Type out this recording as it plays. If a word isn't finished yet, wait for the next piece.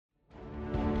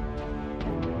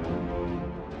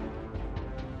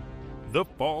The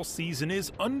fall season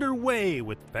is underway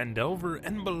with Phandelver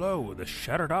and Below the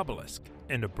Shattered Obelisk,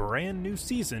 and a brand new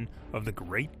season of the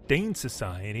Great Dane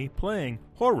Society playing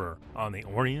Horror on the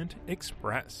Orient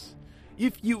Express.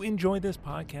 If you enjoy this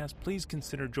podcast, please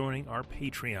consider joining our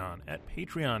Patreon at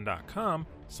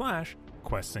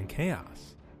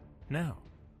patreon.com/questsandchaos. Now,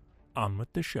 on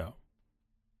with the show.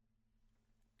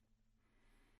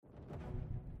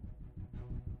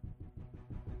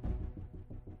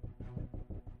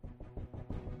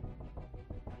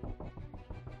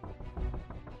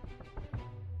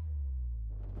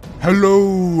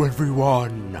 Hello,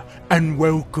 everyone, and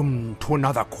welcome to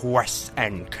another Quest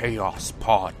and Chaos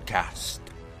podcast.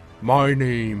 My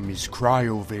name is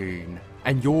Cryovane,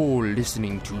 and you're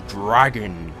listening to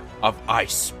Dragon of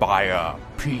Icespire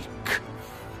Peak.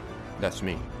 That's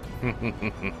me.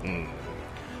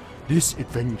 This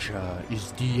adventure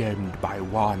is DM'd by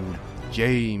one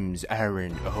James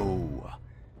Aaron O.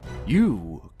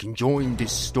 You can join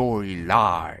this story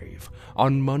live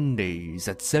on Mondays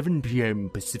at 7 p.m.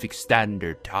 Pacific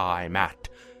Standard Time at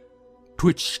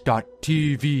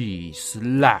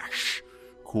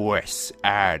twitch.tv/Quests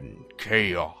and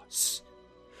Chaos.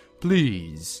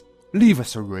 Please leave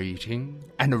us a rating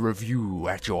and a review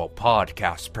at your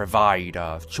podcast provider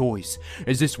of choice,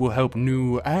 as this will help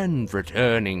new and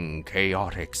returning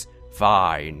chaotics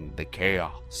find the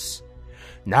chaos.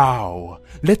 Now,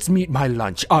 let's meet my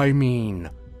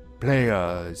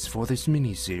players for this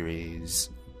mini-series.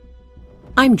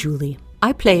 I'm Julie.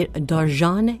 I play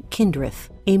Darjan Kindrith,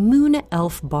 a moon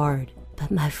elf bard, but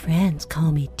my friends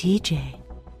call me DJ.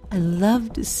 I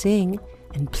love to sing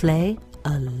and play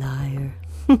a lyre.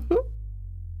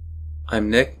 I'm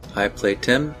Nick. I play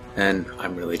Tim, and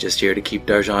I'm really just here to keep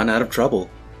Darjan out of trouble.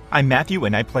 I'm Matthew,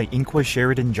 and I play Inqua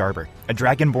Sheridan Jarber, a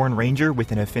dragonborn ranger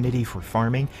with an affinity for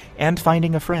farming and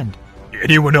finding a friend.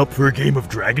 Anyone up for a game of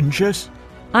dragon chess?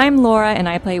 I'm Laura, and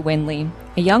I play Winley,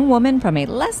 a young woman from a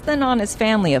less-than-honest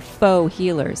family of faux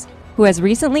healers, who has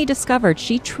recently discovered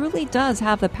she truly does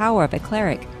have the power of a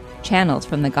cleric, channeled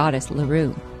from the goddess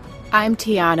LaRue. I'm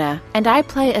Tiana, and I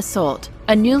play Isolde,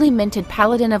 a newly minted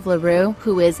paladin of LaRue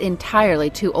who is entirely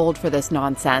too old for this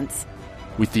nonsense.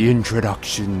 With the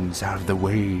introductions out of the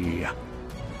way,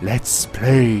 let's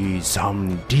play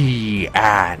some D&D.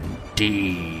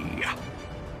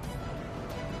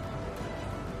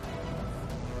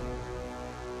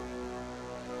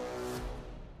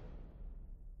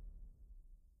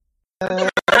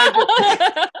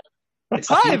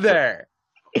 Hi there!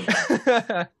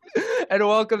 And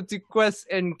welcome to Quests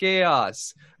and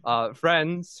Chaos.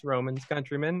 Friends, Romans,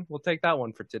 countrymen, we'll take that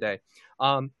one for today.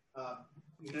 No,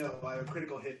 I have a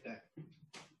critical hit deck.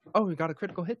 Oh, we got a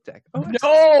critical hit deck.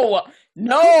 Oh,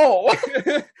 No!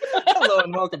 Hello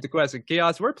and welcome to Quests and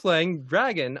Chaos. We're playing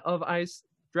Dragon of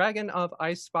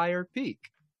Icespire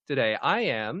Peak. Today, I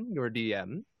am your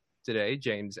DM. Today,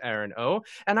 James Aaron O,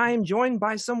 and I am joined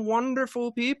by some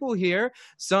wonderful people here,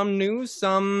 some new,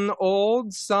 some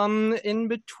old, some in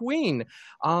between.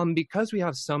 Because we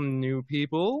have some new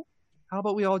people, how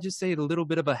about we all just say a little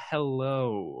bit of a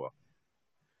hello?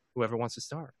 Whoever wants to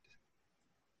start.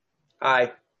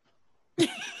 Hi.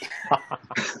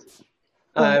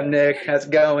 I'm Nick. How's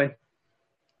it going?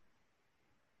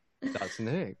 That's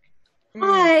Nick.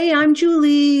 Hi, I'm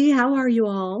Julie. How are you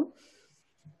all?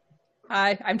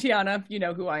 Hi, I'm Tiana. You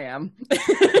know who I am.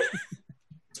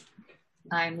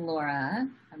 I'm Laura.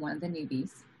 I'm one of the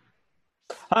newbies.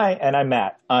 Hi, and I'm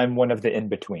Matt. I'm one of the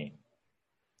in-between.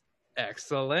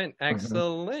 Excellent.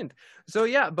 So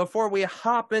yeah, before we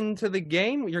hop into the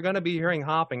game, you're going to be hearing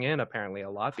hopping in apparently a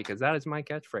lot because that is my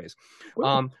catchphrase.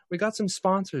 We got some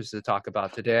sponsors to talk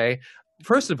about today.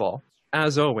 First of all,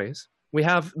 as always, we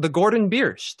have the Gordon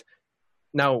Bierst.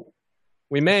 Now,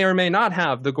 we may or may not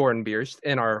have the Gordon Bierst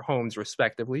in our homes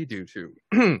respectively due to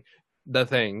the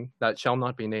thing that shall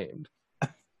not be named.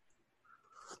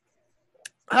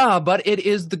 But it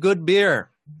is the good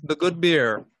beer. The good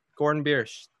beer. Gordon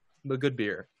Bierst. The good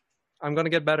beer. I'm going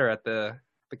to get better at the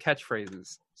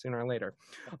catchphrases sooner or later.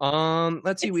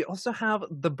 Let's see. We also have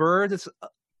the birds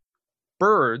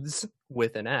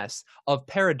with an S of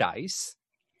paradise.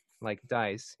 Like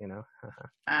dice, you know.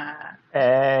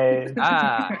 Hey.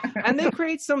 And they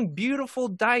create some beautiful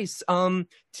dice.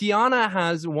 Tiana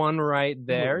has one right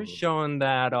there, showing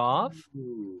that off.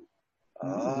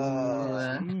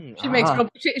 She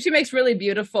makes really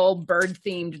beautiful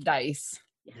bird-themed dice.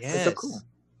 Yes. So cool.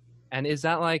 And is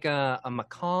that like a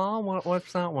macaw?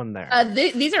 What's that one there?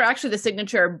 These are actually the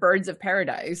signature birds of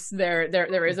paradise.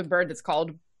 There is a bird that's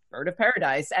called Bird of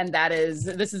Paradise, and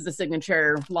this is the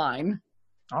signature line.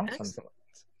 Awesome.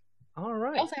 All I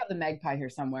right. also have the magpie here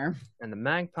somewhere. And the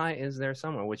magpie is there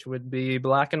somewhere, which would be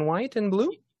black and white and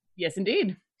blue. Yes,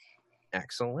 indeed.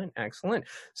 Excellent, excellent.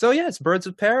 So yeah, it's Birds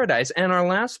of Paradise. And our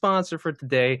last sponsor for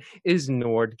today is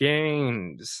Nord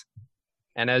Games.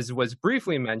 And as was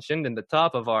briefly mentioned in the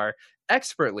top of our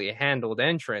expertly handled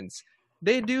entrance,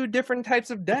 they do different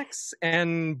types of decks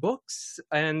and books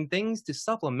and things to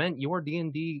supplement your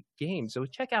D&D game. So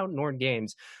check out Nord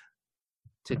Games.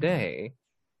 Today,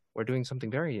 we're doing something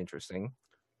very interesting.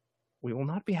 We will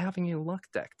not be having a luck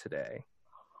deck today.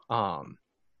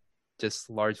 Just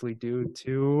largely due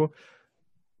to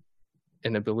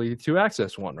inability to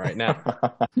access one right now.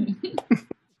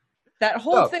 That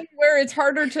whole thing where it's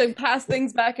harder to pass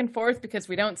things back and forth because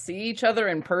we don't see each other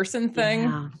in person thing.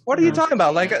 Yeah. What are you talking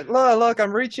about? Like, look,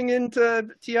 I'm reaching into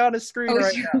Tiana's screen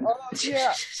right now.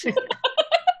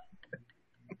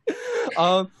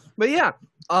 Oh, yeah.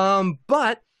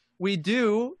 But we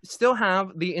do still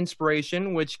have the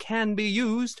inspiration, which can be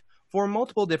used for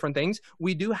multiple different things.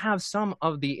 We do have some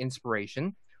of the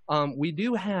inspiration. We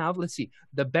do have, let's see,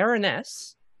 the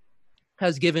Baroness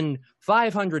has given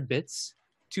 500 bits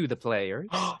to the players.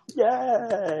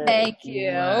 Yay! Thank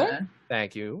you.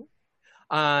 Thank you.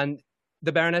 And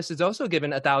the Baroness has also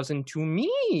given 1,000 to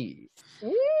me.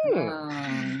 What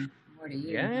are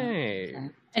you? Yay. Okay.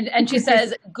 And she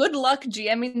says, good luck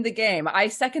GMing the game. I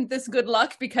second this good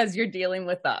luck because you're dealing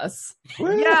with us.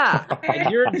 Yeah,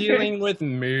 and you're dealing with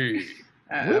me.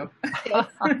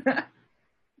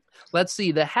 Let's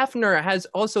see. The Hefner has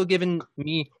also given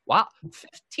me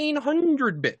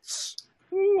 1,500 bits.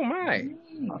 Oh my,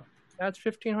 that's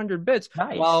 1,500 bits.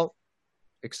 Nice. Well,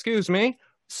 excuse me,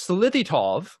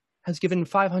 Slithitov has given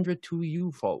 500 to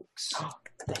you folks.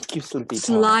 Thank you, Sleepy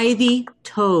Tom. Slithy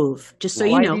Tove. Just so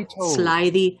you know, Slithy Tove.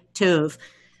 Slithy Tove.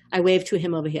 I wave to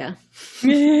him over here.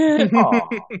 And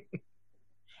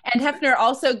Hefner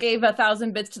also gave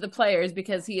 1,000 bits to the players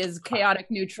because he is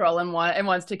chaotic neutral and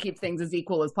wants to keep things as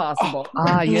equal as possible.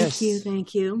 Yes.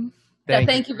 Thank you. So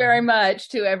thank you very much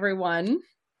to everyone.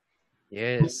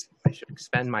 Yes, I should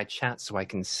expand my chat so I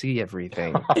can see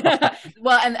everything.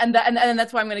 Well, and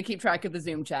that's why I'm going to keep track of the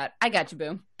Zoom chat. I got you,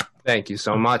 Boo. Thank you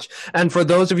so much. And for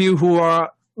those of you who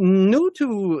are new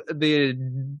to the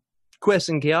Quest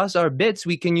and Chaos, our bits,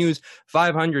 we can use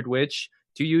 500, which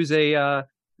to use a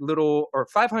little, or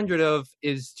 500 of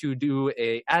is to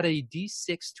add a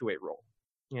D6 to a roll.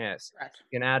 Yes. Correct.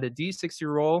 You can add a D6 to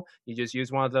your roll. You just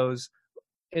use one of those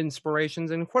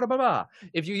inspirations and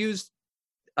if you use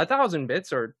 1,000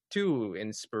 bits or 2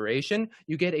 inspiration,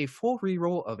 you get a full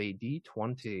reroll of a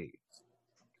D20.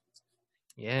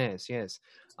 Yes.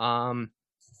 And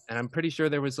I'm pretty sure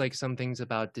there was like some things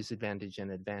about disadvantage and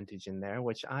advantage in there,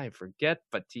 which I forget,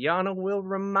 but Tiana will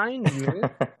remind me.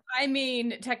 I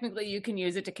mean, technically you can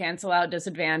use it to cancel out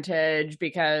disadvantage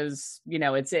because, you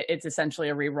know, it's essentially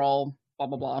a reroll, blah,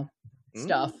 blah, blah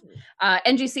stuff.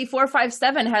 NGC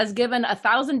 457 has given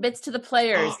 1,000 bits to the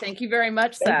players. Thank you very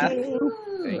much, Seth.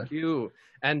 Thank you.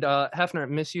 And Hefner,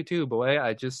 miss you too, boy.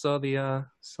 I just saw the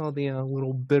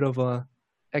little bit of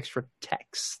extra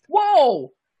text.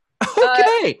 Whoa!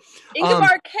 Okay.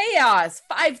 Ingvar Chaos,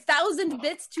 5,000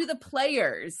 bits to the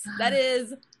players. That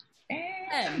is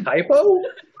 10. Typo?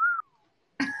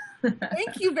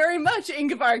 Thank you very much,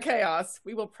 Ingvar Chaos.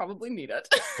 We will probably need it.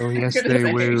 Oh, yes, Goodness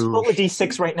they sakes. will. Roll a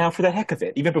d6 right now for the heck of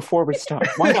it, even before we start.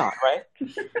 Why not, right?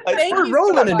 Thank we're you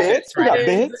rolling so in much. bits. We got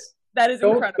bits. That is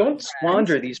incredible. Don't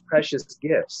squander these precious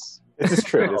gifts. This is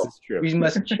true. This is true. We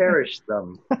must cherish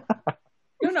them.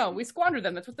 No, we squander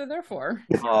them. That's what they're there for.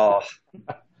 Oh,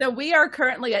 So we are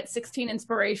currently at 16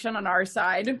 inspiration on our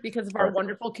side because of our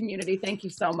wonderful community. Thank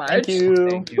you so much. Thank you.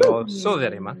 Thank you all so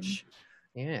very much.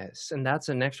 Yes, and that's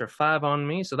an extra 5 on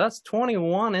me. So that's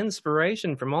 21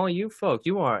 inspiration from all you folk.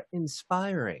 You are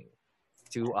inspiring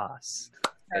to us.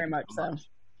 Very much so.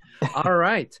 All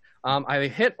right. I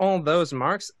hit all those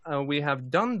marks. We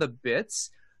have done the bits.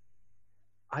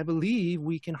 I believe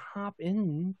we can hop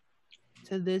in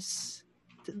to this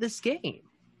game.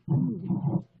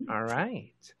 All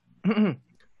right. Let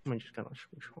me just kind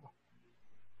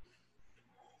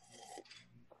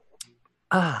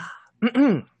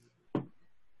of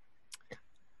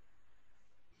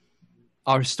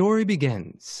Our story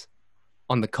begins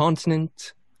on the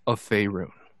continent of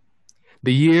Faerun.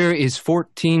 The year is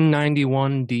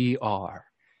 1491 DR.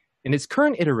 In its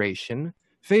current iteration,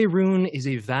 Faerun is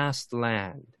a vast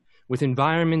land, with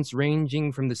environments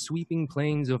ranging from the sweeping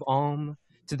plains of Alm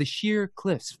to the sheer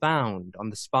cliffs found on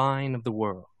the spine of the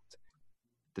world.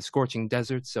 The scorching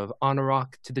deserts of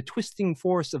Anauroch to the twisting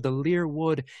force of the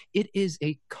Learwood, it is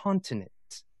a continent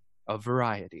of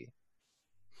variety.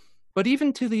 But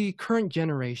even to the current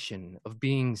generation of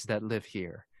beings that live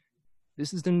here,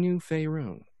 this is the new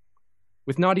Faerun.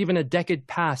 With not even a decade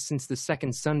past since the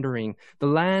Second Sundering, the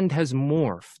land has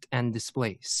morphed and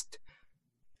displaced.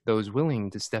 Those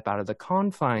willing to step out of the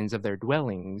confines of their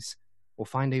dwellings will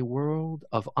find a world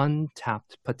of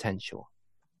untapped potential.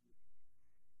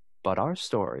 But our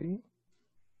story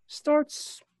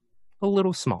starts a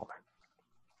little smaller.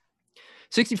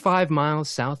 65 miles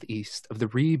southeast of the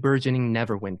re-burgeoning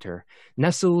Neverwinter,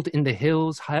 nestled in the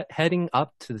hills heading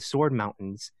up to the Sword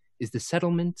Mountains, is the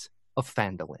settlement of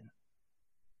Phandalin.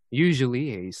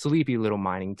 Usually a sleepy little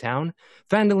mining town,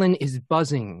 Phandalin is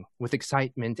buzzing with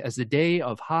excitement as the day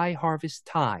of high harvest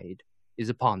tide is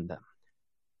upon them.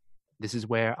 This is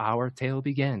where our tale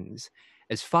begins,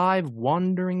 as 5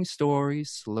 wandering stories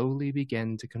slowly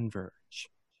begin to converge.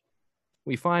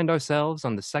 We find ourselves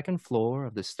on the 2nd floor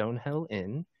of the Stonehill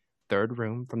Inn, 3rd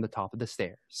room from the top of the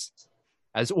stairs.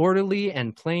 As orderly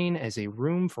and plain as a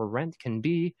room for rent can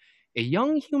be, a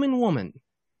young human woman,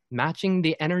 matching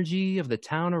the energy of the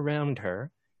town around her,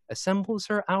 assembles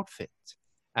her outfit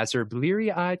as her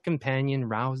bleary-eyed companion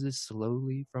rouses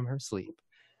slowly from her sleep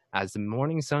as the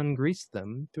morning sun greets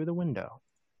them through the window.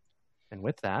 And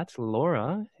with that,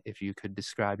 Laura, if you could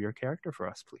describe your character for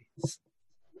us, please.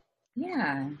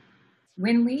 Yeah.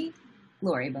 Winley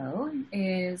Loribo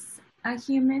is a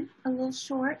human, a little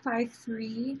short,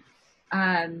 5'3",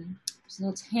 just a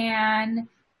little tan,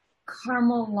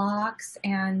 caramel locks,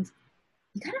 and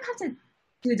you kind of have to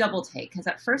do a double take, because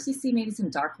at first you see maybe some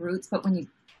dark roots, but when you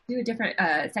do a different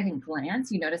second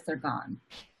glance, you notice they're gone.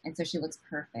 And so she looks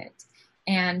perfect.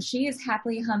 And she is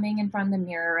happily humming in front of the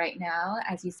mirror right now.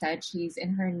 As you said, she's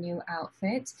in her new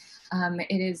outfit.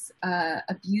 It is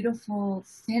a beautiful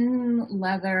thin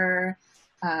leather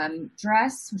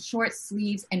dress with short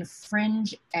sleeves and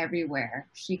fringe everywhere.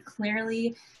 She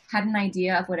clearly had an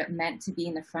idea of what it meant to be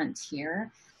in the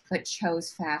frontier, but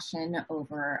chose fashion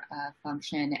over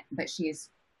function. But she is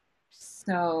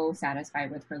so satisfied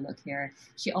with her look here.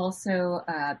 She also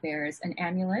bears an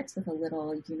amulet with a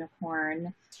little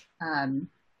unicorn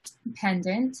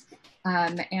pendant.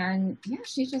 And yeah,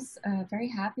 she's just very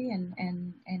happy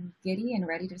and giddy and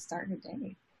ready to start her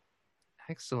day.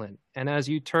 Excellent. And as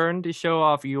you turn to show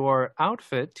off your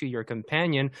outfit to your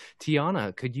companion,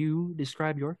 Tiana, could you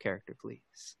describe your character,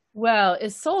 please? Well,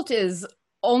 Isolde is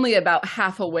only about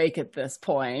half awake at this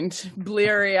point,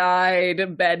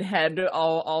 bleary-eyed, bedhead,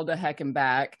 all the heck and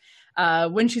back.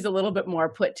 When she's a little bit more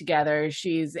put together,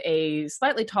 she's a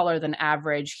slightly taller than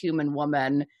average human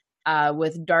woman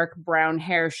with dark brown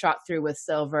hair shot through with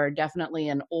silver, definitely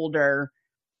an older,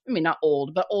 I mean, not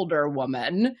old, but older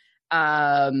woman.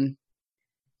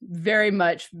 Very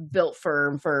much built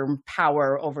for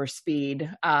power over speed.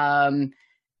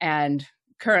 And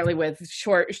currently with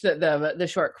the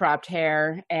short cropped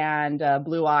hair and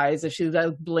blue eyes, as she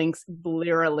blinks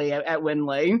blearily at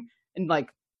Winley and like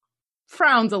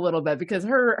frowns a little bit, because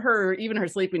her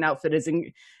sleeping outfit is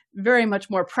very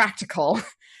much more practical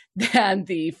than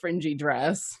the fringy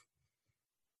dress.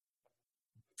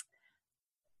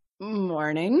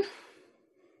 Morning.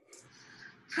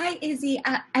 Hi, Izzy.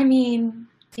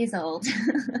 Isolde.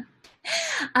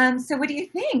 So what do you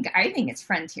think? I think it's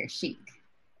frontier chic.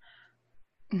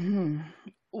 Mm-hmm.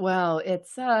 Well,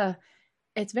 it's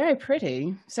very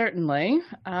pretty, certainly.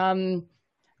 Might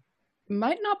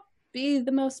not be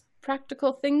the most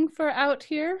practical thing for out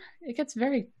here. It gets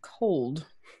very cold.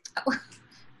 Oh,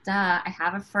 duh, I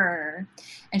have a fur.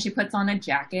 And she puts on a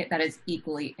jacket that is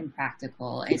equally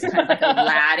impractical. It's kind of like a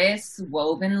lattice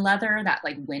woven leather that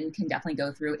like wind can definitely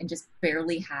go through, and just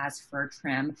barely has fur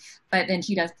trim. But then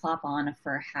she does plop on a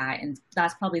fur hat, and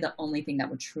that's probably the only thing that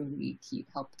would truly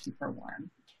help keep her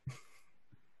warm.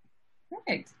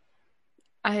 Perfect.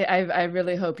 I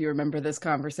really hope you remember this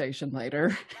conversation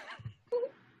later.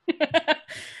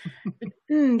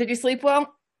 Did you sleep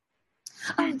well?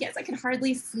 Oh, yes, I could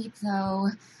hardly sleep, though.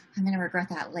 I'm going to regret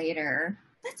that later.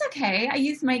 That's okay. I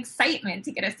used my excitement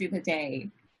to get us through the day.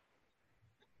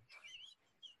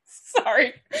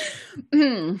 Sorry. Did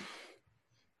you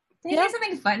hear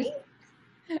something funny?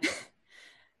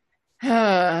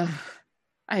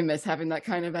 I miss having that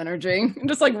kind of energy.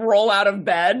 Just like roll out of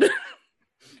bed,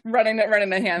 running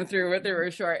a hand through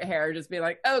her short hair, just be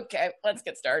like, okay, let's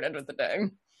get started with the day.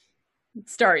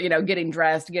 Start, getting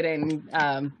dressed, getting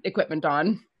equipment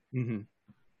on. Mm-hmm.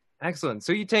 Excellent.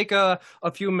 So you take a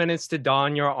few minutes to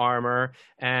don your armor,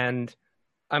 and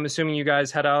I'm assuming you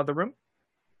guys head out of the room?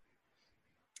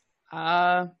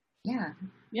 Yeah.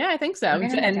 Yeah, I think so. We're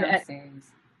gonna head downstairs.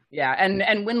 Yeah, and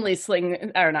Winley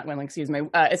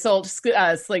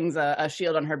Isolde slings a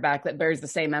shield on her back that bears the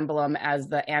same emblem as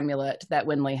the amulet that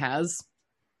Winley has.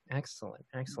 Excellent.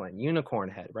 Unicorn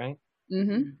head, right?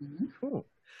 Mm-hmm. Cool.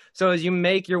 So as you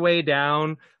make your way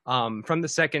down from the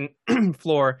second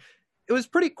floor, it was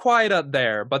pretty quiet up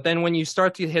there. But then when you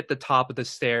start to hit the top of the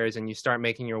stairs and you start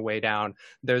making your way down,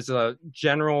 there's a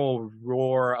general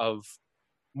roar of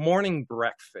morning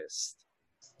breakfast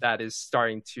that is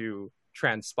starting to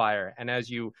transpire. And as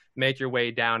you make your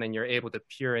way down and you're able to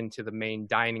peer into the main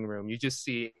dining room, you just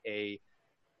see a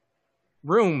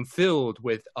room filled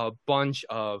with a bunch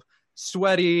of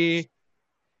sweaty,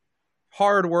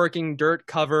 hardworking,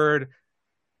 dirt-covered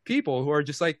people who are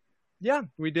just like, yeah,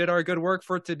 we did our good work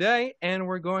for today and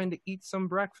we're going to eat some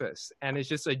breakfast. And it's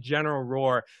just a general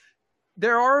roar.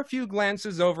 There are a few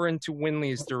glances over into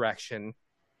Winley's direction.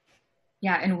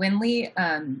 Yeah, and Winley,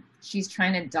 she's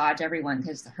trying to dodge everyone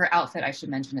because her outfit, I should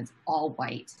mention, is all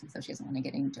white, so she doesn't want to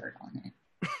get any dirt on it.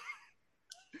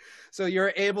 So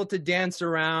you're able to dance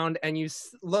around and you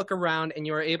look around and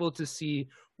you're able to see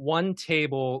one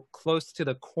table close to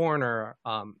the corner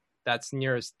that's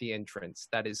nearest the entrance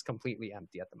that is completely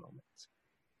empty at the moment.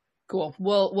 Cool.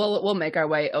 We'll make our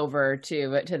way over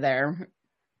to there.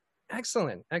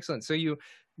 Excellent. So you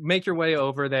make your way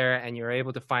over there and you're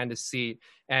able to find a seat.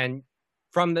 And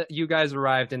you guys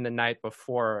arrived in the night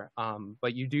before,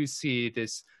 but you do see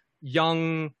this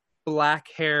young,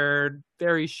 black-haired,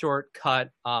 very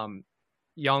short-cut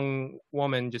young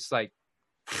woman just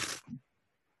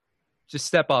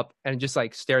step up and just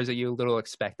like stares at you a little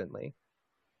expectantly.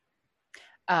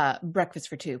 Breakfast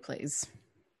for two, please.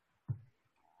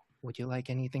 Would you like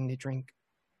anything to drink?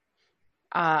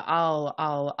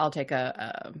 I'll take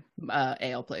a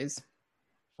ale, please.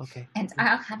 Okay. And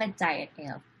I'll have a diet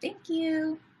ale. Thank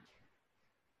you.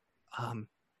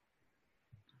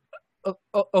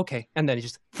 Okay. And then it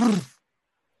just,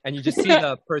 and you just see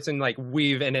the person like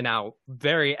weave in and out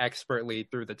very expertly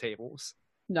through the tables.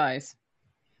 Nice.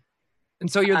 And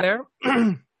so you're there.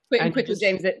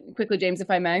 Quickly, James,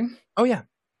 if I may. Oh yeah.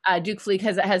 Duke Fleek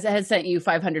has sent you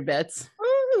 500 bits.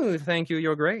 Oh, thank you,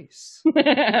 Your Grace.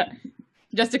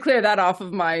 Just to clear that off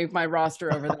of my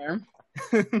roster over there.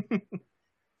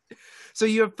 So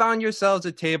you have found yourselves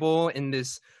a table in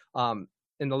this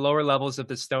in the lower levels of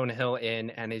the Stonehill Inn,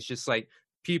 and it's just like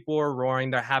people are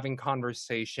roaring, they're having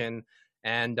conversation,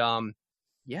 and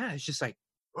it's just like,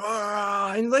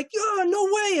 and like, yeah, no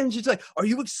way, and she's like, are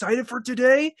you excited for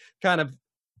today? Kind of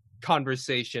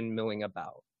conversation milling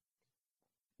about.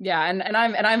 Yeah, and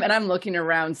I'm looking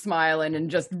around, smiling, and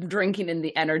just drinking in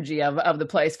the energy of the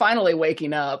place. Finally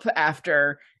waking up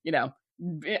after,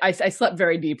 I slept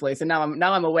very deeply, so now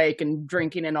I'm awake and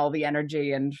drinking in all the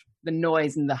energy and the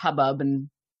noise and the hubbub and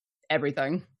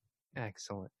everything.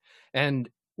 Excellent. And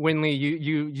Winley,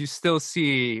 you still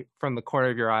see from the corner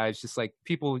of your eyes just like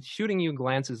people shooting you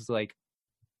glances like,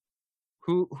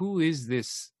 who is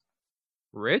this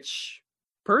rich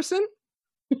person?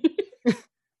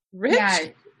 Rich? Yeah,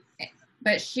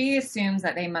 but she assumes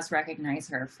that they must recognize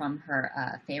her from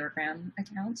her Favourgram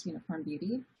account, Unicorn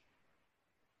Beauty.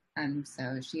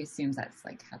 So she assumes that's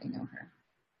like how they know her.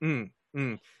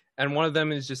 And one of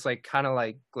them is just like kind of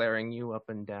like glaring you up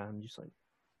and down, just like,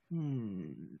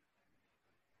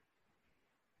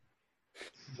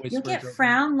 You'll get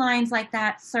frown lines like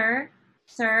that, sir.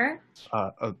 Sorry,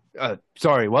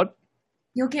 what?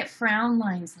 You'll get frown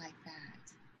lines like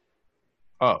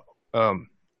that.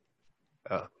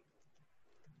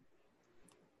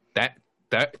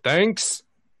 Thanks.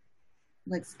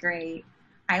 Looks great.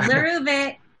 I love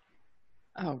it.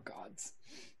 Oh, gods.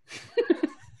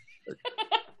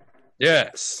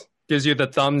 Yes. Gives you the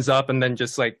thumbs up and then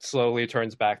just like slowly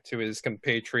turns back to his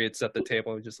compatriots at the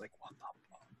table and just like, what the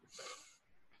fuck?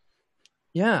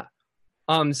 Yeah.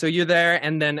 So you're there,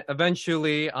 and then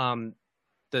eventually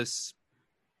this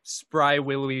spry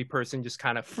willy person just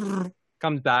kind of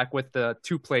comes back with the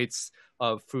 2 plates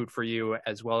of food for you,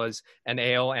 as well as an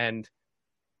ale and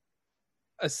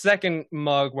a second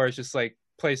mug where it's just like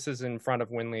places in front of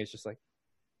Winley. It's just like,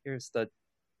 here's the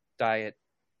diet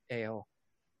ale.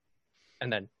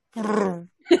 And then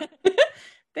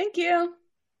thank you.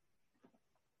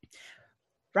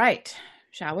 Right.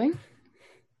 Shall we?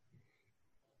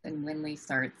 And Winley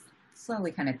starts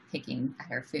slowly kind of picking at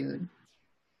her food.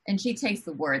 And she takes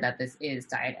the word that this is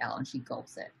diet ale and she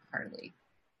gulps it heartily.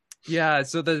 Yeah,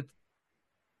 so the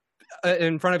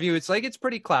in front of you, it's like, it's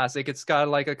pretty classic. It's got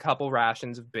like a couple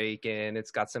rations of bacon.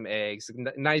 It's got some eggs,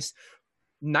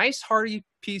 nice hearty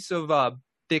piece of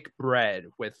thick bread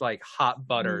with like hot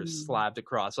butter slapped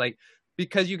across. Like,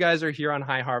 because you guys are here on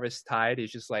High Harvest Tide,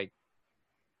 it's just like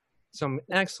some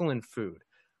excellent food.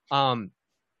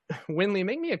 Winley,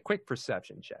 make me a quick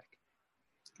perception check.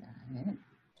 Got it.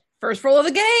 First roll of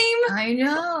the game. I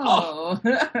know.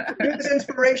 Here's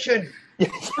inspiration.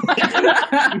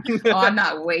 Oh, I'm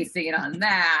not wasting it on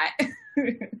that.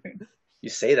 You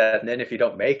say that, and then if you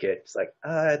don't make it, it's like,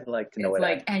 I'd like to know It's what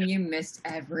like, and you missed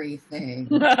everything.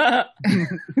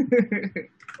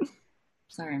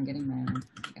 Sorry, I'm getting mad. There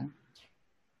we go.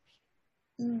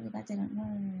 Ooh, that didn't work.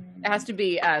 It has to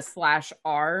be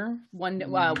 /R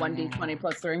 1d20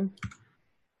 plus 3.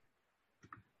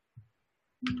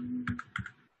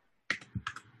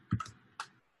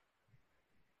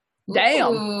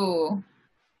 Damn. Ooh.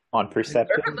 On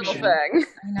perception. Perfect little thing.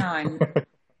 I know.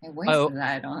 I wasted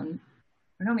that on.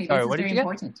 No, maybe Sorry, this what is did very you get?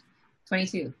 important.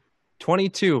 22.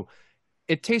 22.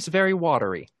 It tastes very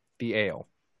watery, the ale.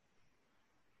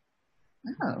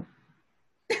 Oh.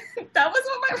 That was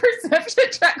what my perception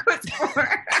check was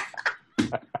for.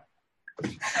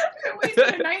 I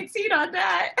wasted a 19 on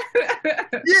that.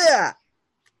 Yeah.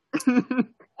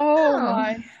 Oh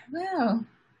my. Wow.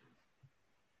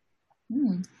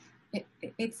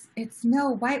 It's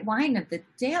no white wine of the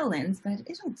Dalens, but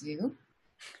it'll do.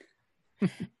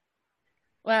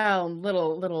 Well,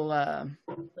 little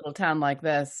town like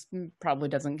this probably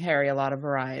doesn't carry a lot of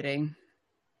variety.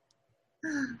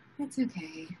 That's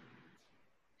okay.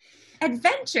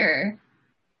 Adventure.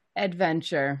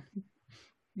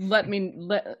 Let me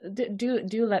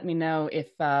let me know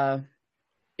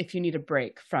if you need a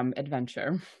break from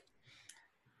adventure.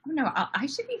 Oh no, I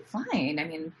should be fine. I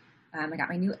mean, I got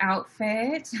my new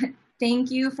outfit.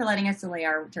 Thank you for letting us delay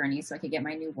our journey so I could get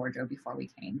my new wardrobe before we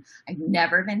came. I've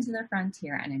never been to the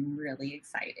frontier, and I'm really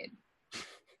excited.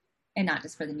 And not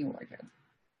just for the new wardrobe.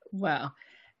 Well,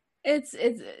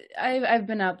 I've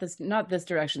been out not this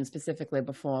direction specifically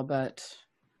before, but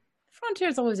frontier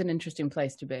is always an interesting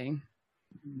place to be.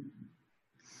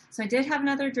 So I did have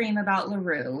another dream about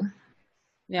LaRue.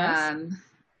 Yes.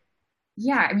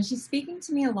 Yeah, I mean, she's speaking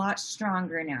to me a lot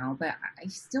stronger now, but I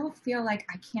still feel like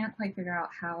I can't quite figure out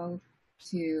how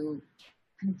to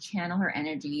kind of channel her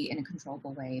energy in a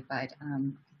controllable way. But I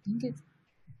think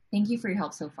thank you for your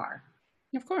help so far.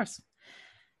 Of course.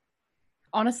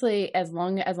 Honestly, as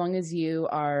long as you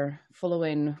are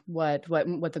following what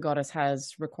the goddess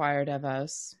has required of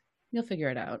us, you'll figure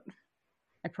it out.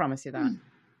 I promise you that.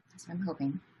 That's what I'm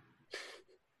hoping.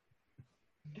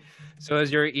 So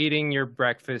as you're eating your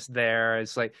breakfast there,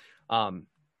 it's like a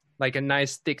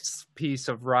nice thick piece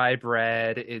of rye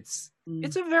bread. It's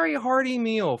a very hearty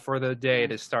meal for the day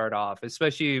to start off,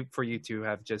 especially for you two who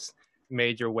have just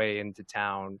made your way into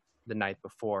town the night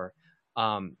before.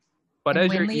 But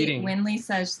as you're eating, Winley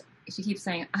says, she keeps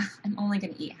saying, I'm only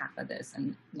going to eat half of this.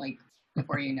 And like,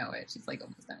 before you know it, she's like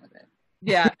almost done with it.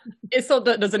 Yeah.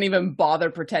 Isol doesn't even bother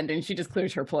pretending. She just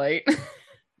clears her plate.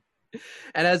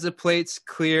 And as the plates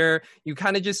clear, you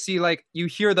kind of just see you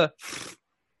hear the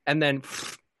and then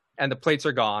and the plates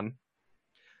are gone.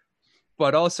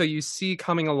 But also you see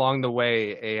coming along the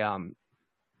way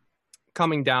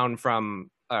coming down from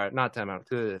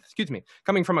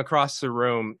coming from across the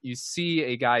room, you see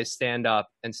a guy stand up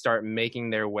and start making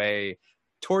their way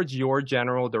towards your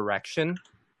general direction.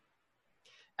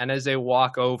 And as they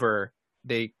walk over,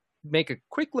 they make a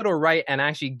quick little right and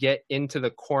actually get into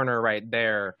the corner right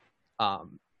there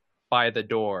by the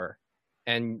door.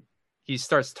 And he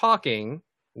starts talking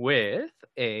with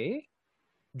a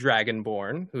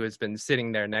Dragonborn who has been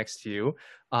sitting there next to you.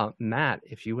 Matt,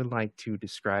 if you would like to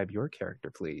describe your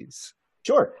character, please.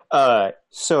 Sure.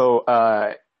 So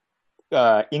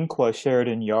Inqua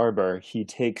Sheridan Yarber, he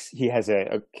has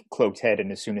a cloaked head,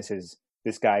 and as soon as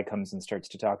this guy comes and starts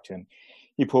to talk to him,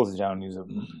 he pulls it down and he's like,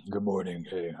 good morning.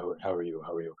 Hey, how are you?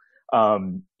 How are you?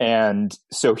 And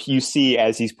so you see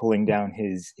as he's pulling down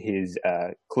his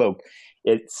cloak,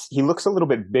 he looks a little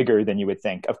bit bigger than you would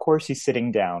think. Of course, he's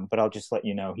sitting down, but I'll just let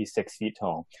you know he's 6 feet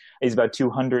tall. He's about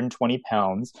 220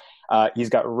 pounds. He's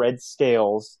got red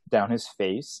scales down his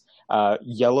face,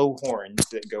 yellow horns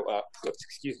that go up. Oops,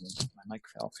 excuse me, my mic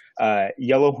fell.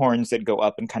 Yellow horns that go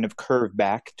up and kind of curve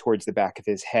back towards the back of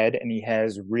his head, and he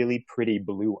has really pretty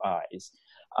blue eyes.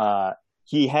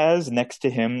 He has next to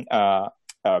him a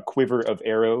quiver of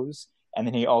arrows, and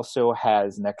then he also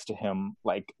has next to him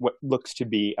like what looks to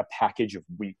be a package of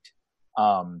wheat,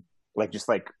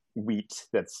 like wheat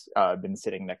that's been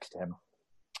sitting next to him.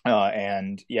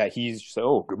 And yeah, he's just,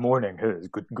 good morning. Hey,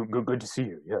 good to see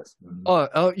you. Yes.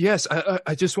 Yes.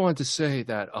 I just wanted to say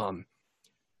that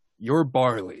your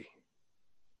barley,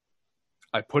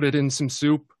 I put it in some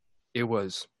soup. It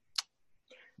was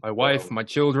my wife, my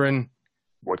children.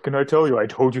 What can I tell you? I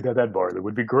told you that barley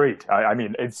would be great. I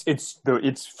mean,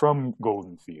 it's from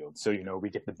Golden Field, so we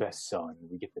get the best sun,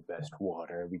 we get the best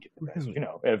water, we get the best,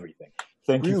 everything.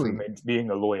 Thank you for being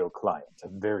a loyal client.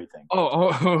 I'm very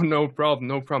thankful. Oh, no problem,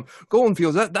 no problem. Golden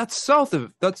Fields, that's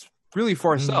that's really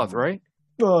far south, right?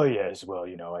 Oh yes, well,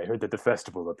 I heard that the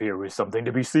festival up here was something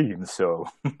to be seen, so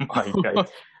I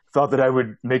thought that I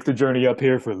would make the journey up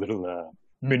here for a little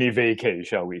mini vacay,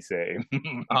 shall we say?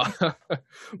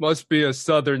 Must be a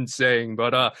southern saying,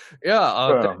 but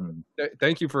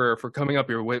thank you for coming up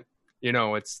here. With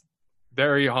it's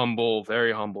very humble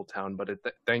town, but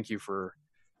thank you for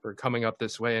coming up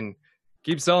this way and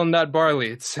keep selling that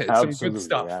barley. It's some good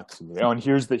stuff. Absolutely. Oh, and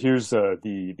here's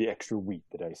the extra wheat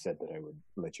that I said that I would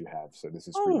let you have. So this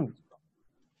is for you.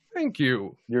 Thank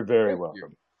you. You're very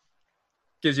welcome.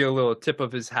 Gives you a little tip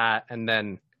of his hat and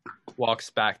then walks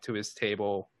back to his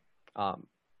table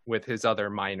with his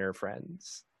other minor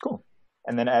friends. Cool.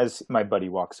 And then as my buddy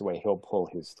walks away, he'll pull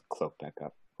his cloak back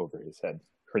up over his head.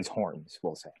 Or his horns,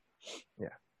 we'll say. Yeah.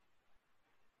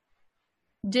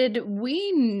 Did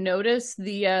we notice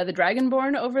the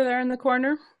Dragonborn over there in the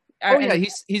corner? Yeah,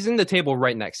 he's in the table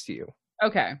right next to you.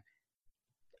 Okay.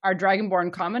 Are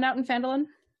Dragonborn common out in Phandalin?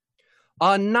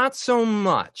 Not so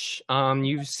much.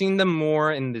 You've seen them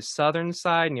more in the southern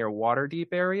side near Waterdeep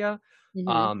area.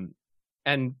 Mm-hmm.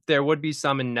 And there would be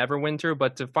some in Neverwinter,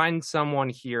 but to find someone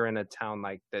here in a town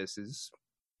like this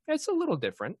it's a little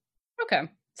different. Okay.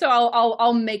 So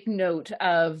I'll make note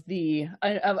of the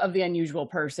unusual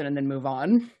person and then move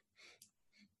on.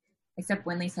 Except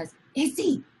Winley says,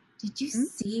 Izzy, did you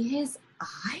see his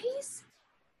eyes?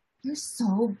 They're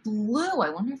so blue. I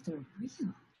wonder if they're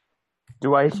real.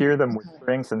 Do I hear them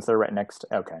whispering since they're right next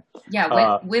to... Okay. Yeah,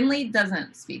 Winley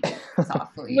doesn't speak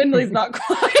softly. Winley's not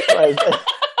quiet.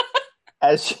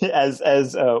 as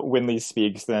Winley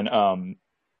speaks, then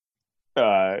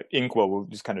Inkwell will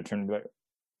just kind of turn and be like,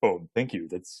 "Oh, thank you.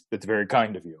 That's very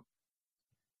kind of you."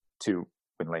 To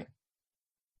Winley.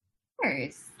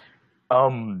 Nice.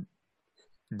 Do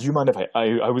you mind if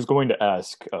I was going to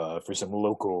ask for some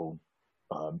local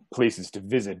places to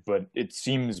visit, but it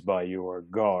seems by your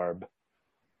garb,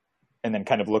 and then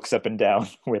kind of looks up and down,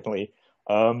 Winley.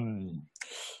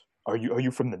 Are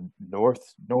you from the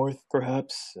north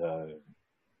perhaps? Are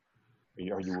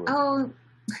you? Oh,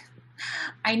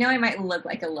 I know I might look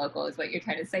like a local, is what you're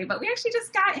trying to say, but we actually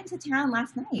just got into town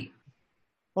last night.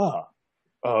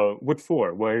 What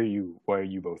for? Why are you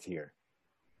both here?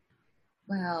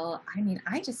 Well, I mean,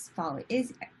 I just follow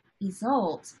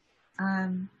Isolde.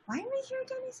 Why are we here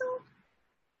again, Isolde?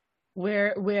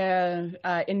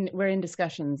 We're in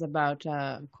discussions about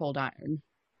cold iron.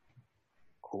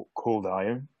 Cold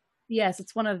iron? Yes,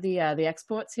 it's one of the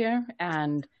exports here,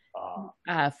 and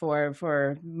for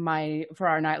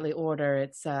our nightly order,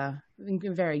 it's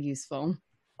very useful.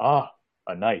 A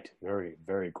knight, very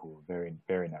very cool, very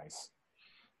very nice.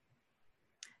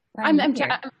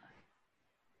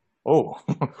 Oh,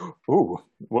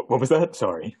 what was that?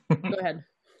 Sorry. Go ahead.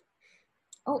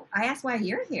 Oh, I asked why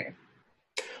you're here.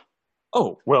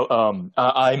 Oh, well,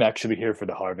 I'm actually here for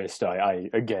the harvest. I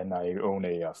own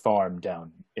a farm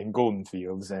down in Golden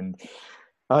Fields, and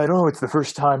I don't know, it's the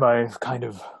first time I've kind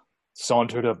of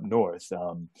sauntered up north.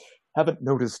 Haven't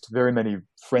noticed very many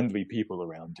friendly people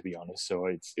around, to be honest, so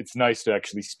it's nice to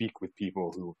actually speak with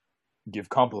people who give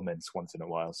compliments once in a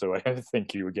while, so I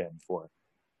thank you again for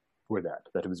that.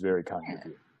 That was very kind of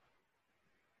you.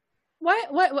 Why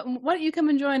don't you come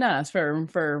and join us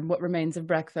for what remains of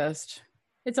breakfast?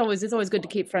 It's always good to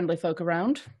keep friendly folk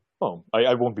around. Oh,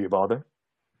 I won't be a bother.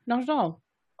 Not at all.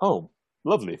 Oh,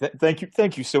 lovely.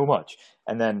 Thank you so much.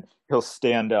 And then he'll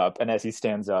stand up, and as he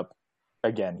stands up,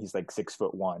 again, he's like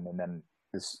 6'1", and then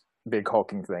this big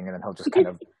hulking thing, and then he'll just kind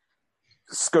of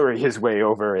scurry his way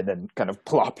over and then kind of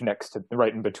plop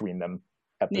right in between them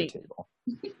at the table.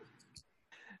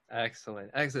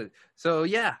 Excellent. So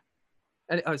yeah.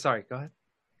 Sorry, go ahead.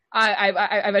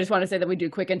 I just want to say that we do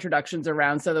quick introductions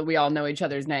around so that we all know each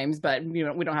other's names, but we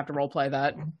don't have to role play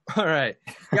that. All right.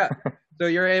 Yeah. So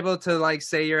you're able to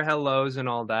say your hellos and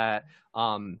all that.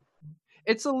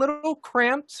 It's a little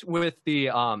cramped with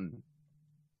the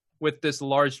with this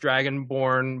large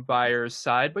dragonborn by your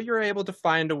side, but you're able to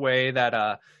find a way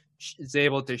that is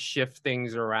able to shift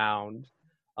things around.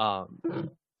 So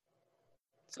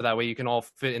that way you can all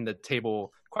fit in the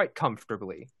table quite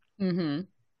comfortably. Mm-hmm.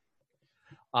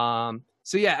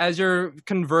 So yeah, as you're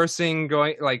conversing,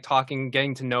 talking,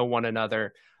 getting to know one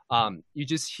another, you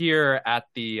just hear at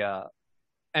the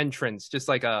entrance, just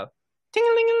like a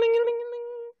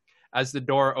ting-a-ling-a-ling-a-ling-a-ling as the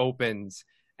door opens,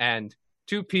 and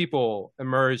two people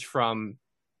emerge from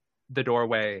the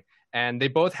doorway, and they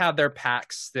both have their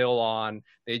packs still on.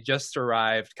 They just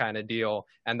arrived, kind of deal,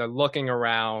 and they're looking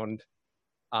around.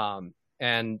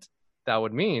 And that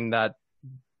would mean that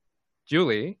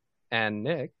Julie and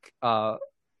Nick.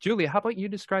 Julie, how about you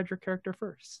describe your character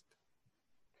first?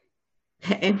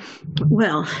 Hey,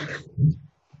 well,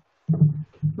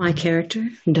 my character,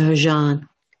 Darjan,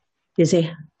 is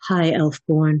a high elf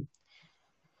born.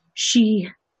 She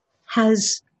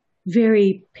has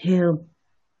very pale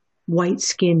white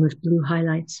skin with blue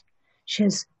highlights. She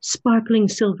has sparkling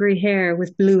silvery hair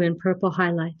with blue and purple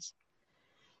highlights.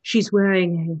 She's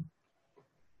wearing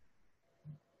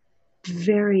a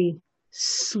very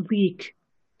sleek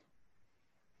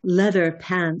leather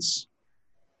pants,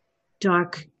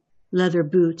 dark leather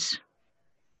boots,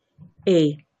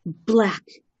 a black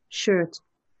shirt,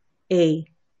 a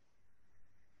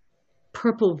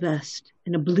purple vest,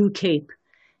 and a blue cape.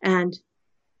 And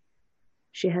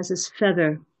she has this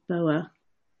feather boa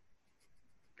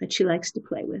that she likes to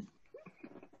play with.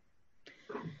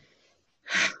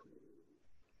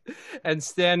 And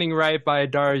standing right by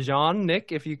Darjan,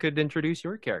 Nick, if you could introduce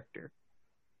your character.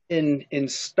 In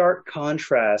stark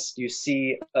contrast, you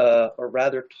see a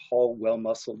rather tall,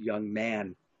 well-muscled young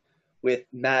man with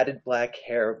matted black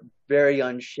hair, very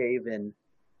unshaven,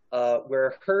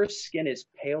 where her skin is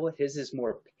pale, his is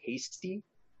more pasty.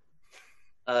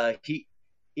 He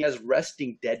has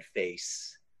resting dead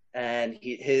face, and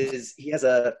he has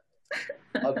a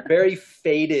very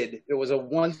faded, it was a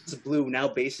once blue, now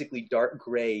basically dark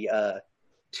gray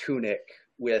tunic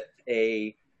with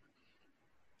a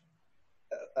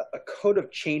coat of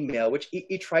chainmail, which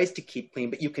he tries to keep clean,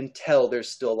 but you can tell there's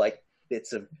still like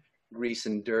bits of grease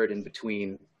and dirt in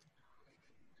between.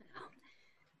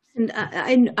 And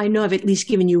I know I've at least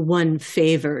given you one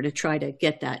favor to try to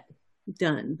get that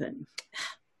done, but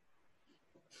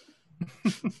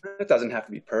it doesn't have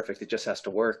to be perfect. It just has to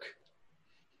work.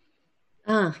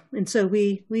 And so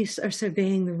we are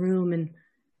surveying the room, and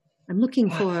I'm looking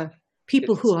for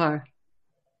people who are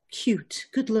cute,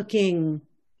 good looking.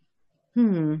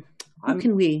 Who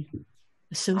can we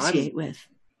associate with?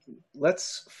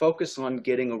 Let's focus on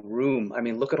getting a room. I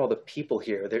mean, look at all the people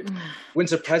here. Wouldn't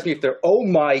surprise me if they're. Oh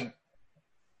my!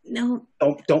 No!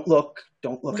 Don't look!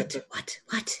 Don't look what? at the. What?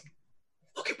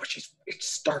 Look at what she's. It's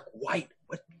stark white.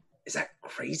 What is that?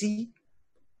 Crazy?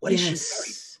 What is she wearing?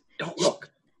 Don't look.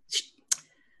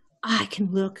 I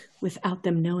can look without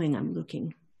them knowing I'm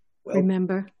looking. Well,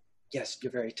 remember? Yes,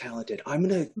 you're very talented. I'm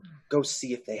gonna go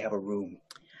see if they have a room.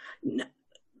 No,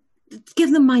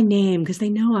 give them my name because they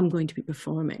know I'm going to be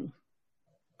performing.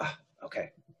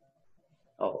 Okay.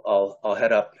 I'll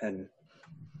head up and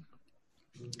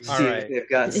see if they've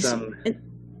got some.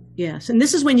 Yes, and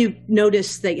this is when you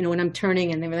notice that, when I'm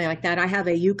turning and everything like that, I have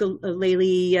a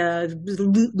ukulele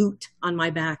lute on my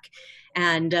back,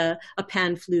 and a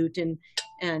pan flute, and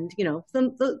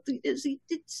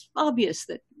it's obvious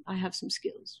that I have some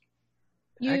skills.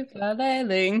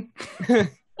 Ukulele.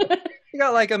 You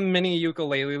got like a mini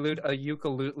ukulele lute, a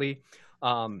ukulele.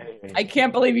 I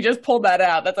can't believe you just pulled that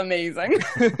out. That's amazing.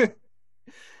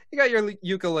 You got your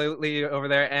ukulele over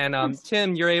there, and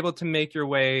Tim, you're able to make your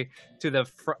way to the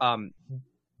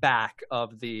back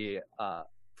of the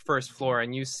first floor,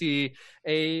 and you see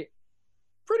a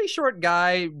pretty short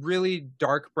guy, really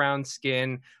dark brown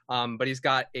skin, but he's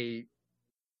got a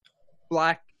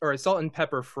black or a salt and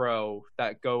pepper fro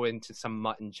that go into some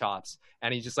mutton chops,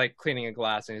 and he's just like cleaning a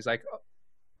glass, and he's like, oh,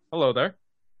 "Hello there.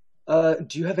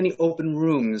 Do you have any open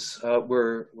rooms?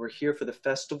 We're here for the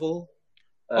festival."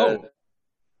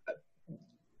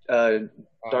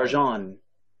 Darjan.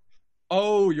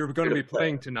 Oh, you're going to be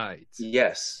playing tonight.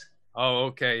 Yes. Oh,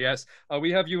 okay. Yes.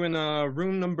 We have you in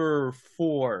room number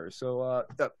 4. So,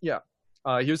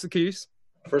 here's the keys.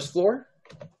 First floor?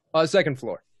 Second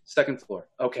floor. Second floor.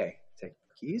 Okay. Take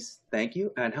the keys. Thank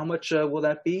you. And how much will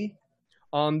that be?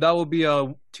 That will be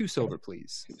 2 silver,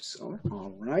 please. 2 silver.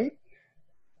 All right.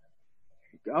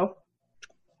 Here you go.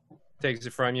 Takes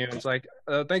it from you. It's like,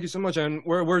 thank you so much. And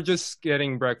we're just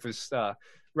getting breakfast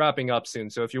wrapping up soon.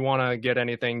 So if you want to get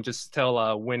anything, just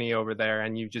tell Winnie over there,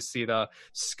 and you just see the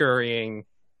scurrying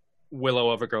willow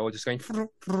of a girl just going.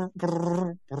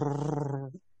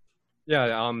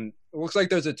 Yeah. It looks like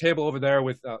there's a table over there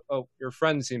with. Your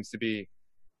friend seems to be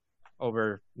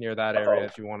over near that area.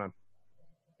 If you want to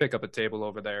pick up a table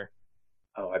over there.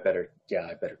 Oh, I better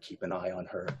keep an eye on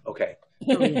her. Okay.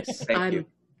 Oh, yes. Thank you.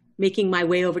 Making my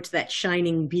way over to that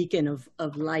shining beacon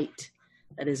of light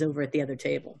that is over at the other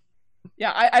table.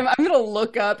 Yeah, I'm gonna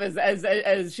look up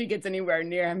as she gets anywhere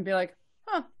near him and be like,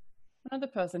 another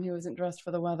person who isn't dressed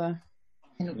for the weather.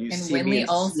 You see me in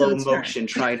slow motion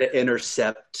trying to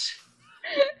intercept.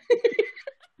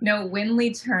 No,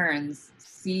 Winley turns,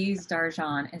 sees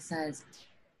Darjan, and says,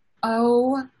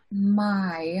 "Oh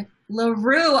my,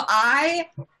 LaRue, I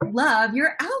love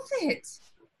your outfit."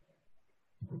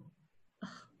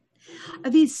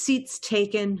 Are these seats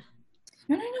taken?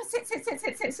 No, sit.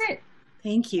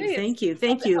 Thank you. Yeah,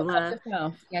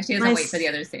 she doesn't wait for the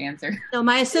others to answer. No,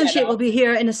 my associate will be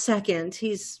here in a second.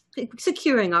 He's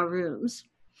securing our rooms.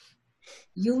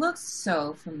 You look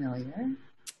so familiar.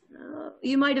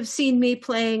 You might have seen me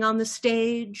playing on the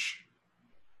stage.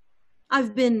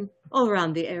 I've been all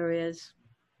around the areas.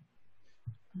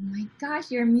 Oh my gosh,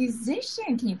 you're a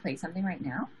musician. Can you play something right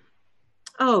now?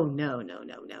 Oh, no.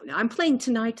 I'm playing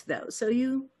tonight, though, so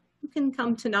you can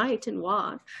come tonight and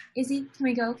watch. Izzy, can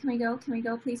we go, please?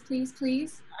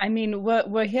 I mean,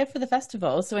 we're here for the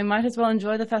festival, so we might as well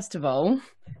enjoy the festival.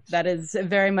 That is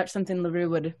very much something LaRue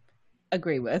would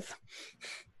agree with.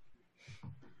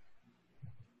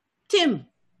 Tim.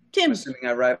 I'm assuming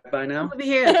I arrived by now. Over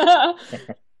here.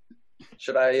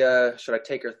 Should I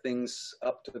take her things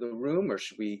up to the room, or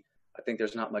should we? I think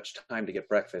there's not much time to get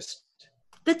breakfast.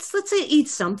 Let's say eat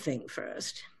something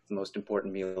first. The most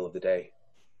important meal of the day.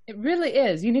 It really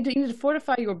is. You need to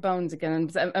fortify your bones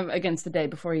against the day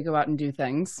before you go out and do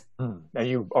things. Now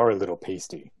you are a little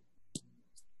pasty.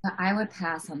 But I would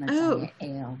pass on the diet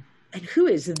ale. And who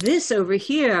is this over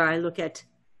here? I look at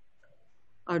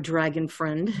our dragon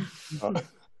friend.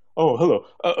 Oh, hello.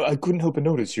 I couldn't help but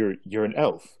notice you're an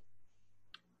elf.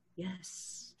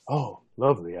 Yes. Oh,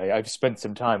 lovely. I've spent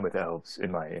some time with elves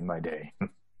in my day.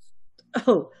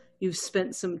 Oh, you've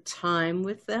spent some time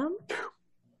with them?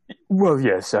 Well,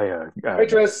 yes,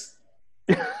 Waitress.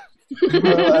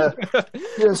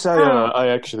 Yes,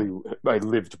 I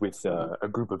lived with a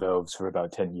group of elves for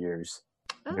about 10 years.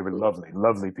 Oh. They were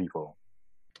lovely people.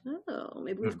 Oh,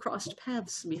 maybe we've crossed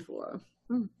paths before.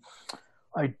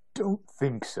 I don't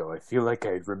think so. I feel like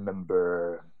I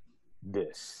remember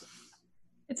this.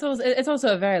 It's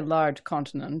also a very large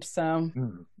continent, so.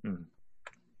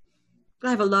 I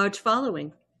have a large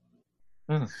following.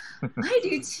 I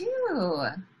do too.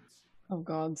 Oh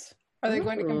gods. Are they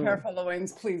going to compare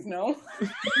followings? Please no.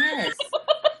 Yes.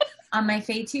 On my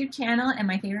FadeTube channel and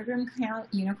my favorite room account,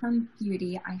 Unicorn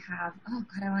Beauty, I have, I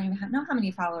don't even know how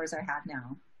many followers I have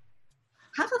now.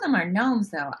 Half of them are gnomes,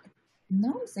 though.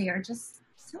 Gnomes, they are just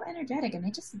so energetic, and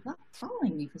they just love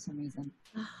following me for some reason.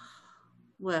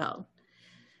 Well,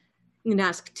 you can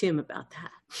ask Tim about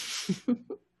that.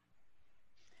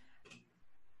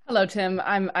 Hello, Tim.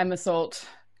 I'm Assault.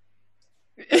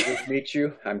 Good to meet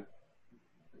you. I'm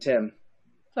Tim.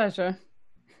 Pleasure.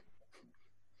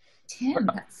 Tim,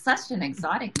 that's such an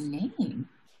exotic name.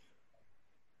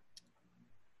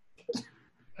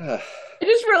 I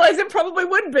just realized it probably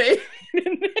would be.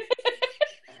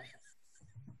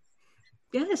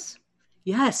 Yes.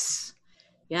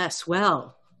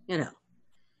 Well,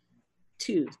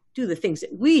 to do the things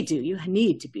that we do, you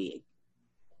need to be.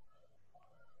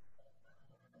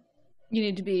 You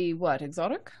need to be what?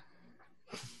 Exotic?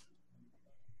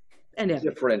 And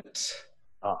different.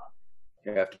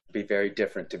 You have to be very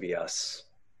different to be us.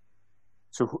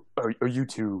 So, are you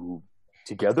two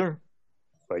together?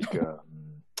 Like,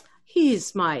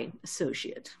 he's my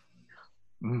associate.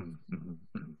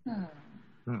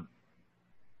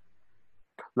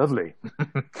 Lovely.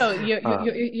 So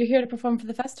you're here to perform for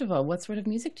the festival. What sort of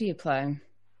music do you play?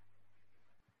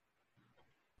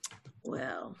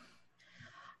 Well,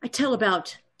 I tell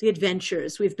about the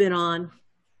adventures we've been on.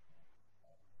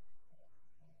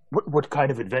 What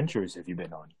kind of adventures have you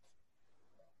been on?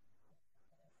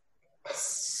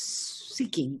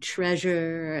 Seeking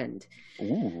treasure and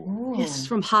Ooh. Yes,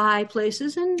 from high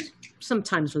places and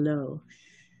sometimes low.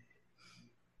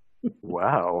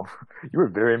 Wow, you were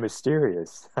very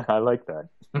mysterious. I like that.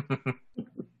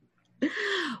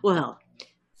 Well,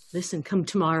 listen, come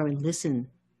tomorrow and listen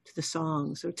to the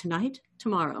songs, or tonight,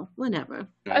 tomorrow, whenever.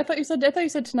 I thought you said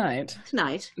tonight.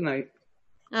 Tonight. Tonight.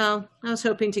 Oh, I was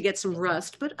hoping to get some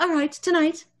rust, but all right,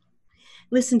 tonight.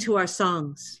 Listen to our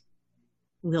songs.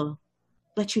 We'll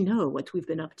let you know what we've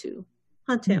been up to.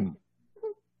 Huh, Tim?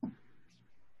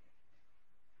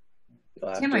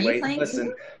 Tim, are you playing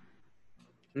too?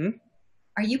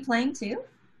 Are you playing too?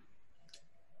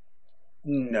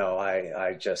 No,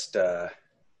 I just try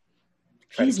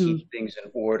to keep things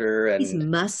in order. And he's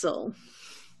muscle.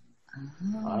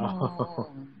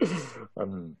 Oh.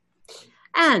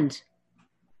 And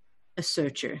a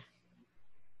searcher.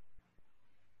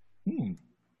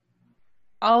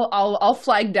 I'll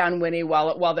flag down Winnie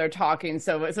while they're talking,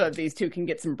 so that these two can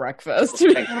get some breakfast.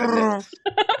 What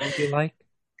do you like?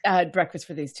 Breakfast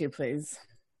for these two, please.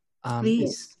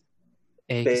 Please.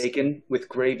 Eggs. Bacon with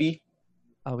gravy.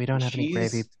 Oh, we don't have any Cheese?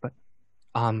 gravy, but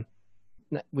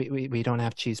we don't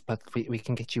have cheese, but we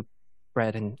can get you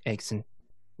bread and eggs and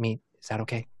meat. Is that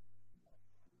okay?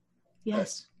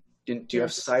 Yes. Do you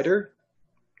have cider?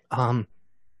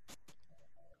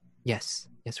 Yes,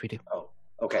 we do. Oh,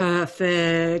 okay.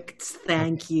 Perfect.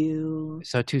 Thank you.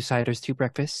 So 2 ciders, 2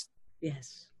 breakfasts.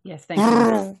 Yes. Yes, thank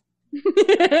you.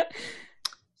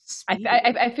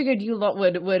 I figured you lot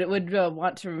would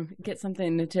want to get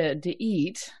something to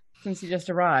eat since you just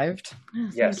arrived. Oh,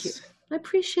 Yes. Thank you. I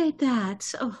appreciate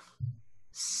that. Oh,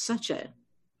 such a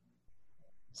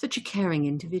caring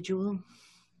individual.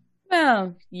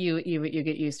 Well, you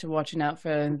get used to watching out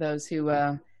for those who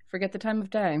forget the time of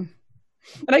day. And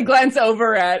I glance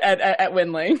over at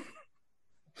Winley.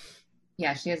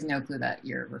 Yeah, she has no clue that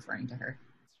you're referring to her.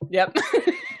 Yep.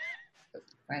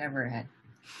 Right over her head.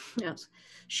 Yes.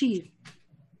 She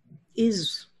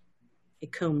is a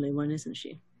comely one, isn't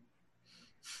she?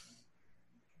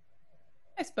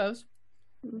 I suppose.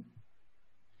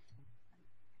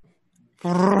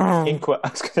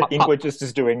 Inkwood just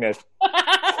is doing this.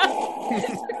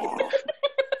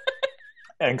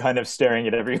 And kind of staring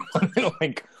at everyone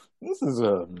like, this is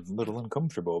a little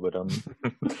uncomfortable, but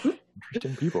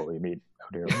interesting people we meet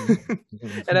out here.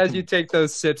 And as you take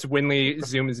those sips, Winley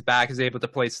zooms back, is able to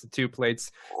place the 2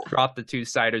 plates, drop the 2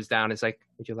 ciders down. Is like,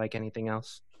 would you like anything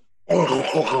else?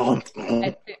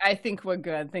 I think we're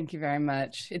good. Thank you very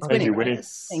much. It's Thank you, Winnie. Winnie.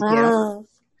 Thank you.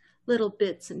 Little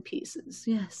bits and pieces.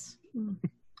 Yes.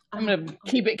 I'm gonna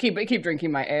keep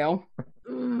drinking my ale.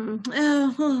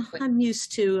 I'm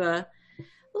used to a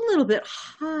little bit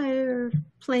higher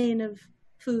plane of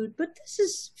food, but this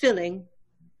is filling.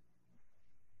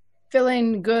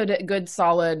 Filling, good,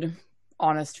 solid,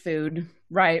 honest food.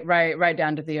 Right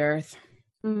down to the earth.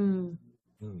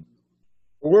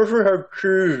 Where's her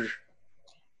cheese?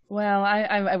 Well,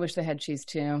 I wish they had cheese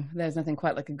too. There's nothing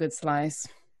quite like a good slice.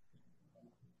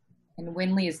 And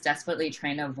Winley is desperately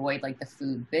trying to avoid like the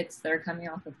food bits that are coming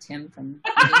off of Tim from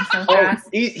eating so fast.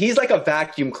 He's like a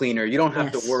vacuum cleaner. You don't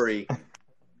have to worry.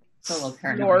 So a little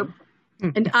paranoid.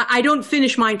 And I don't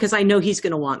finish mine because I know he's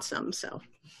going to want some. So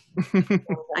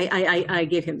I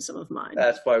give him some of mine.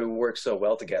 That's why we work so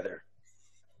well together.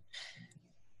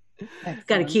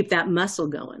 Got to keep that muscle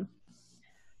going.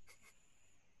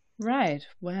 Right.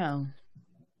 Wow.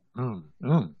 And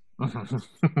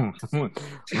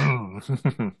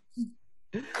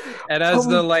as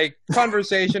the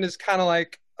conversation is kind of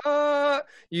like,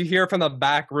 you hear from the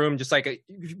back room just like a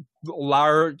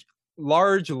large,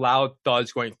 loud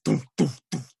thuds going, doof, doof,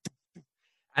 doof, doof.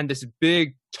 And this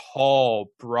big,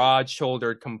 tall,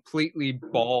 broad-shouldered, completely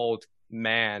bald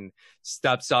man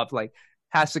steps up,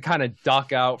 has to kind of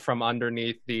duck out from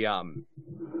underneath the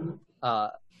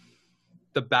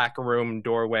back room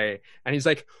doorway, and he's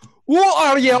like, "What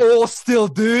are you all still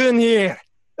doing here?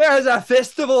 There's a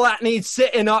festival that needs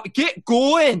setting up. Get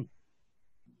going!"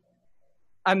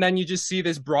 And then you just see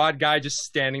this broad guy just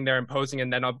standing there and posing,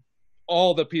 and then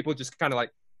all the people just kind of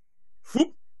like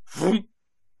whoop, whoop,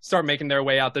 start making their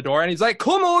way out the door, and he's like,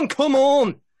 come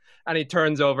on! And he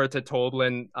turns over to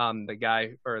Toblin, the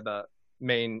guy or the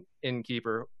main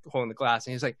innkeeper holding the glass,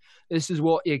 and he's like, "This is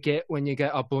what you get when you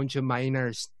get a bunch of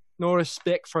minors. No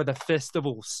respect for the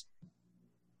festivals."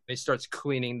 He starts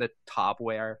cleaning the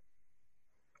topware.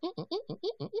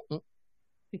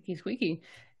 Squeaky.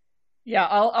 Yeah,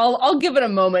 I'll give it a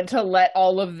moment to let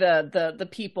all of the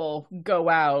people go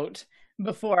out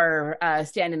before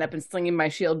standing up and slinging my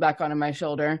shield back onto my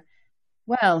shoulder.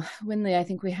 Well, Winley, I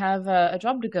think we have a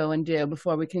job to go and do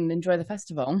before we can enjoy the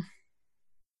festival.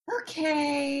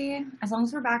 Okay, as long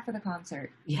as we're back for the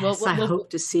concert. Yes, I hope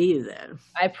to see you there.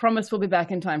 I promise we'll be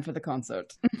back in time for the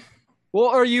concert.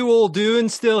 What are you all doing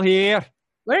still here?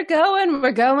 We're going.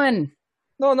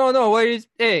 No.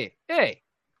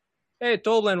 Hey,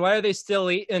 Toblin, why are they still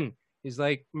eating? He's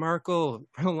like, Markle,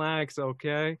 relax,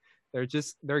 okay?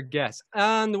 They're guests.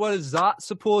 And what is that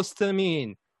supposed to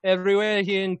mean? Everywhere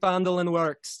here in Phandalin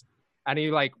works. And he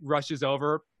rushes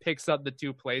over, picks up the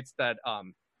 2 plates that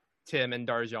Tim and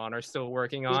Darjan are still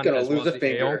working on. He's gonna lose a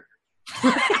finger.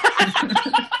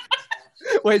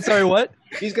 Wait, sorry, what?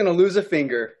 He's gonna lose a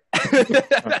finger.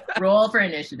 Roll for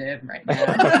initiative right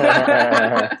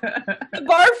now. The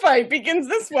bar fight begins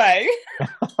this way.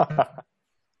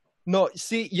 No,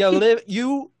 see,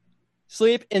 you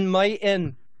sleep in my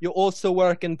inn. You also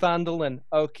work in Phandalin,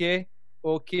 okay?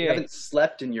 Okay. You haven't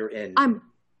slept in your inn. I'm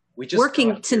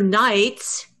working tonight.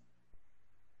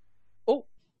 Oh,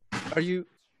 are you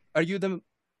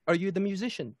the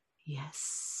musician?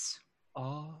 Yes.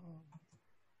 Oh.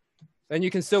 Then you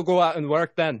can still go out and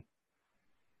work then.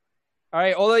 All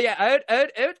right, all of you out,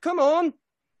 come on.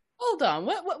 Hold on.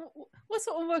 What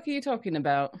sort of work are you talking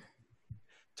about?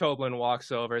 Toblin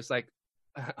walks over. It's like,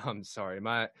 I'm sorry,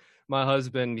 my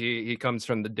husband. He comes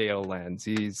from the Dale lands.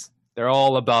 They're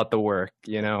all about the work,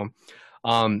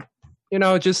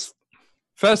 Just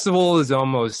festival is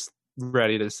almost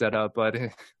ready to set up, but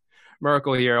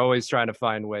Merkel here always trying to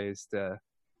find ways to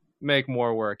make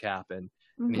more work happen.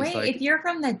 And Wait, like, if you're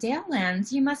from the Dale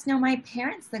lands, you must know my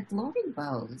parents, the Glory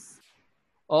Bows.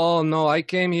 Oh no, I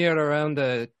came here around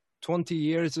 20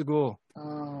 years ago.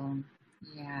 Oh,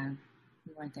 yeah.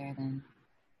 We weren't there then.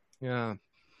 Yeah.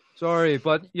 Sorry,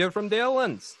 but you're from Dale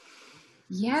lands.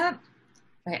 Yep.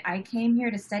 But I came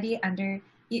here to study under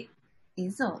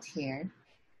Isolt here.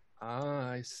 Ah,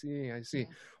 I see.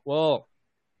 Well,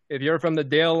 if you're from the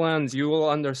Dale lands, you will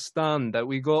understand that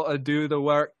we gotta do the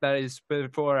work that is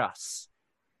before us.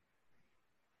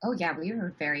 Oh, yeah, we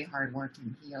were very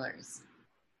hardworking healers.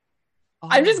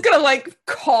 I'm just gonna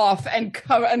cough and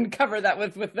cover that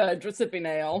with Drasippy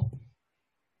nail.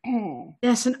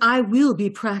 Yes, and I will be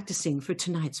practicing for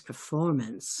tonight's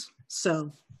performance.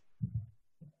 So.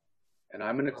 And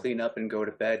I'm gonna clean up and go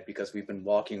to bed because we've been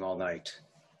walking all night.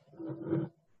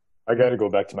 I gotta go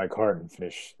back to my cart and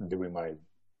finish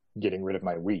getting rid of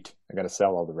my wheat. I gotta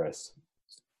sell all the rest.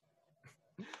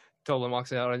 Tolan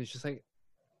walks out and he's just like,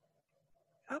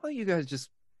 how about you guys just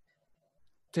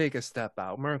take a step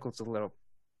out? Merkel's a little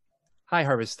high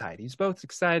harvest tide. He's both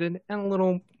excited and a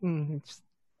little, just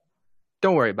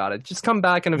don't worry about it. Just come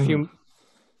back in a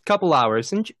couple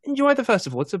hours and enjoy the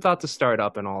festival. It's about to start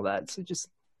up and all that. So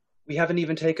we haven't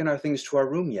even taken our things to our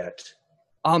room yet.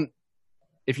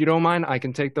 If you don't mind, I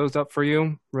can take those up for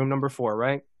you. Room number 4,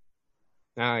 right?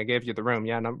 I gave you the room.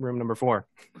 Yeah, room number 4.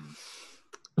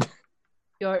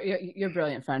 You're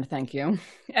brilliant, friend. Thank you.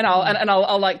 And I'll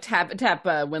tap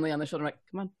Winley on the shoulder. I'm like,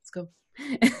 come on, let's go.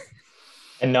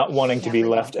 And not wanting to be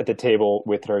left at the table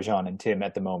with Rajan and Tim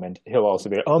at the moment, he'll also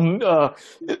be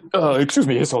excuse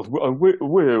me, Isolt,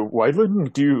 Wyvern,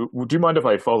 do you mind if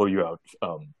I follow you out?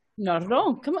 Not at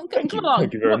all. Come on, Thank come along.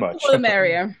 Thank you very much. The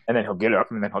merrier. And then he'll get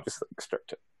up and then he'll just start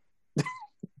to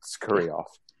scurry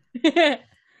off.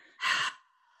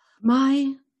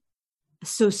 My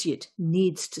associate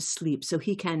needs to sleep so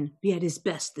he can be at his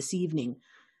best this evening.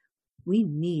 We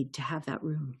need to have that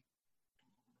room.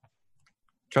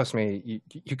 Trust me,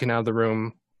 you can have the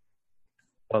room,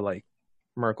 but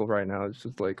Merkel right now is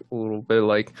just a little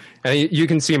bit and you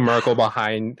can see Merkel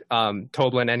behind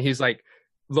Toblin, and he's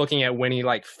looking at Winnie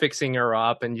fixing her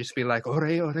up and just be like, all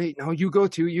right, now you go,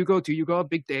 a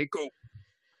big day, go.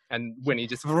 And Winnie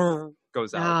just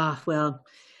goes out. Well,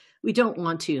 we don't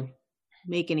want to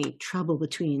make any trouble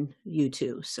between you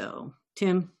two, so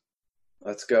Tim,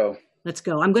 let's go.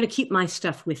 I'm going to keep my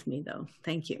stuff with me though.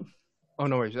 Thank you. Oh,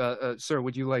 no worries. Sir,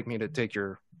 would you like me to take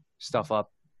your stuff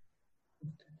up?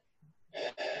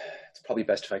 It's probably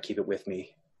best if I keep it with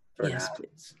me for now.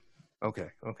 Please.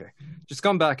 Okay. Just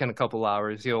come back in a couple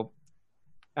hours.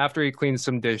 After he cleans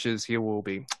some dishes, he will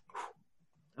be.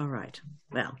 All right.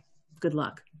 Well, good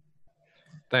luck.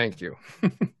 Thank you.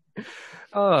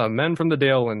 Men from the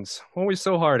Dalelands, always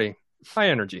so hardy, high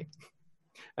energy.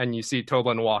 And you see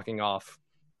Toblin walking off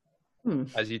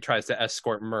as he tries to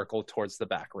escort Merkel towards the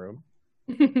back room.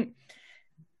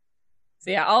 So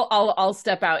yeah, I'll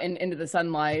step out into the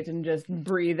sunlight and just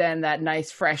breathe in that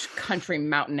nice, fresh country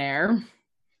mountain air.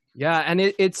 Yeah, and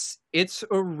it's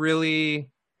a really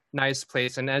nice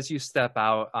place. And as you step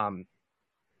out,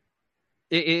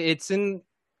 it's in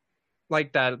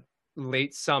that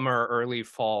late summer, early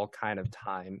fall kind of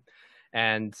time,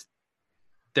 and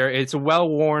it's a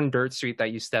well-worn dirt street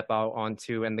that you step out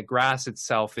onto, and the grass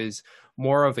itself is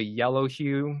more of a yellow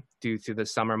hue due to the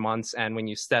summer months, and when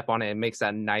you step on it makes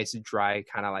that nice dry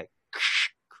kind of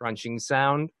crunching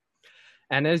sound.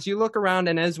 And as you look around,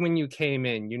 and as when you came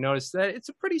in, you notice that it's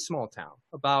a pretty small town,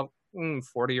 about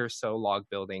 40 or so log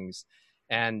buildings,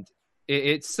 and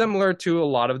it's similar to a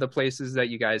lot of the places that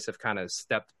you guys have kind of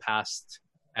stepped past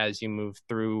as you move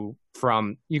through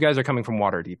from, you guys are coming from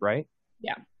Waterdeep, right?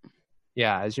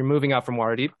 Yeah, as you're moving up from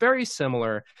Waterdeep, very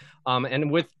similar.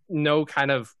 And with no kind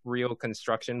of real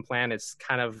construction plan, it's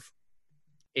kind of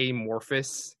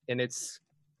amorphous in its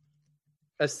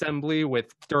assembly,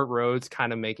 with dirt roads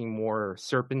kind of making more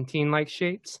serpentine-like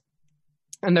shapes.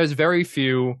 And there's very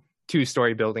few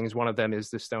two-story buildings. One of them is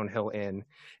the Stonehill Inn.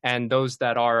 And those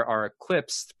that are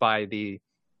eclipsed by the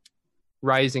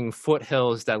rising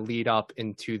foothills that lead up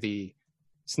into the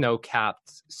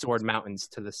snow-capped Sword Mountains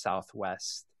to the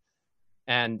southwest.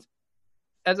 And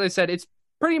as I said, it's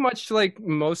pretty much like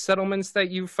most settlements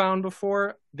that you've found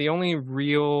before. The only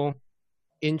real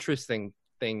interesting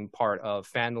part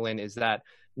of Phandalin is that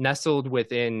nestled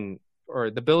within or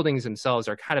the buildings themselves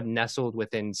are kind of nestled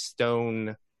within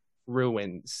stone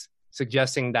ruins,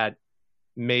 suggesting that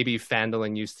maybe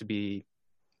Phandalin used to be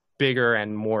bigger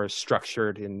and more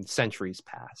structured in centuries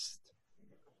past.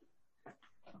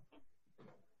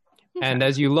 And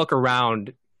as you look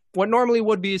around, what normally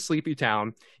would be a sleepy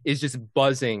town is just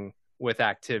buzzing with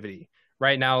activity.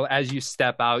 Right now, as you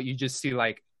step out, you just see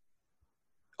like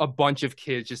a bunch of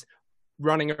kids just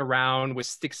running around with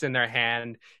sticks in their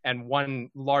hand, and one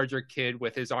larger kid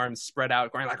with his arms spread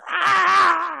out going like,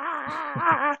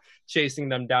 chasing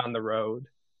them down the road.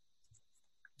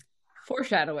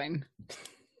 Foreshadowing.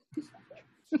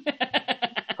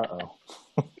 Uh-oh.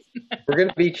 We're going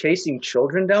to be chasing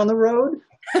children down the road?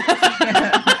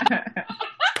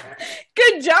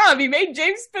 Good job. You made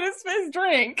James spit his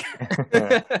drink.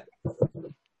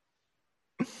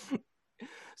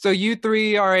 So you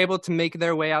three are able to make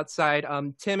their way outside.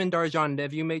 Tim and Darjan,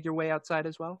 have you made your way outside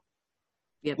as well?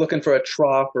 Yep. Looking for a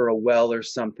trough or a well or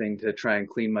something to try and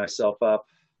clean myself up.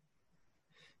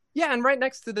 Yeah, and right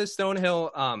next to the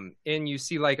Stonehill Inn, you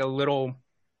see like a little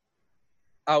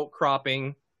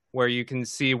outcropping where you can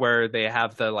see where they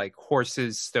have the like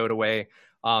horses stowed away.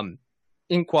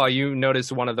 Inqua, you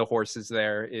notice one of the horses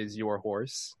there is your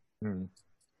horse. Hmm.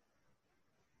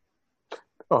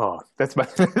 Oh, that's my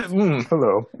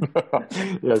hello.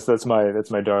 Yes, that's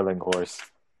my darling horse.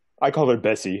 I call her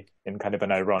Bessie in kind of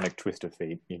an ironic twist of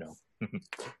fate, you know.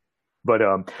 But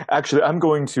actually, I'm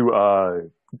going to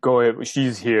go.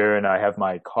 She's here, and I have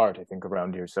my cart, I think,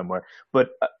 around here somewhere.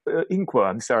 But Inqua,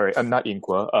 I'm sorry, I'm not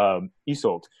Inqua.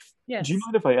 Isolt. Yes. Do you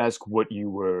mind if I ask what you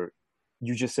were?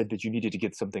 You just said that you needed to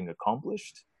get something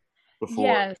accomplished before.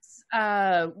 Yes,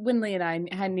 Winley and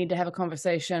I need to have a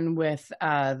conversation with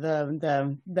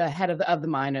the head of the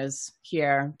miners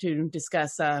here to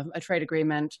discuss a trade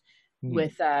agreement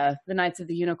with the Knights of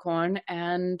the Unicorn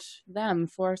and them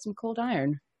for some cold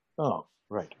iron. Oh,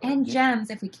 right. And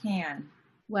gems if we can.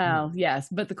 Well, yes,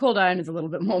 but the cold iron is a little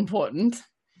bit more important.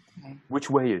 Okay. Which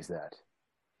way is that?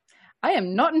 I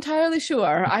am not entirely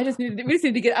sure. We just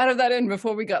need to get out of that inn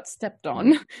before we got stepped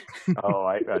on. Oh,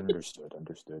 I understood.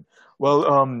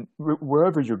 Well,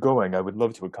 wherever you're going, I would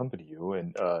love to accompany you,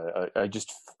 and I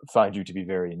just find you to be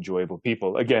very enjoyable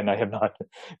people. Again, I have not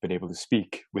been able to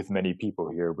speak with many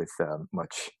people here with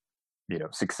much,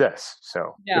 success.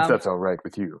 So, if that's all right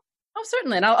with you. Oh,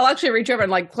 certainly. And I'll actually reach over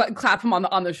and like clap him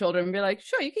on the shoulder and be like,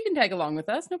 "Sure, you can tag along with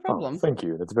us, no problem." Oh, thank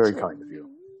you. That's very kind of you.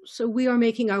 So we are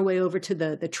making our way over to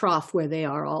the trough where they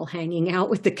are all hanging out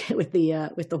with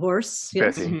the horse.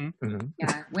 Yes? Bessie. Mm-hmm.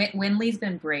 Yeah, Winley's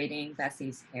been braiding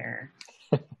Bessie's hair.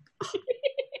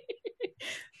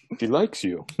 She likes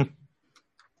you.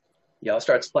 Yeah, I'll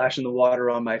start splashing the water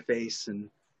on my face and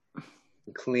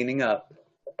cleaning up.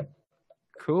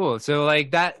 Cool. So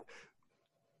like that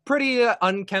pretty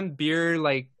unkempt beard,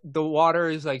 like the water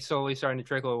is like slowly starting to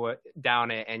trickle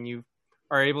down it, and you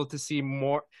are able to see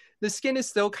more. The skin is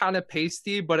still kind of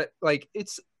pasty, but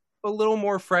it's a little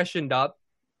more freshened up.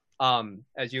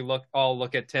 As you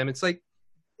look at Tim, it's like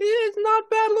it's not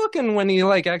bad looking when he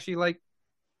actually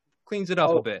cleans it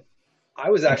up a bit. I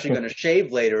was actually going to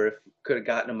shave later if could have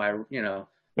gotten to my,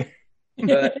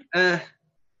 but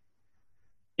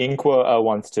Inqua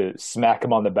wants to smack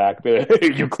him on the back.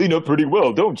 Hey, you clean up pretty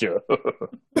well, don't you?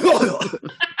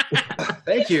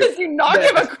 Thank you. Does he knock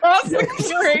him across the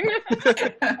clearing?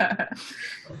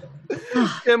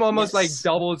 Tim almost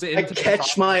doubles into. I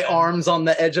catch my arms on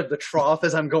the edge of the trough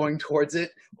as I'm going towards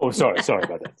it. Oh, sorry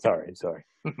about that. Sorry.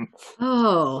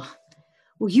 Oh,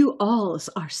 well, you all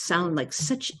sound like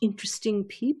such interesting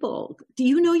people. Do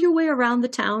you know your way around the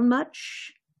town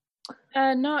much?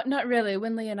 Not really.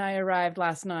 Winley and I arrived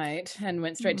last night and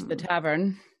went straight to the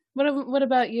tavern. What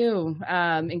about you,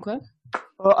 Inqua?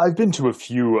 I've been to a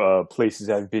few places.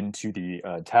 I've been to the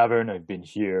tavern. I've been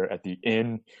here at the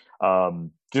inn,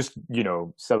 just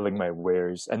selling my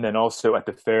wares, and then also at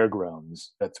the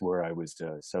fairgrounds. That's where I was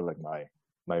selling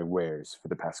my wares for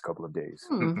the past couple of days.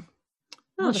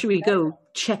 Well, should we go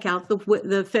check out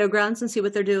the fairgrounds and see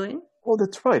what they're doing? Well,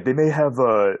 that's right. They may have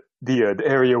the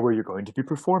area where you're going to be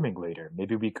performing later.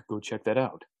 Maybe we could go check that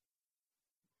out.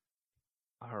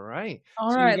 All right.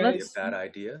 Let's. A bad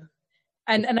idea.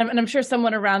 And I'm sure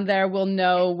someone around there will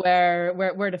know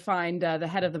where to find the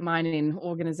head of the mining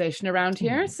organization around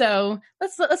here. So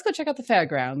let's go check out the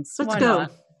fairgrounds. Let's go.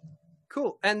 Not?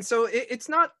 Cool. And so it's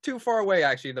not too far away,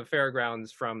 actually, the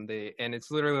fairgrounds and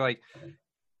it's literally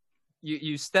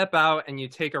you step out and you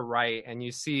take a right and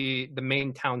you see the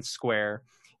main town square,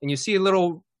 and you see a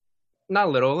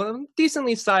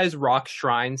decently sized rock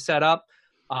shrine set up.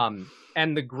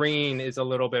 And the green is a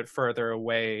little bit further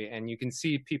away, and you can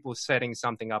see people setting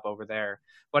something up over there.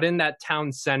 But in that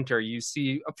town center, you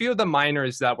see a few of the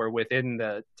miners that were within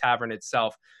the tavern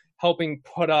itself helping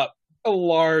put up a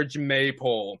large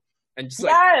maypole and just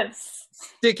like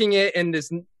sticking it in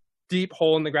this deep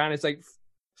hole in the ground. It's like,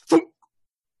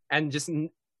 and just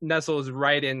nestles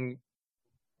right in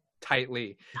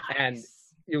tightly. Nice. And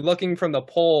you're looking from the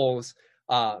poles,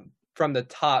 from the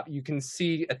top, you can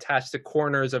see attached to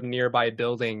corners of nearby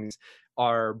buildings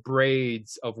are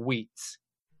braids of wheat,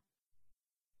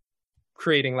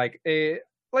 creating like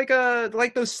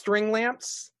those string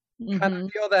lamps kind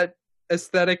of deal, that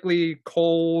aesthetically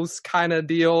Kohl's kind of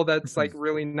deal that's like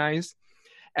really nice.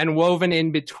 And woven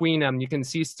in between them, you can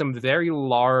see some very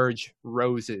large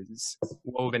roses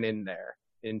woven in there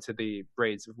into the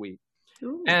braids of wheat.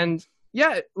 Ooh. And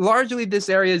yeah, largely this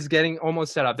area is getting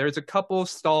almost set up. There's a couple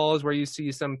stalls where you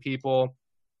see some people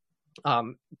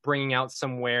bringing out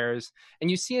some wares.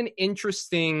 And you see an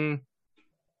interesting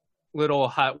little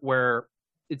hut where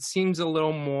it seems a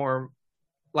little more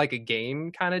like a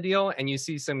game kind of deal. And you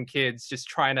see some kids just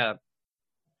trying to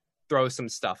throw some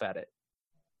stuff at it.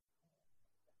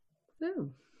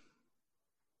 Ooh.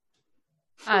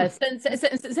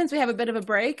 Since we have a bit of a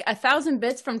break, 1,000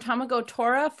 bits from Tamago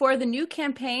Tora for the new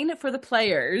campaign for the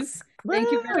players.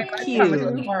 Thank you very much,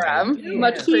 Tamago Tora.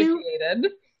 Much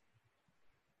appreciated.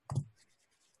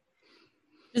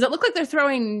 Does it look like they're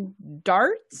throwing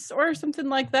darts or something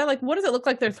like that? Like, what does it look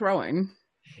like they're throwing?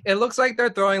 It looks like they're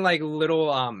throwing like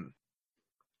little, I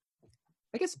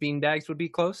guess beanbags would be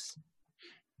close.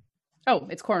 Oh,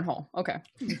 it's cornhole. Okay.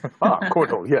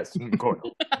 Cornhole, yes.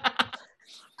 Cornhole.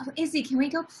 Oh, Izzy, can we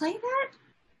go play that?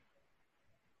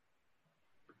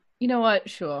 You know what?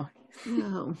 Sure.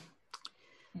 No.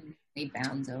 He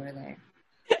bounds over there.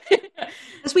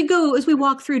 As we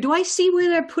walk through, do I see where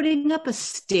they're putting up a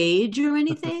stage or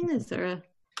anything? Is there a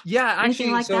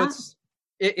actually like so that?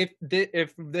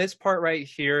 If this part right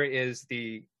here is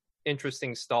the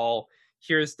interesting stall,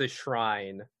 here's the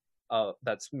shrine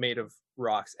that's made of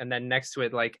rocks, and then next to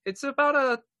it, like it's about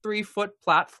a 3-foot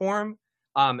platform,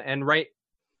 and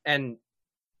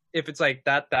if it's like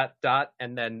that dot,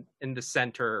 and then in the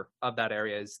center of that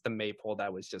area is the maypole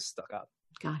that was just stuck up.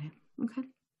 Got it. Okay.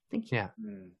 Thank you. Yeah.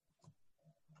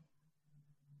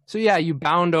 So yeah, you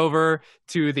bound over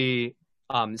to the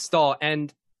stall,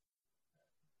 and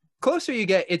closer you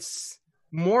get, it's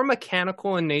more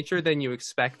mechanical in nature than you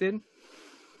expected.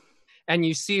 And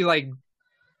you see like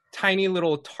tiny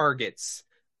little targets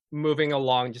moving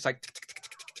along, just like,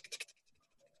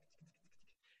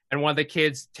 and one of the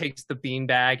kids takes the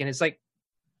beanbag and it's like,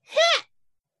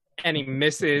 and he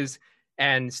misses.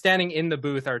 And standing in the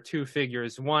booth are two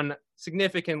figures, one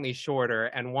significantly shorter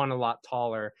and one a lot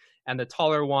taller. And the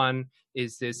taller one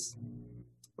is this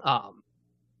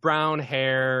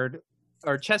brown-haired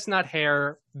or chestnut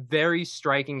hair, very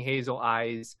striking hazel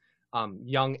eyes,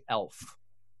 young elf.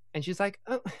 And she's like,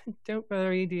 "Oh, don't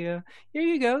worry, dear. Here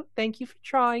you go. Thank you for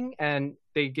trying." And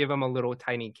they give him a little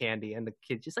tiny candy, and the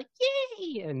kid's just like,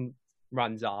 "Yay!" and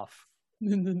runs off.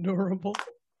 Adorable.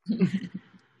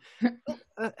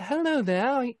 Hello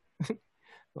there.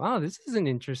 Wow, this is an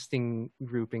interesting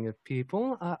grouping of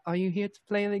people. Are you here to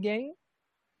play the game?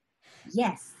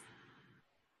 Yes.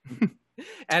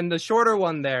 And the shorter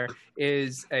one there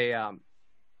is a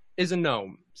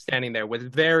gnome standing there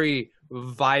with very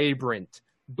vibrant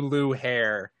blue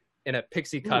hair in a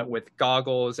pixie cut with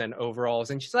goggles and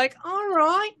overalls. And she's like, "All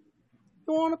right,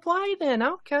 you want to play then?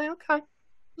 Okay.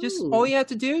 Just all you have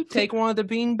to do, take one of the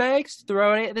bean bags,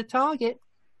 throw it at the target.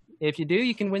 If you do,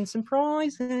 you can win some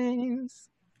prizes."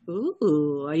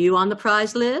 Ooh, are you on the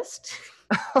prize list?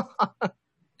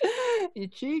 You're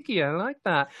cheeky, I like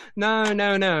that.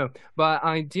 No. But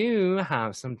I do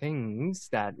have some things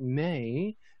that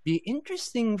may be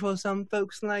interesting for some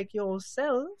folks like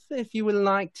yourself, if you would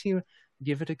like to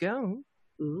give it a go.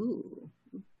 Ooh.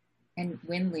 And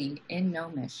Winley in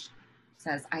Gnomish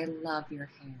says, "I love your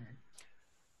hair."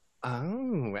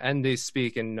 Oh, and they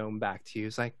speak in Gnome back to you.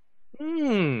 It's like,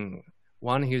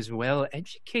 one who's well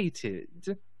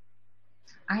educated.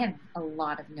 I have a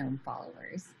lot of Gnome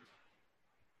followers.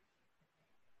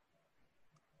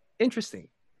 Interesting.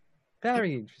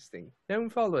 Very interesting. Gnome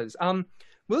followers.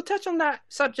 We'll touch on that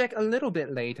subject a little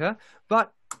bit later,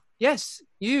 but yes,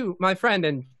 you, my friend,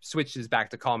 and switches back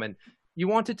to common, you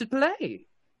wanted to play.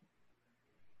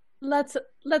 Let's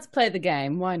play the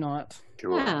game. Why not?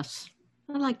 Sure. Yes.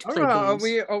 I like to play games.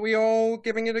 games. Are we all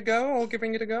giving it a go?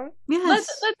 Yes.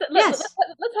 Let's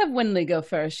have Winley go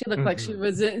first. She looked like she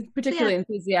was particularly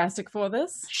enthusiastic for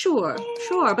this. Sure.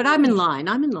 But I'm in line.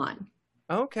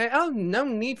 Okay. Oh, no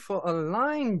need for a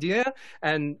line, dear.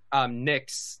 And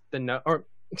Nyx,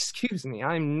 excuse me,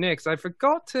 I'm Nyx. I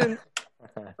forgot to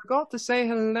say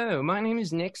hello. My name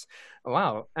is Nyx.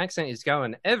 Wow, accent is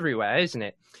going everywhere, isn't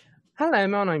it? Hello,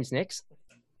 my name's Nyx.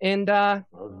 And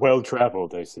well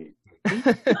traveled, I see.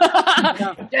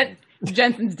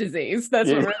 Jensen's disease. That's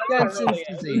what Jensen's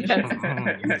disease.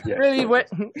 Yeah. Really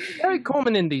very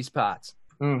common in these parts.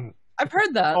 I've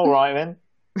heard that. All right, then.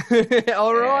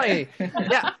 All right.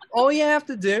 Yeah, all you have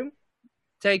to do,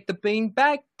 take the bean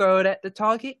bag, throw it at the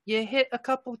target. You hit a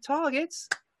couple targets,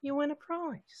 you win a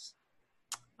prize.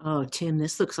 Oh, Tim,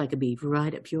 this looks like it'd be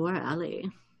right up your alley.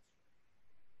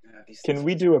 Can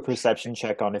we do a perception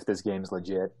check on if this game's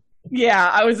legit? Yeah,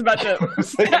 I was about to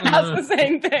ask the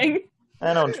same thing.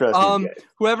 I don't trust these guys.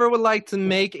 Whoever would like to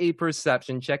make a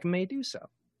perception check may do so.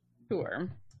 Sure.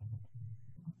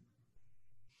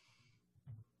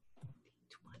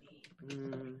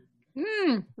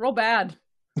 Roll bad.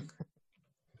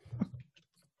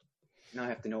 Now I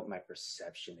have to know what my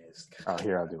perception is. Oh,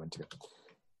 here, I'll do one too.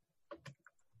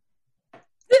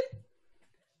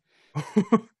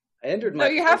 I entered my. No,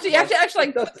 you have to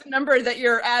actually put the number that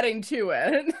you're adding to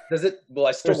it. Does it? Well,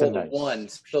 I still There's a rolled a nice. 1,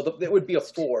 so it would be a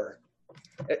 4.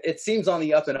 It seems on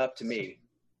the up and up to me.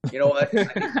 You know what? I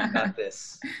think I got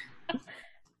this.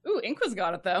 Ooh, Inqua's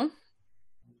got it though.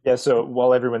 Yeah, so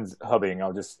while everyone's hubbing,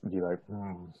 I'll just be like,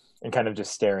 and kind of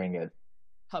just staring at.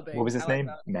 Hubbing. What was his I like name?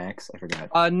 that. Max? I forgot.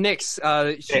 Nyx.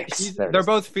 Nyx, there it They're is.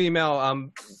 both female.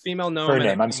 Female gnome. Her and a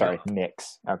name, I'm female- sorry,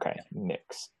 Nyx. Okay,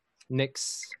 Nyx.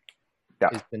 Nyx Yeah.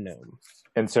 is the gnome.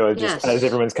 And so just Yes. as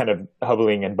everyone's kind of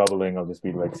hubbling and bubbling, I'll just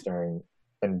be like staring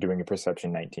and doing a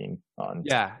perception 19 on.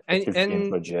 Yeah, if this game's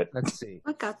and legit. let's see.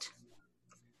 I got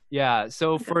Yeah,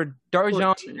 so for Darjan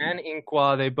 14. and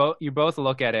Inqua, you both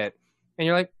look at it and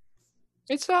you're like,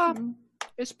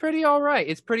 it's pretty all right.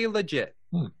 It's pretty legit.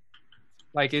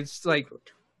 Like it's like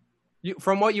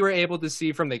from what you were able to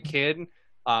see from the kid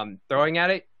throwing at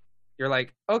it, you're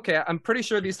like, okay, I'm pretty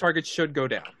sure these targets should go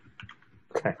down.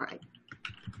 Okay. right.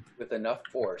 With enough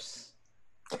force.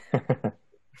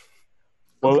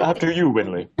 Well, after you,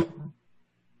 Winley.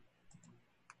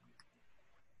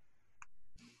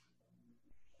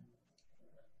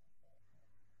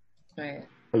 Wait.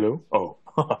 Hello? Oh.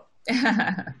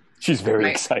 She's very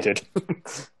Right. excited.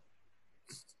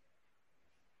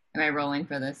 Am I rolling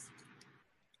for this?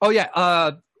 Oh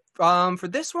yeah, for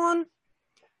this one,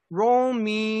 roll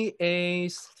me a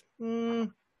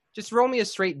just roll me a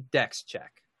straight dex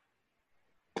check.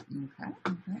 Okay.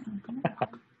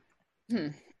 Hmm.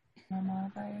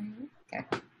 Okay.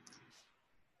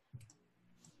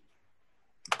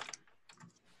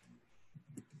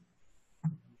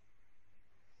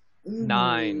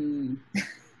 Nine.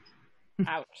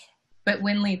 Ouch. But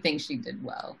Winley thinks she did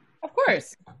well. Of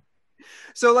course.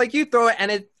 So like you throw it,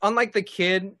 and it, unlike the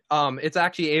kid, it's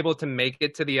actually able to make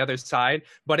it to the other side,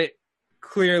 but it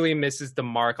clearly misses the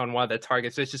mark on one of the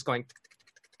targets. So it's just going,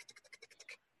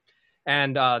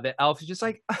 and the elf is just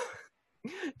like,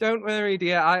 "Don't worry,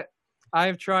 dear.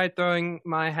 I've tried throwing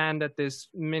my hand at this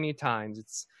many times.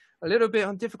 It's a little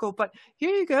bit difficult, but here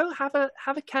you go. Have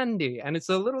a candy, and it's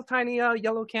a little tiny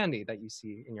yellow candy that you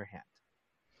see in your hand."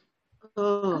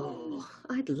 Oh,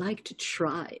 I'd like to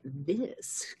try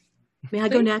this. May I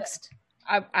go next?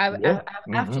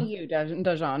 After you,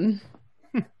 Dajan.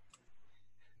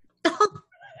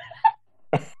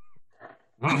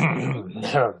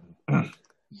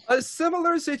 A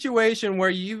similar situation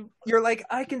where you're like,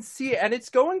 I can see it, and it's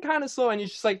going kind of slow, and you're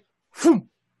just like, whoom,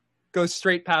 goes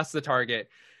straight past the target.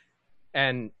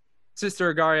 And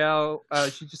Sister Gariel,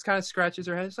 she just kind of scratches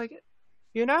her head. It's like,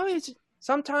 it's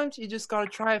sometimes you just gotta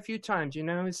try a few times.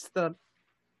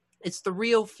 It's the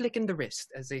real flick in the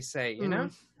wrist, as they say.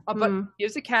 But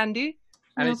here's a candy,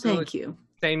 and Oh, it's thank you.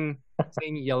 Same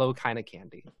yellow kind of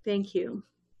candy. Thank you.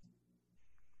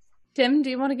 Tim, do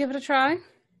you want to give it a try?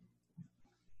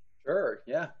 Sure,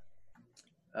 yeah.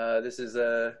 This is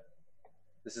a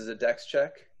dex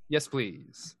check. Yes,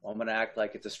 please. I'm gonna act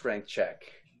like it's a strength check.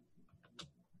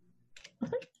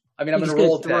 I mean, I'm He's gonna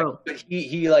roll gonna throw. dex, but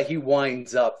he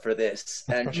winds up for this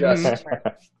and just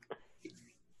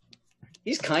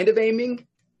he's kind of aiming,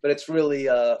 but it's really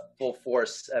full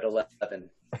force at 11.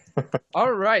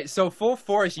 All right, so full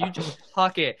force, you just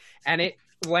huck it, and it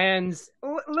lands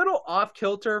a little off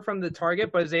kilter from the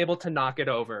target, but is able to knock it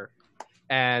over.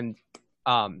 And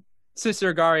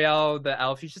Sister Gariel, the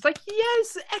elf, she's just like,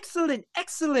 yes,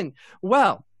 excellent.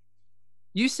 Well,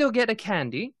 you still get a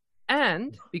candy,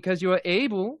 and because you are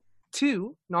able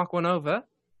to knock one over,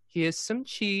 here's some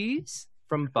cheese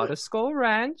from Butterskull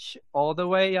Ranch all the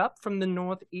way up from the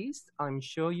northeast. I'm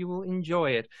sure you will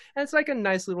enjoy it. And it's like a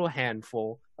nice little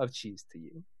handful of cheese to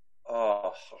you.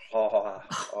 Oh,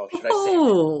 should I say,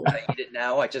 I eat it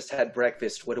now? I just had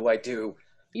breakfast. What do I do?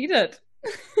 Eat it.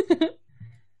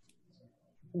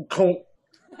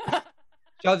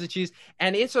 Shoves of cheese,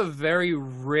 and it's a very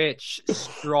rich,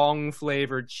 strong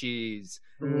flavored cheese.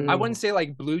 I wouldn't say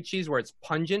like blue cheese where it's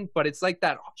pungent, but it's like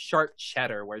that sharp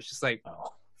cheddar where it's just like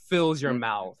fills your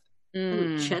mouth.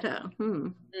 Cheddar.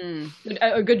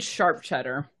 A good sharp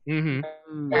cheddar.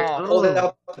 Mm-hmm. Hold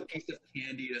out a piece of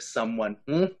candy to someone.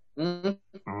 Do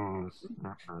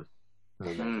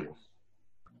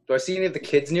I see any of the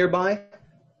kids nearby?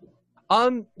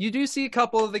 You do see a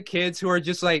couple of the kids who are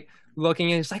just like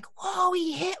looking and it's like, whoa,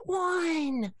 he hit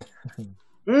one.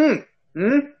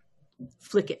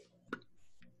 Flick it.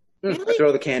 I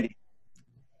throw the candy.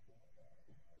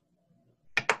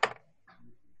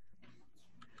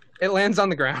 It lands on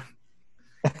the ground.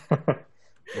 The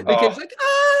kid's like,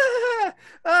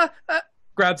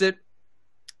 grabs it,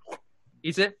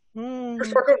 eats it.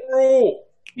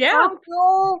 Yeah.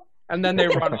 And then they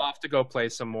run off to go play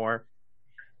some more.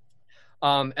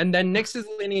 And then Nyx is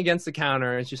leaning against the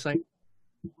counter and it's just like,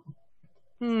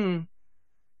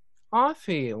 I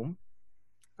feel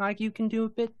like you can do a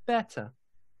bit better.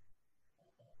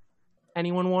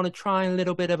 Anyone want to try a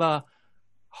little bit of a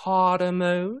harder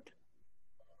mode?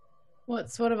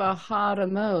 What sort of a harder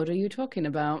mode are you talking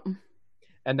about?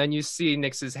 And then you see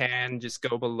Nyx's hand just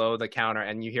go below the counter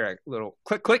and you hear a little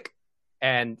click, click,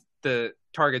 and the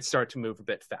targets start to move a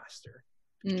bit faster.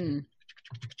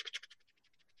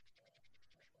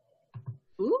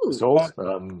 Ooh. So,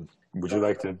 would you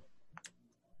like to?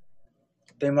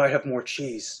 They might have more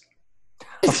cheese.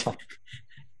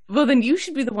 Well, then you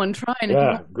should be the one trying.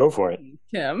 Yeah, go for it,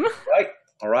 Tim.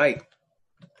 All right.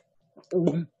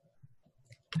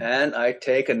 And I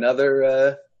take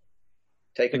another.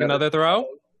 Take another throw.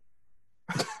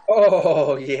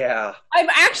 Oh yeah. I'm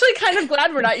actually kind of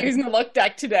glad we're not using the luck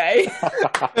deck today.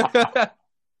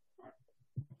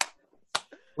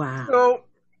 Wow. So,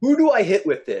 who do I hit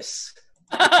with this?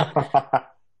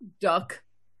 Duck.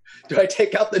 Do I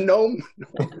take out the gnome?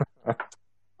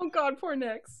 Oh God, poor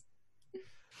Nyx.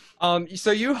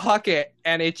 So you huck it,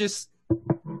 and it just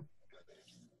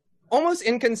almost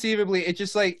inconceivably, it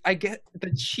just like I get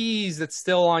the cheese that's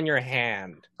still on your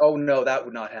hand. Oh no, that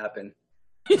would not happen.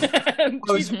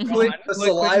 The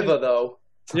saliva, though.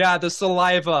 Yeah, the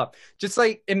saliva. Just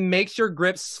like it makes your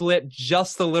grip slip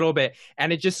just a little bit,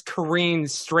 and it just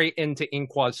careens straight into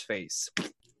Inkwa's face.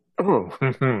 Oh,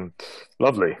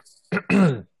 lovely.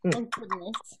 Oh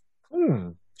goodness.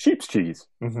 Sheep's cheese.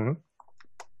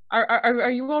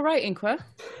 Are you all right, Inkwa?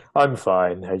 I'm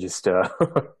fine. I just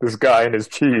this guy and his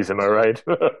cheese. Am I right?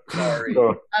 Sorry.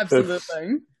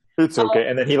 Absolutely. It's okay.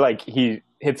 And then he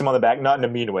hits him on the back, not in a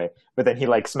mean way, but then he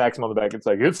smacks him on the back. It's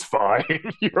like, it's fine.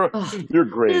 You're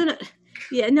great.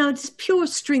 No, just pure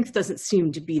strength doesn't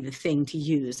seem to be the thing to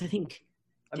use. I think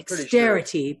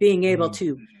dexterity, being able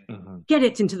to get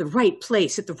it into the right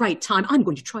place at the right time. I'm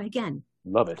going to try again.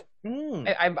 Love it.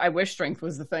 I wish strength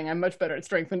was the thing. I'm much better at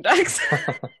strength than dex.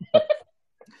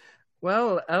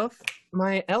 Well,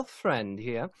 my elf friend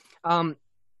here, I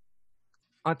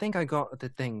think I got the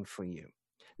thing for you.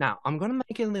 Now, I'm going to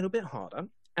make it a little bit harder, and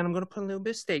I'm going to put a little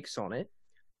bit of stakes on it.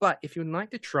 But if you'd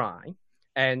like to try,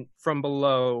 and from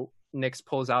below, Nyx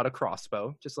pulls out a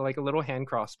crossbow, just like a little hand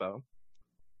crossbow.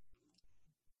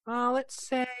 Let's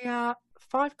say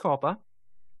 5 copper.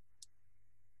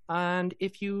 And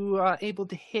if you are able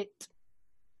to hit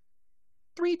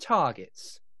 3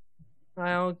 targets,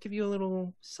 I'll give you a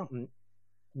little something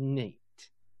neat.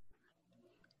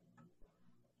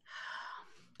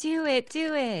 Do it.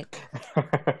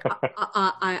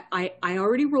 I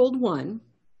already rolled 1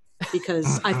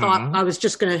 because I thought I was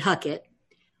just going to huck it.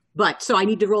 But so I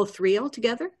need to roll 3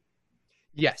 altogether?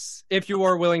 Yes, if you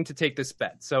are willing to take this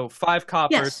bet. So 5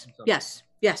 coppers. Yes.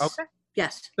 Okay.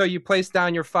 Yes. So you place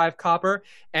down your 5 copper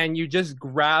and you just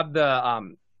grab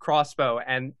the crossbow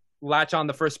and latch on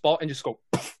the first bolt and just go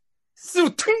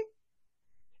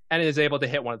and it is able to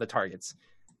hit one of the targets.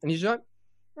 And he's like,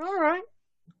 all right,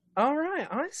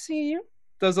 I see you.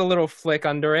 Does a little flick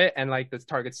under it and the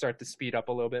targets start to speed up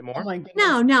a little bit more. Oh my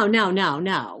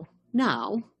goodness.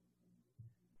 No.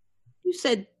 You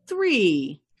said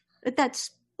 3.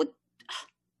 That's what.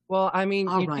 Well, I mean,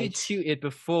 All you right. did shoot it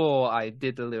before I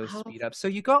did the little speed up. So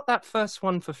you got that first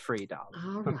one for free,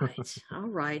 darling. All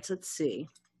right. Let's see.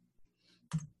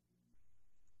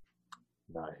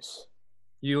 Nice.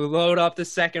 You load up the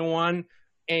second one,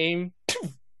 aim.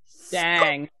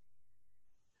 Dang.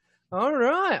 All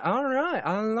right.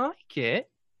 I like it.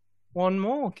 One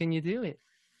more. Can you do it?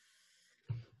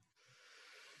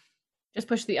 Just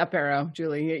push the up arrow,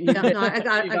 Julie. No, I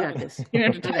got this. You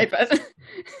don't have to type it.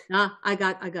 Nah, I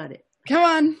got it. Come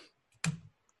on.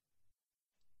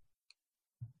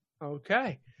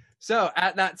 Okay. So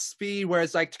at that speed where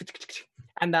it's like,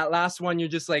 and that last one, you're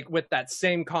just like with that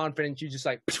same confidence, you just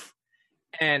like,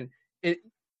 and it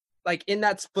like in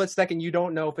that split second, you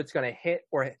don't know if it's gonna hit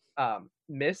or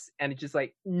miss, and it just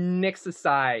like nicks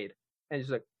aside and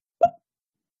just like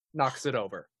knocks it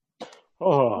over.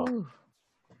 Oh.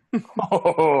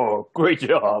 Oh, great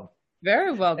job.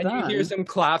 Very well done. And you hear some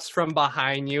claps from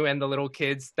behind you, and the little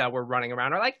kids that were running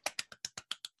around are like,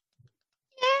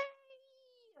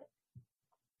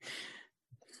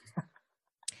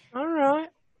 all right.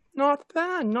 Not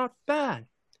bad.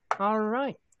 All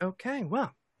right. Okay,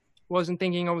 well, wasn't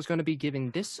thinking I was going to be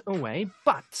giving this away,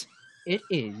 but it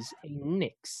is a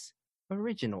Nyx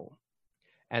original.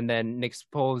 And then Nyx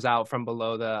pulls out from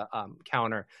below the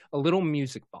counter a little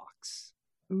music box.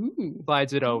 Ooh.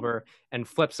 Slides it over and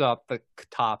flips up the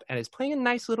top, and it's playing a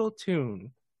nice little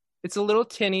tune. It's a little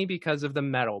tinny because of the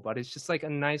metal, but it's just like a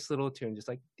nice little tune, just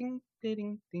like ding, ding,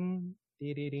 ding, ding,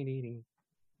 ding, ding, ding, ding.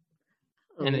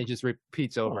 And it just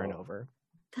repeats over and over.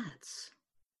 That's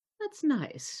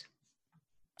nice.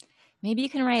 Maybe you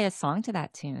can write a song to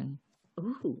that tune.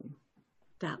 Ooh,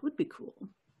 that would be cool.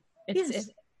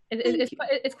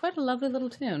 It's quite a lovely little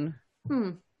tune.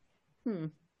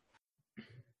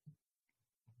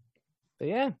 But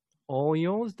yeah, all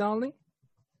yours, darling.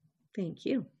 Thank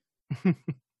you.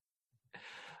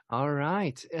 All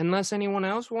right. Unless anyone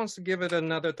else wants to give it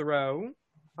another throw.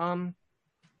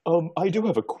 I do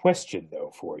have a question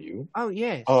though for you. Oh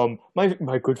yes.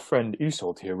 My good friend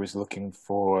Isolt here was looking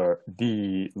for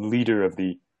the leader of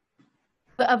the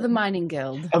mining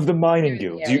guild. Of the mining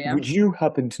guild. Would you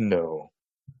happen to know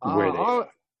where they are?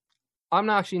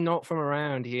 I'm actually not from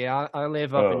around here. I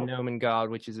live up in Nomengard,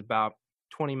 which is about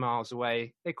 20 miles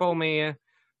away. They call me,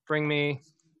 bring my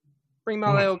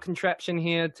little contraption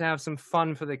here to have some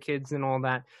fun for the kids and all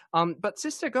that. But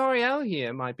Sister Gariel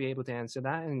here might be able to answer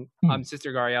that. And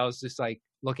Sister Gariel is just like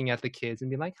looking at the kids and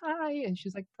be like, "Hi," and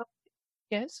she's like, "Oh,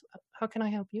 yes, how can I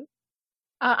help you?"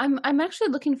 I'm actually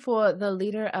looking for the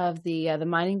leader of the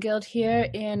mining guild here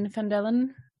in Phandalin.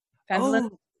 Oh,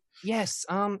 yes.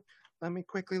 Let me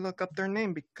quickly look up their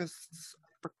name because I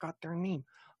forgot their name.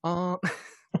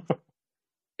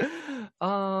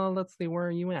 Let's see, where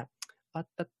are you at?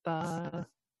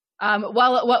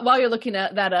 While you're looking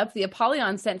at that up, the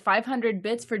Apollyon sent 500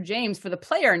 bits for James for the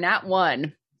player Nat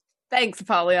 1. Thanks,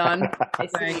 Apollyon.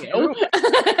 Thank you.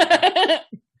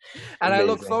 And I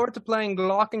look forward to playing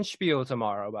Glockenspiel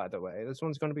tomorrow, by the way. This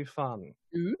one's going to be fun.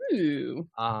 Ooh.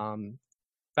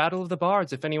 Battle of the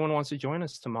Bards, if anyone wants to join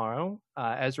us tomorrow,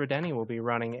 Ezra Denny will be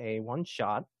running a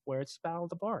one-shot where it's Battle of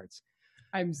the Bards.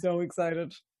 I'm so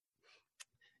excited.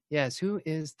 Yes, who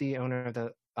is the owner of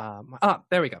the...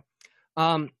 there we go.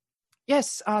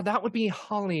 Yes, that would be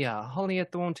Hollia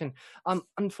Thornton.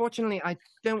 Unfortunately, I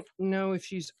don't know if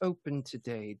she's open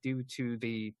today due to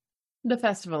the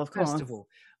festival, of course.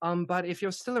 But if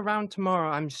you're still around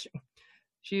tomorrow,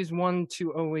 she's one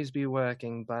to always be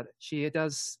working, but she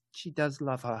does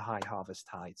love her High Harvest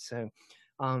Tide. So,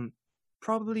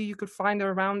 probably you could find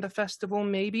her around the festival,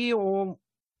 maybe, or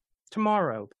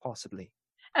tomorrow, possibly.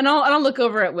 And I'll look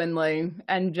over at Winley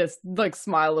and just like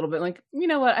smile a little bit, like, you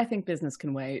know what? I think business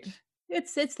can wait.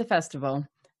 It's the festival.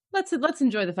 Let's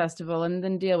enjoy the festival and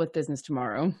then deal with business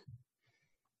tomorrow.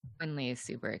 Winley is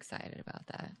super excited about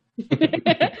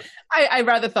that. I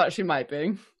rather thought she might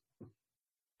be.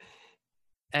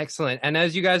 Excellent. And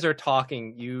as you guys are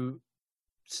talking, you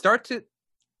start to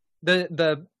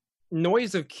the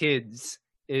noise of kids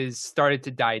is started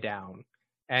to die down.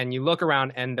 And you look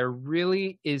around and there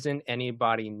really isn't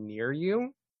anybody near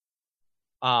you.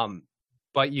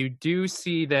 But you do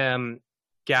see them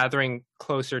gathering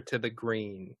closer to the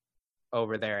green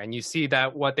over there. And you see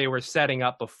that what they were setting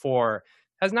up before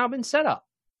has now been set up.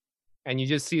 And you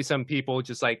just see some people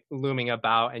just like looming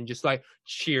about and just like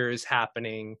cheers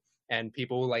happening and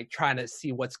people like trying to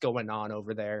see what's going on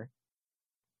over there.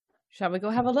 Shall we go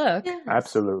have a look? Yes.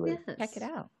 Absolutely. Yes. Check it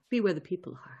out. Be where the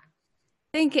people are.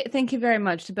 Thank you very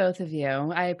much to both of you.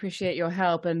 I appreciate your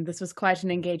help, and this was quite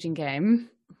an engaging game.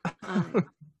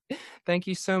 Thank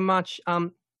you so much.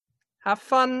 Have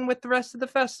fun with the rest of the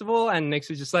festival. And Nyx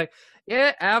was just like,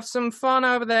 yeah, have some fun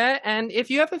over there. And if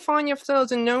you ever find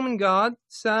yourselves in Nomengard,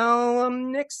 so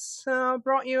Nyx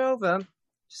brought you over.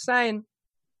 Just saying.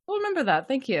 We'll remember that.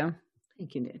 Thank you.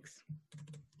 Thank you, Nyx.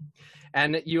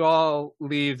 And you all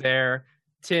leave there.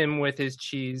 Tim with his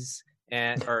cheese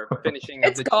and or finishing.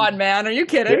 It's gone, man. Are you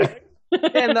kidding?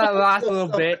 And that last little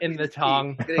bit in the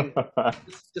tongue.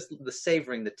 Just the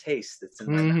savoring, the taste that's in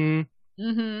Mm-hmm. my mouth.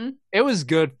 Mm-hmm. It was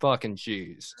good fucking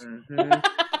cheese. Mm-hmm.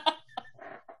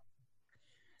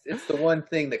 It's the one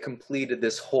thing that completed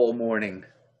this whole morning.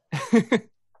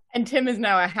 And Tim is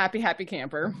now a happy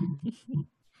camper.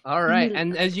 All right,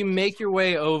 and as you make your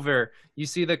way over, you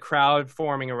see the crowd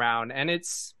forming around, and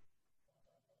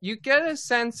you get a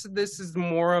sense this is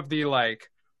more of the like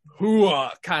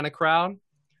hooah kind of crowd,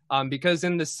 because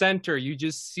in the center you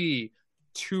just see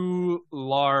two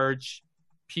large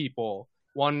people,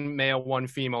 one male, one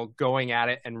female, going at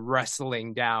it and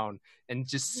wrestling down, and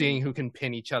just seeing who can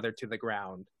pin each other to the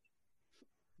ground.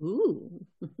 Ooh.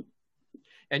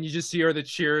 And you just hear the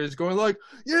cheers going like,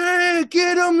 yeah,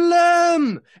 get him,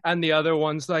 Lem! And the other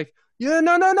one's like, yeah,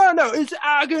 no, it's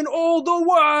Agon all the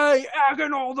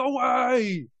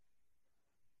way!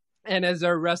 And as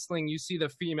they're wrestling, you see the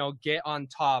female get on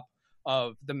top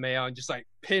of the male and just like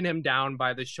pin him down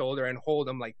by the shoulder and hold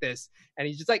him like this. And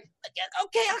he's just like,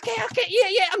 okay,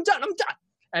 yeah, I'm done.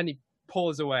 And he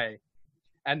pulls away.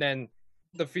 And then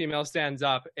the female stands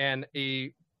up, and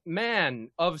a man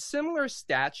of similar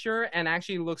stature and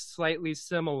actually looks slightly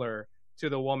similar to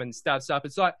the woman steps up.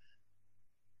 It's like,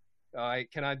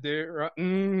 can I do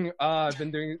it? I've been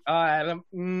doing Adam.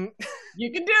 You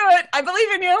can do it. I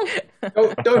believe in you.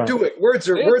 Don't do it. Words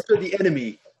are the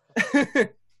enemy.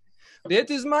 That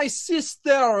is my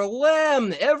sister,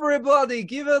 Lem. Everybody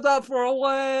give it up for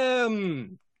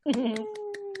Lem.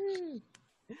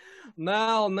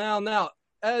 Now.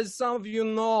 As some of you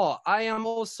know, I am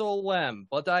also Lem,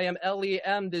 but I am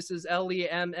Lem. This is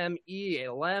Lemme.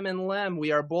 Lem and Lem,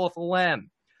 we are both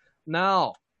Lem.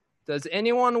 Now, does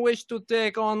anyone wish to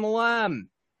take on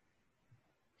Lem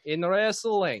in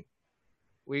wrestling?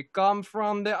 We come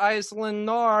from the Iceland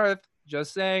North.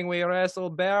 Just saying, we wrestle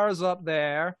bears up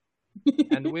there,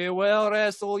 and we will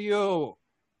wrestle you.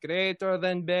 Greater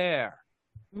than bear.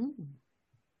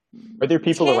 Are there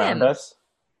people around us?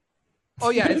 Oh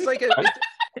yeah, it's like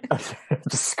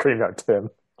Just scream out Tim.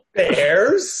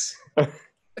 Bears?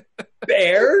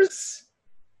 Bears?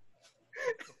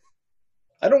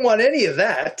 I don't want any of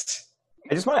that.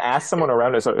 I just want to ask someone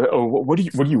around us. What do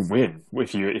you win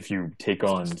if you take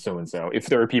on so and so? If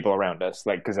there are people around us,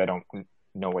 like, because I don't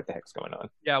know what the heck's going on.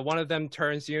 Yeah, one of them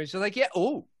turns to you and she's like, "Yeah,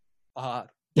 oh,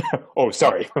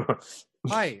 sorry.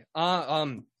 Hi,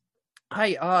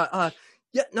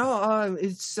 yeah, no,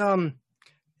 it's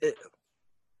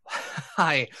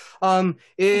hi,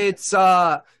 it's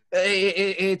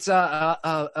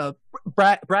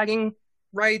bragging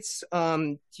rights.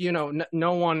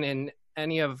 No one in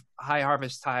any of High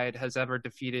Harvest Tide has ever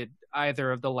defeated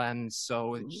either of the Lems,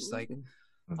 so it's just like,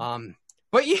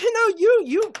 but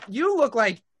you look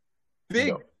like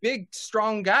big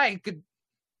strong guy could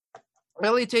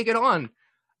really take it on.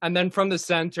 And then from the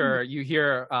center you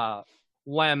hear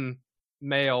Lem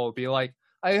male be like,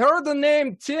 I heard the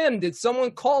name Tim. Did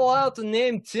someone call out the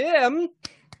name Tim?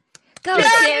 Go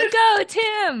Tim, go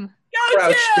Tim.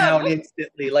 Crouch down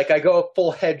instantly, like I go a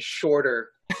full head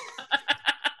shorter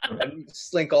and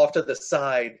slink off to the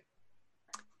side.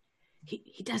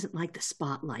 He doesn't like the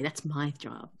spotlight. That's my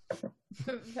job.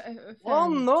 Well,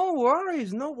 no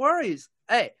worries.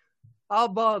 Hey, how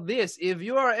about this? If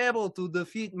you are able to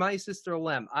defeat my sister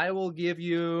Lem, I will give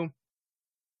you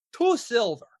 2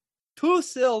 silver. 2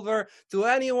 silver to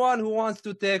anyone who wants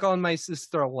to take on my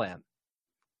sister Lem.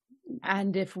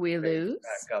 And if we lose?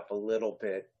 Back up a little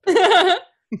bit.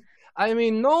 I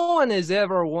mean, no one has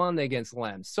ever won against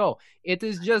Lem. So it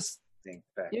is just,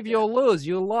 if you lose,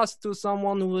 you lost to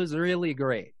someone who is really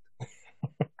great. I'm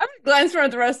gonna glance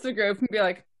around the rest of the group and be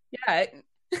like, yeah.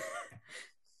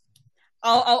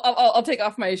 I'll take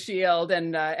off my shield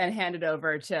and hand it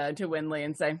over to Winley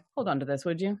and say, hold on to this,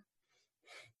 would you?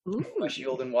 My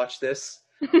shield and watch this.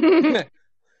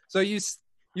 So you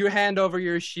hand over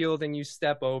your shield and you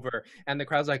step over, and the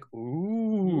crowd's like,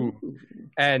 ooh.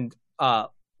 And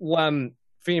Lem,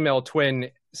 female twin,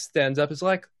 stands up. Is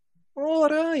like, all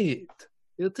right.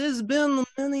 It has been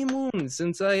many moons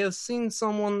since I have seen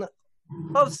someone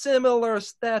of similar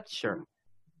stature.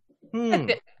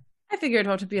 I figured it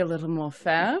ought to be a little more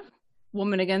fair.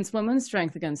 Woman against woman,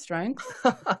 strength against strength.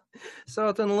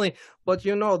 Certainly. But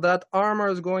that armor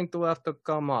is going to have to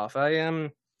come off. I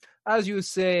am, as you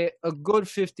say, a good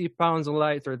 50 pounds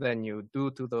lighter than you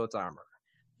due to those armor.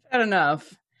 Fair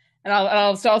enough. And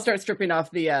I'll start stripping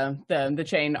off the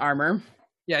chain armor.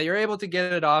 Yeah, you're able to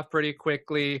get it off pretty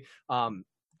quickly.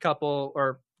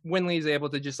 Winley's able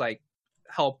to just like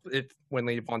help if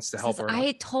Winley wants to help her.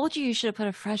 I told you should have put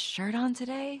a fresh shirt on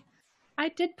today. I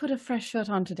did put a fresh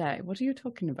shirt on today. What are you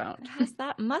talking about? It has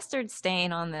that mustard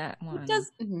stain on that one. It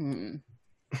does.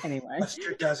 Anyway.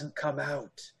 Mustard doesn't come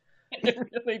out. It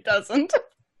really doesn't.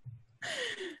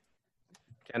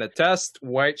 Can attest,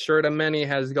 white shirt of many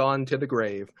has gone to the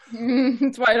grave.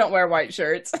 That's why I don't wear white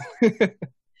shirts. I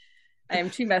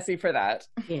am too messy for that.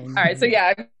 All right, so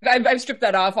yeah, I've stripped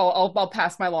that off. I'll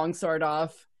pass my longsword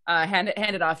off. Hand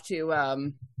it off to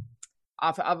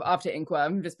off to Inqua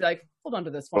and just be like, hold on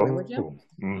to this for me, would you?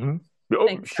 Mm-hmm. Oh,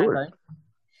 Thanks, sure. Tyler.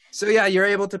 So yeah, you're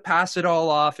able to pass it all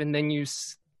off, and then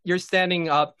you're standing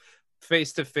up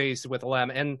face to face with Lem,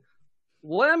 and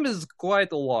Lem is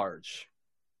quite large.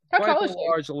 Quite a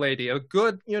large lady, a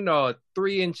good,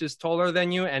 3 inches taller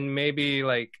than you, and maybe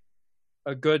like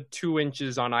a good 2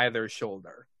 inches on either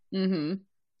shoulder. Mm-hmm.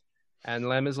 And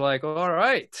Lem is like, all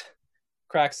right.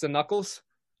 Cracks the knuckles.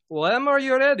 Lem, are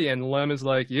you ready? And Lem is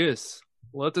like, yes,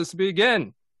 let us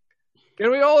begin.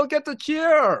 Can we all get a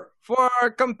cheer for our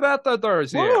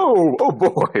competitors here? Whoa, oh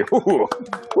boy. Ooh.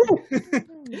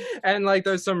 And like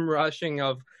there's some rushing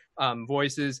of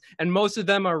voices, and most of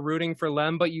them are rooting for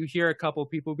Lem, but you hear a couple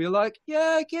people be like,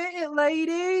 yeah, get it,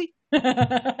 lady.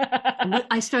 And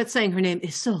I start saying her name,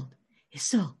 Isolde.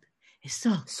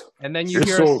 And then you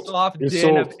hear a soft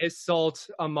din of Isolde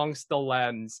amongst the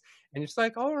Lems, and it's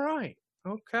like, all right,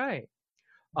 okay.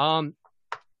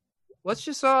 Let's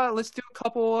do a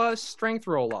couple strength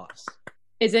roll-offs.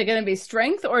 Is it going to be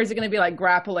strength, or is it going to be like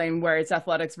grappling where it's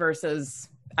athletics versus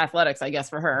athletics, I guess,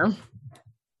 for her?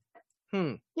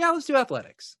 Yeah, let's do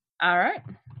athletics. All right.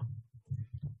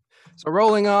 So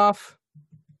rolling off.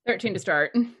 13 to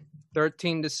start.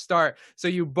 13 to start. So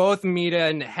you both meet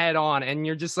and head on, and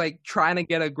you're just like trying to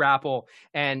get a grapple,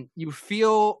 and you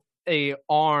feel a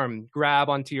arm grab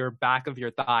onto your back of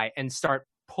your thigh and start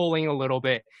pulling a little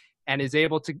bit, and is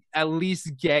able to at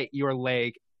least get your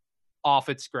leg off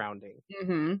its grounding.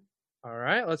 Mm-hmm. All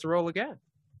right, let's roll again.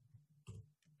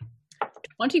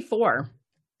 24.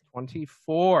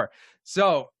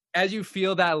 So as you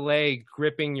feel that leg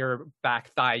gripping your back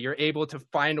thigh, you're able to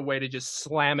find a way to just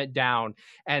slam it down,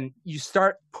 and you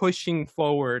start pushing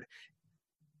forward,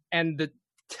 and the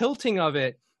tilting of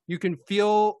it, you can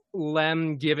feel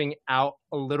Lem giving out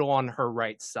a little on her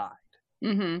right side.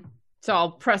 Mm-hmm. So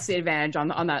I'll press the advantage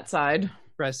on that side.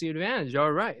 Press the advantage.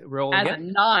 All right. Roll As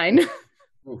again. a 9.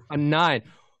 A 9.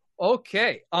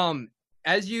 Okay.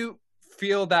 As you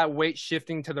feel that weight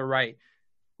shifting to the right,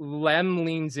 Lem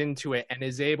leans into it and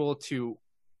is able to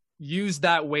use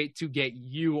that weight to get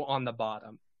you on the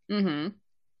bottom. Mm-hmm.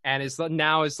 And it's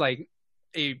like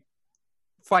a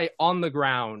fight on the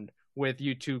ground with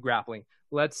you two grappling.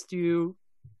 Let's see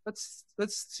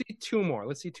 2 more.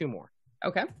 Let's see 2 more.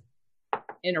 Okay.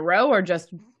 In a row or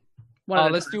just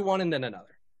one? Let's do one and then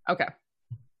another. Okay.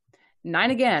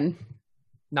 9 again.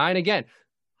 9 again.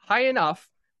 High enough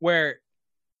where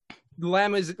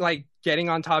Lem is like getting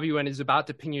on top of you and is about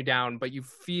to pin you down, but you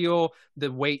feel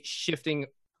the weight shifting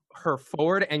her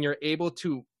forward, and you're able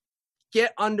to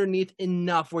get underneath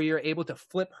enough where you're able to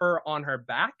flip her on her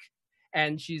back,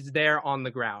 and she's there on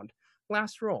the ground.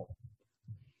 Last roll.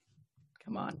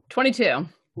 Come on. 22.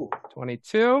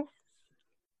 22.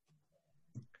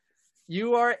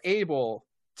 You are able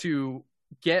to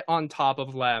get on top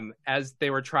of Lem as they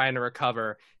were trying to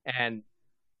recover, and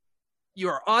you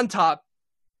are on top,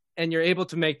 and you're able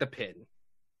to make the pin.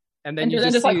 And then you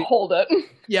just like hold it.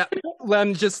 Yeah,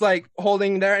 Lem's just like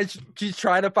holding there, and she's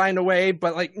trying to find a way,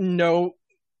 but like no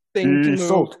thing to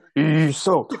move.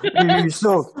 Isolde.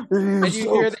 And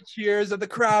you hear the cheers of the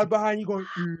crowd behind you going,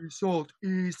 Isolde.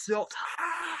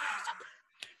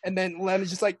 And then Lem is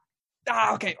just like,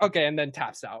 okay, and then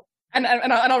taps out. And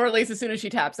I'll release as soon as she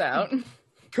taps out.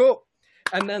 Cool.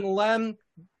 And then Lem,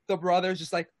 the brother's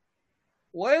just like,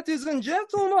 ladies and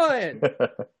gentlemen,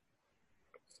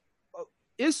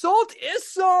 Isolde.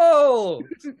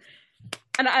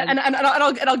 And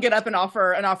I'll get up and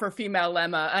offer female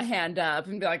Lem a hand up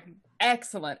and be like,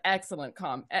 excellent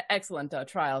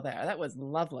trial there. That was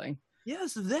lovely.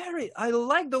 Yes, very. I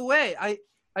like the way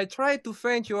I tried to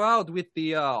feint you out with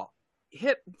the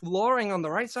hip lowering on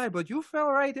the right side, but you fell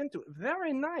right into it.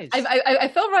 Very nice. I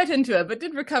fell right into it, but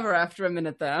did recover after a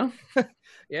minute, though.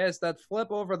 Yes, that flip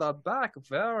over the back.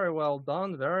 Very well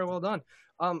done. Very well done.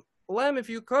 Lem, if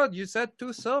you could, you said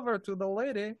 2 silver to the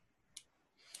lady.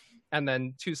 And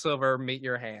then 2 silver meet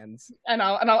your hands. And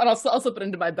I'll slip it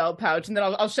into my belt pouch, and then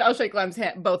I'll shake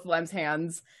both Lem's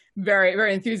hands very,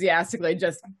 very enthusiastically.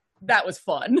 Just, that was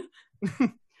fun.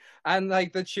 And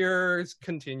like the cheers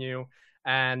continue,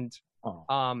 and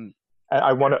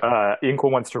I want to.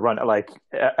 Inkle wants to run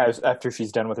after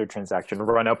she's done with her transaction,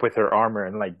 run up with her armor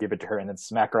and give it to her, and then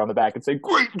smack her on the back and say,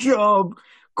 "Great job,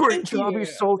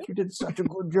 Isolde! You did such a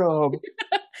good job."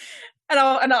 And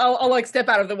I'll step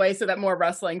out of the way so that more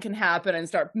wrestling can happen and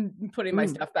start putting my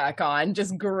stuff back on,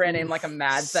 just grinning like a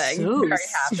mad thing. So very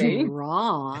happy.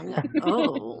 Strong.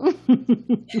 Oh.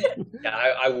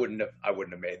 Yeah, I wouldn't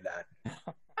have made that.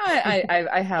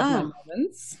 I have my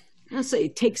moments. I'll say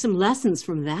take some lessons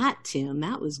from that, Tim.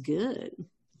 That was good.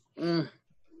 I'm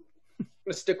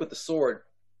gonna stick with the sword.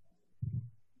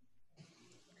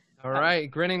 All right,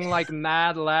 grinning like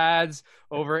mad lads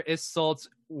over Isolde's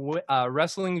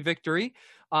wrestling victory.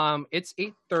 It's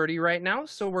 8:30 right now,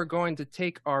 so we're going to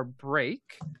take our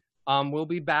break. We'll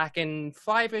be back in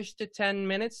 5-ish to 10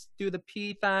 minutes. Do the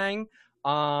pee thing.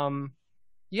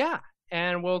 Yeah,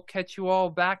 and we'll catch you all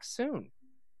back soon.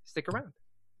 Stick around.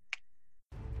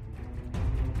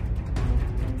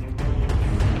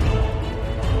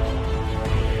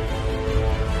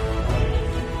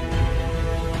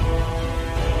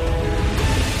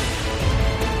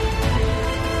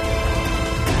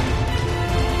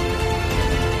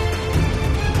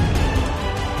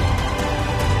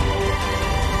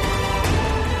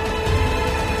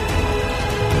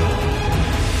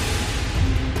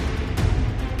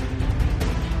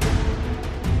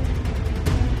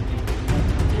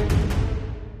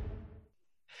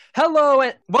 Hello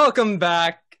and welcome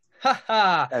back.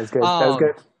 That was good. That was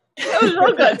good. That was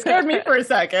real good. Scared me for a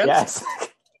second. Yes.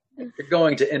 You're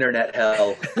going to internet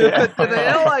hell. To the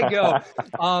hell I go.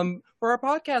 For our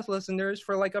podcast listeners,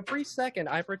 for a brief second,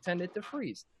 I pretended to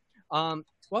freeze.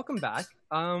 Welcome back.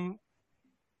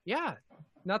 Yeah,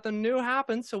 nothing new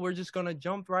happened, so we're just gonna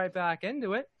jump right back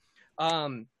into it.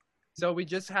 So we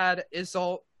just had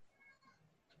Isolde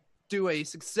do a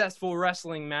successful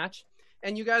wrestling match.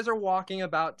 And you guys are walking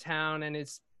about town, and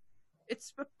it's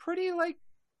a pretty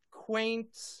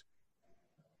quaint,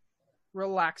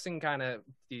 relaxing kind of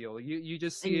deal. You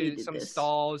just see some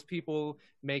stalls, people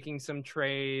making some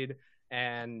trade,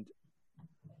 and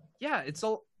yeah,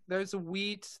 there's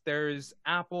wheat, there's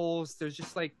apples, there's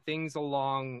just things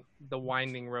along the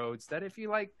winding roads that if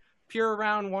you peer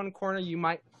around one corner, you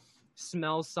might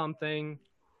smell something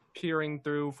peering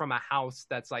through from a house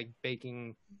that's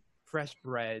baking fresh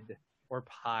bread or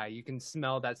pie. You can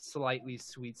smell that slightly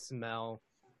sweet smell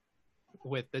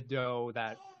with the dough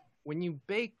that when you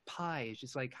bake pie, it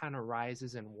just kind of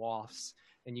rises and wafts,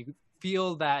 and you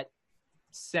feel that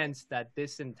sense that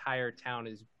this entire town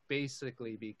is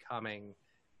basically becoming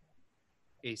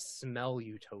a smell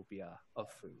utopia of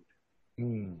food.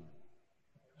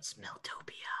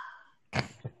 Smelltopia.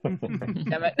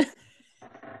 Damn it.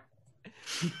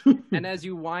 And as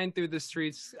you wind through the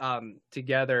streets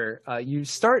together, you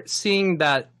start seeing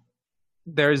that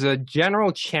there's a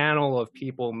general channel of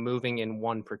people moving in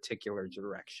one particular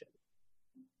direction.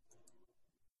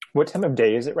 What time of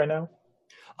day is it right now?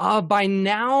 By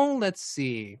now, let's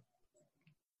see.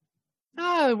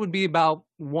 It would be about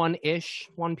 1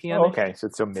 p.m. Oh, okay, so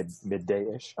it's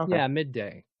midday-ish. Okay. Yeah,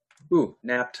 midday. Ooh,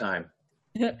 nap time.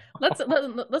 Let's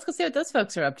go see what those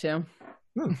folks are up to.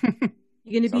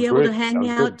 You're going to be able to hang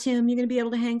out, Tim? You're going to be able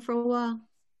to hang for a while?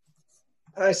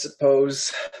 I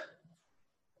suppose.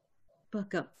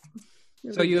 Buck up.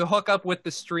 So you hook up with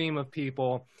the stream of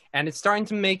people, and it's starting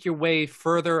to make your way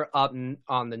further up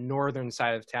on the northern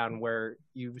side of town where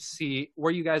you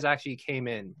guys actually came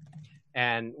in.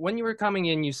 And when you were coming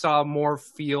in, you saw more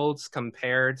fields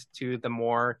compared to the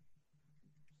more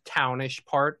townish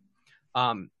part.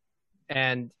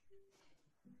 And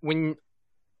when...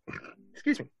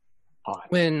 Excuse me.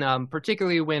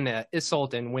 Particularly when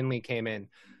Isolde and Winley came in,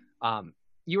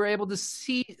 you were able to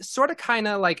see sort of kind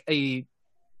of a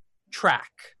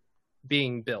track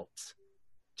being built,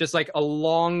 just a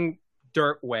long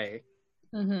dirt way.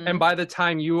 Mm-hmm. And by the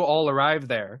time you all arrive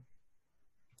there,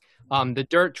 the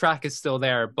dirt track is still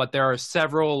there, but there are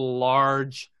several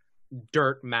large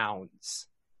dirt mounds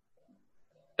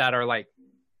that are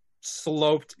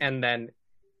sloped and then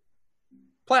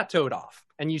plateaued off,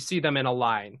 and you see them in a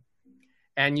line.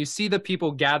 And you see the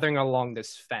people gathering along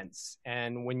this fence.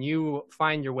 And when you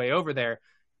find your way over there,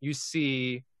 you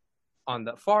see on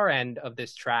the far end of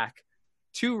this track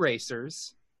 2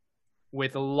 racers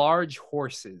with large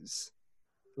horses,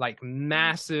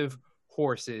 massive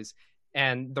horses.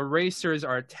 And the racers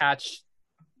are attached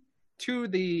to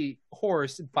the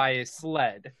horse by a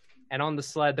sled. And on the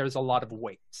sled, there's a lot of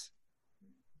weight.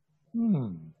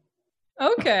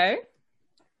 Okay.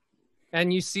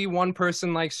 And you see one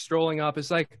person strolling up.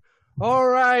 It's all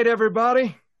right,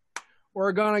 everybody.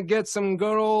 We're going to get some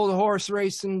good old horse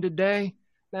racing today.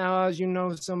 Now, as you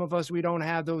know, some of us, we don't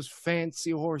have those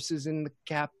fancy horses in the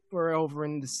cap or over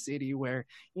in the city where,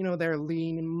 they're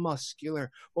lean and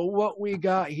muscular. But what we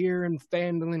got here in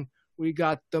Phandalin, we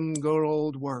got them good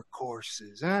old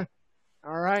workhorses, huh?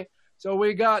 All right. So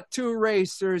we got 2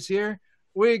 racers here.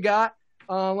 We got,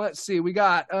 let's see, we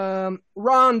got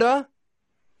Rhonda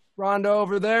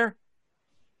over there.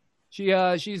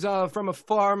 She's from a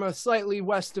farm slightly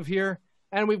west of here.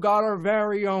 And we've got our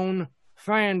very own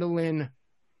Phandalin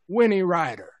Winnie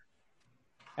Ryder.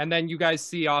 And then you guys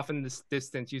see off in this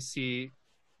distance, you see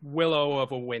Willow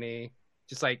of a Winnie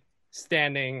just like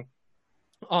standing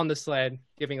on the sled,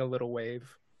 giving a little wave.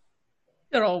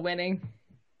 They're all winning.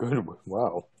 Good.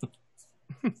 Wow.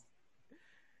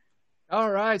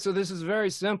 All right, so this is very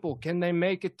simple. Can they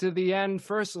make it to the end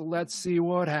first? So let's see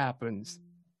what happens.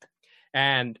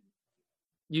 And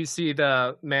you see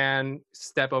the man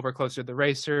step over closer to the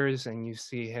racers, and you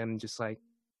see him just like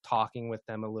talking with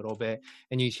them a little bit,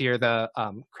 and you hear the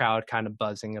crowd kind of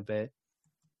buzzing a bit.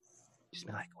 Just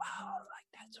be like, wow, like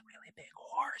that's a really big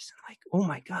horse. And like, oh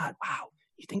my God, wow,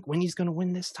 you think Winnie's gonna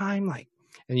win this time? Like,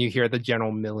 and you hear the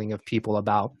general milling of people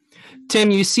about.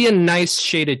 Tim, you see a nice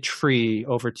shaded tree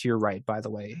over to your right, by the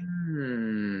way.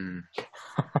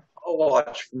 I'll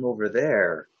watch from over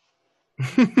there.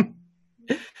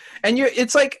 And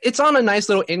it's on a nice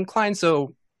little incline,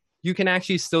 so you can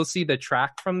actually still see the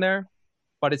track from there,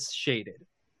 but it's shaded.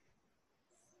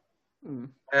 My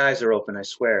eyes are open, I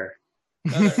swear.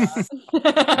 And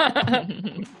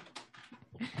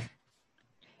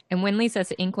Winley says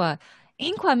to Inqua,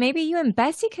 maybe you and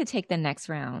Bessie could take the next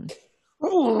round.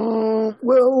 Well,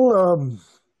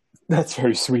 that's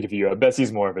very sweet of you.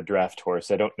 Bessie's more of a draft horse.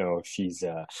 I don't know if she's,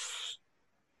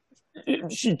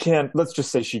 she can't, let's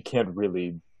just say she can't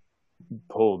really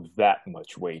pull that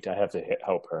much weight. I have to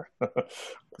help her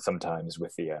sometimes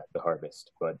with the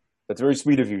harvest, but that's very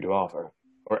sweet of you to offer,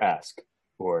 or ask,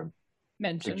 or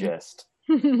mention. Suggest.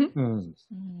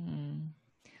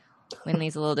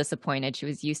 Winley's a little disappointed. She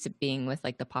was used to being with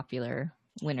like the popular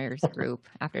winners group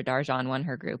after Darjan won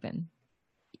her group and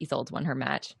Isolde won her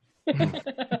match.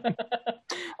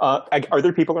 Are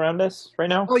there people around us right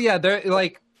now? Oh yeah, they're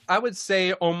like, I would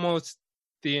say almost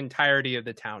the entirety of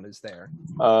the town is there.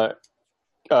 I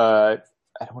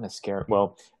don't want to scare.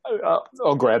 Well,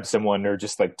 I'll grab someone or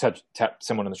just like tap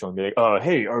someone on the shoulder and be like,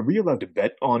 "Hey, are we allowed to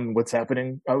bet on what's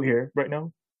happening out here right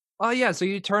now?" Oh yeah, so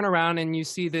you turn around and you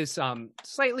see this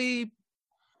slightly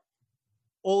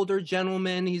older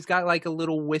gentleman. He's got like a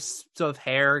little wisp of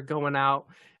hair going out,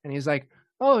 and he's like,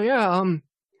 "Oh yeah,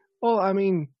 well, I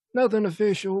mean, nothing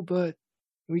official, but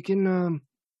we can,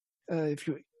 if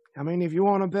you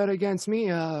want to bet against me,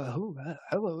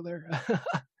 hello there.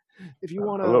 If you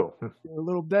want to do a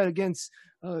little bet against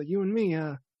you and me,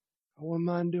 I wouldn't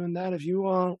mind doing that if you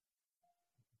want."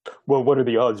 Well, what are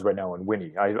the odds right now on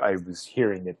Winnie? I was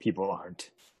hearing that people aren't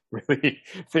really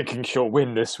thinking she'll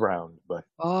win this round, but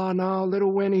oh no,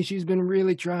 little Winnie, she's been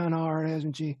really trying hard,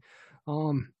 hasn't she?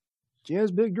 She has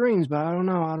big dreams, but I don't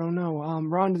know.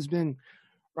 Rhonda's been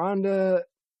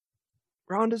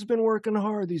working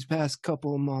hard these past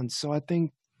couple of months, so I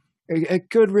think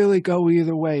it could really go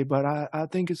either way, but I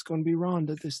think it's going to be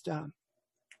Rhonda this time.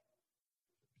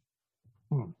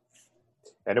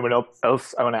 Anyone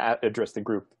else? I want to address the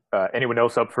group. Anyone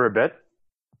else up for a bet?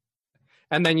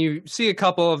 And then you see a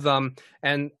couple of them,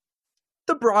 and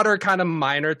the broader kind of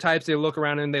minor types, they look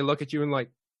around and they look at you and like,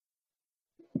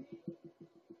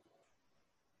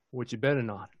 what you betting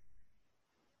on?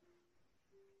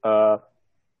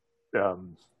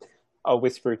 I'll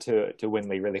whisper to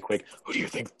Winley really quick. Who do you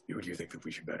think that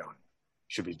we should bet on?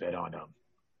 Should we bet on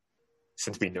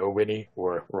since we know Winnie,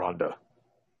 or Rhonda?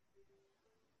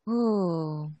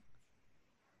 Ooh.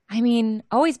 I mean,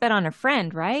 always bet on a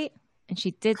friend, right? And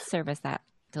she did serve us that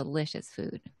delicious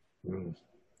food.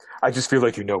 I just feel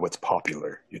like you know what's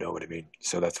popular. You know what I mean?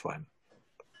 So that's fine.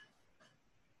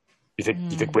 You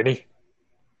think Winnie?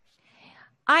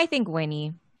 I think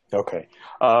Winnie. Okay.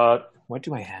 What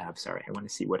do I have? Sorry, I want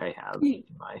to see what I have in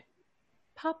my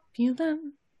popular.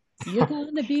 You're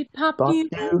gonna be popular.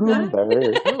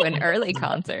 Ooh, an early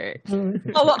concert.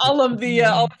 all of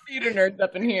the theater nerds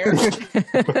up in here.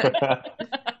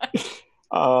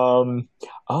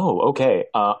 Okay.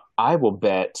 I will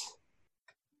bet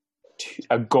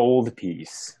a gold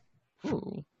piece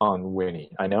on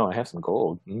Winnie. I know I have some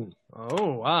gold.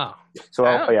 Oh wow! So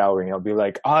I'll be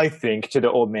like, I think, to the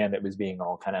old man that was being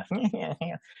all kind of.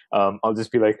 I'll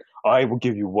just be like, I will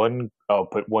give you one. I'll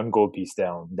put one gold piece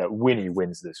down that Winnie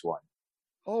wins this one.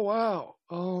 Oh wow!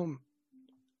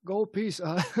 Gold piece.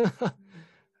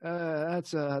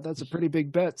 That's a pretty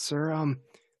big bet, sir.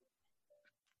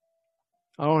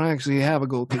 I don't actually have a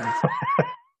gold piece.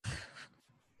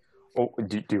 Oh,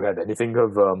 do you have anything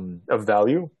of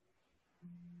value?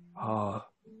 I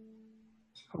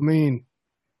mean,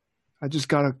 I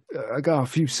got a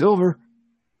few silver.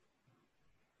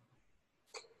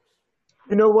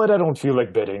 You know what? I don't feel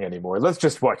like betting anymore. Let's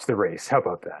just watch the race. How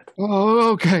about that?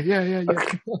 Oh, okay. Yeah.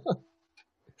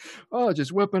 Oh,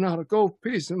 just whipping out a gold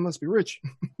piece. It must be rich.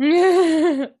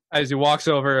 As he walks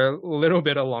over a little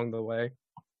bit along the way.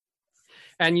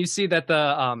 And you see that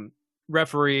the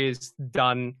referee is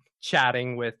done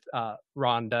chatting with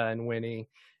Rhonda and Winnie.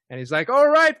 And he's like, all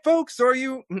right, folks, are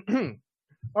you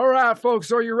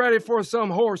ready for some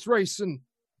horse racing?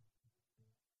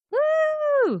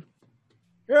 Woo!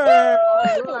 Yeah,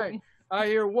 all right. I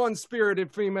hear one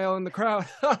spirited female in the crowd.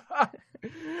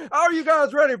 Are you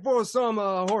guys ready for some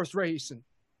horse racing?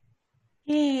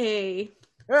 Yay.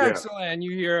 Excellent. Yeah.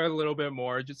 You hear a little bit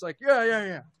more. Just like,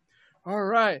 yeah. All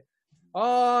right.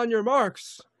 On your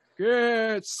marks.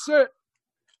 Get set.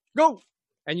 Go.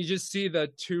 And you just see the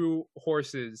two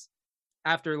horses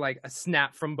after like a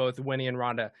snap from both Winnie and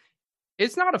Rhonda.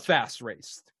 It's not a fast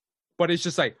race, but it's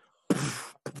just like,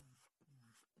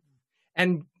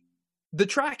 and the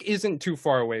track isn't too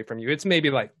far away from you. It's maybe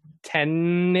like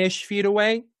 10-ish feet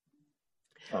away.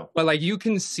 Oh. But like you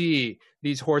can see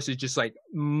these horses just like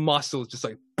muscles, just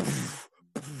like,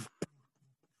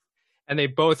 and they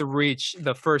both reach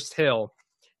the first hill.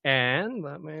 And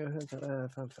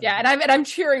yeah, and I'm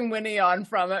cheering Winnie on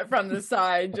from the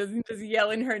side, just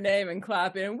yelling her name and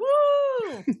clapping.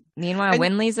 Woo! Meanwhile,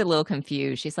 Winley's a little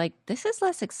confused. She's like, "This is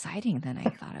less exciting than I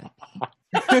thought it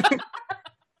would be."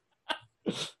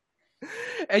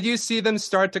 And you see them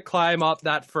start to climb up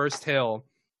that first hill,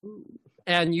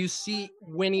 and you see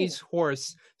Winnie's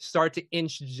horse start to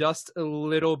inch just a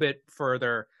little bit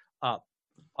further up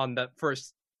on the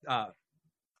first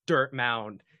dirt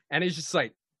mound, and it's just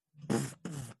like.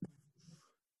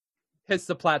 Hits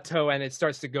the plateau and it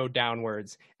starts to go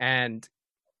downwards, and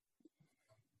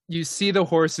you see the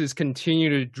horses continue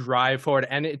to drive forward,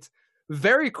 and it's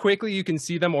very quickly you can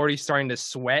see them already starting to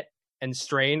sweat and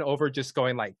strain over just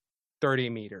going like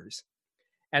 30 meters,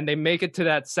 and they make it to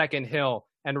that second hill,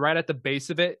 and right at the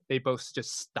base of it they both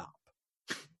just stop,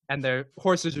 and the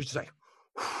horses are just like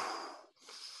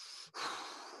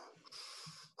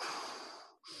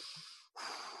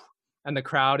and the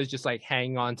crowd is just like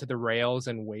hanging on to the rails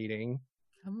and waiting.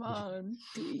 Come on.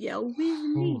 Yell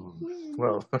Winnie.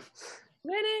 Well.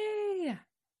 Winnie.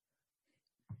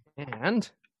 And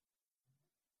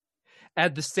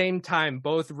at the same time,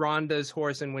 both Rhonda's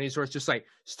horse and Winnie's horse just like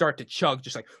start to chug,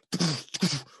 just like,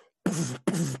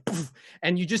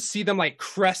 and you just see them like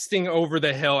cresting over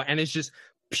the hill, and it's just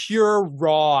pure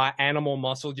raw animal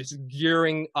muscle just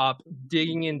gearing up,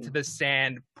 digging into the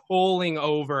sand, pulling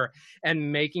over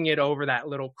and making it over that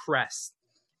little crest.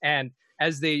 And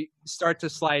as they start to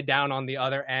slide down on the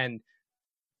other end,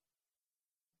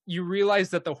 you realize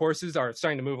that the horses are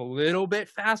starting to move a little bit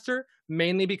faster,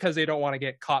 mainly because they don't want to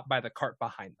get caught by the cart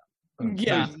behind them.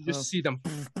 Yeah. So you just see them,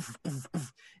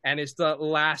 and it's the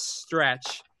last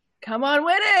stretch. Come on,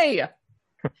 Winnie!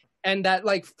 And that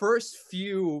like first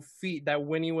few feet that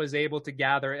Winnie was able to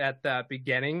gather at the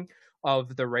beginning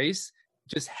of the race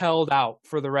just held out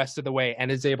for the rest of the way and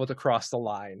is able to cross the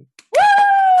line.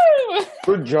 Woo!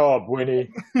 Good job,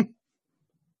 Winnie.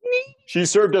 She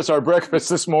served us our breakfast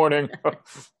this morning.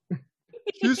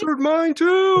 She served mine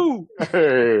too.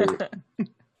 Hey.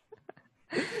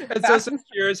 And so some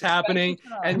cheers happening,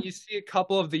 and you see a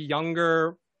couple of the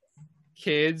younger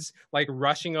kids like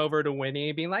rushing over to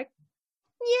Winnie, being like,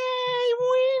 "Yay,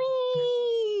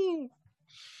 Winnie!"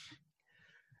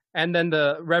 And then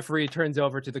the referee turns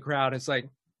over to the crowd. It's like,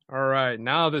 all right,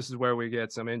 now this is where we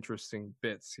get some interesting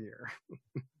bits here.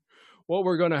 What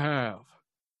we're gonna have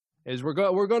is we're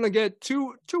gonna get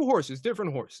two horses,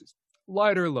 different horses,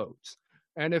 lighter loads,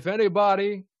 and if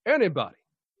anybody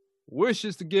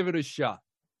wishes to give it a shot,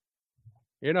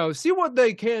 see what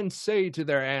they can say to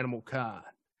their animal kind.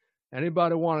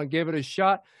 Anybody want to give it a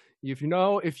shot? If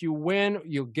you win,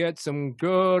 you'll get some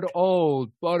good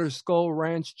old Butterskull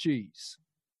Ranch cheese.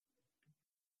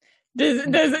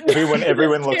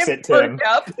 Everyone looks at Tim.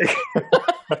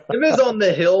 Tim is on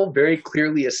the hill, very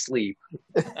clearly asleep.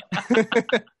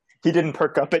 He didn't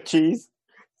perk up at cheese.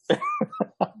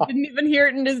 Didn't even hear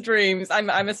it in his dreams.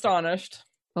 I'm astonished.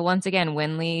 But once again,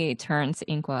 Winley turns to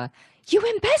Inqua. You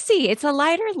and Bessie, it's a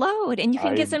lighter load, and you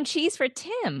can get some cheese for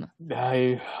Tim.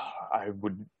 I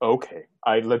would. Okay,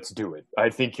 let's do it. I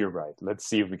think you're right. Let's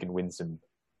see if we can win some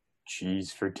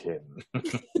cheese for Tim.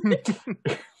 And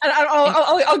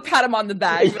I'll pat him on the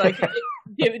back, like,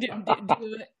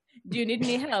 Do you need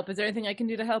any help? Is there anything I can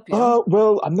do to help you?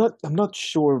 Well, I'm not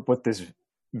sure what this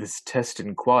test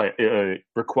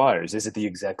requires. Is it the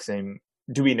exact same?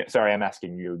 Do we know? Sorry, I'm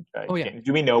asking you.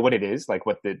 Do we know what it is? Like,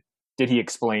 did he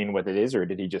explain what it is, or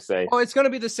did he just say? Oh, it's going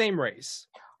to be the same race.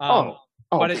 But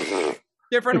it's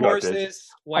different horses,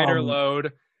 lighter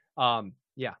load.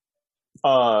 Yeah.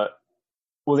 Well,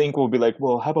 Ink will be like,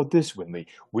 well, how about this, Winley?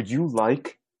 Would you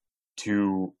like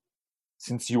to,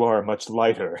 since you are much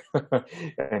lighter,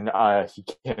 and he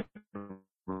can't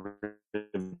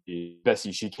really,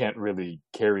 Bessie, she can't really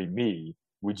carry me.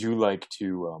 Would you like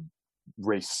to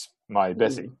race my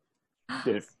Bessie?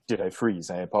 Did I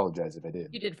freeze? I apologize if I did.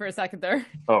 You did for a second there.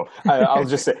 Oh, I'll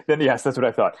just say, then yes, that's what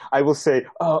I thought. I will say,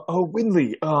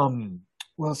 Winley,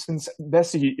 well, since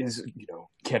Bessie is,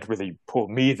 can't really pull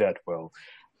me that well,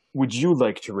 would you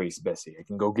like to race Bessie? I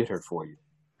can go get her for you.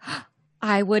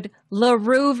 I would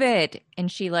LaRouve it.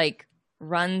 And she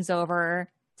runs over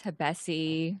to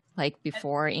Bessie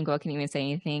before Ingo can even say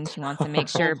anything. She wants to make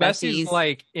sure Bessie's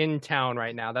in town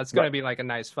right now. That's going to be a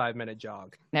nice 5-minute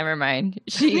jog. Never mind.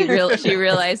 She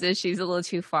realizes she's a little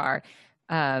too far.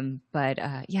 But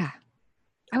yeah,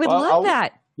 I would love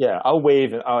that. Yeah, I'll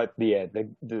wave at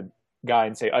the guy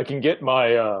and say, I can get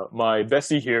my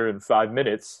Bessie here in 5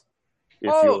 minutes.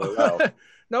 If you'll allow.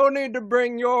 No need to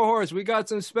bring your horse. We got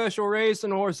some special racing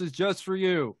horses just for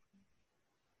you.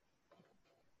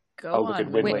 Go on,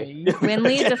 Winley.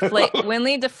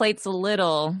 Winley deflates a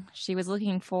little. She was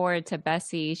looking forward to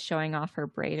Bessie showing off her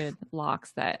braided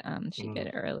locks that she did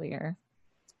earlier.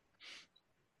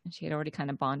 And she had already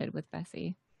kind of bonded with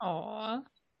Bessie. Aww.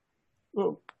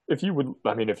 Well, if you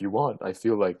want, I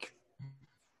feel like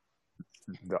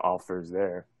the offer's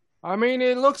there. I mean,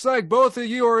 it looks like both of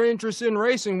you are interested in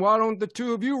racing. Why don't the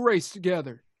two of you race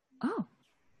together? Oh,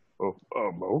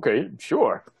 okay,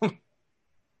 sure.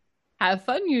 Have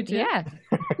fun, you two. Yeah.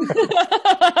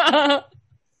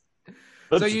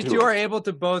 So you two are able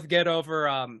to both get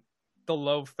over the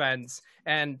low fence.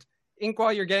 And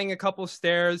Inkwell, you're getting a couple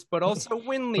stairs, but also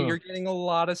Winley, you're getting a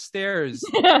lot of stairs.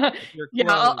 I'll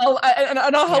help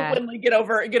Winley get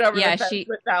over the fence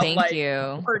without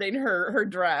hurting her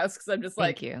dress, because I'm just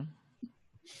thank you.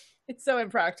 It's so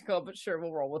impractical, but sure,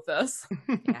 we'll roll with this.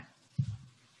 Yeah.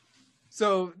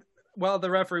 So while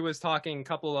the referee was talking, a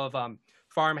couple of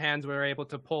farm hands were able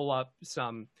to pull up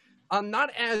some not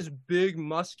as big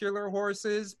muscular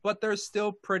horses, but they're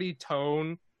still pretty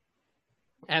toned.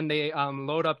 And they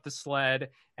load up the sled,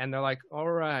 and they're like, all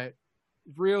right,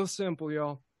 real simple,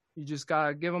 y'all. You just got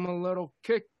to give them a little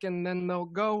kick, and then they'll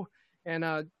go, and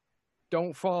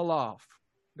don't fall off.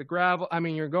 The gravel,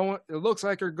 it looks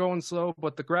like you're going slow,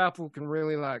 but the gravel can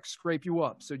really, scrape you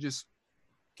up. So just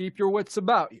keep your wits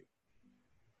about you.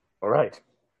 All right.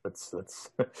 Let's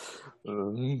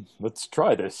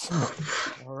try this.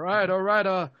 All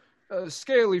right.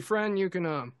 Scaly friend, you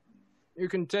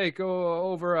can take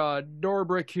over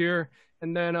Dorbrick here,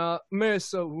 and then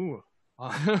Miss.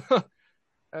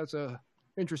 That's a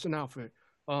interesting outfit.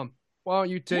 Why don't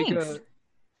you take a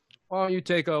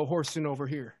Horson over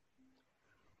here?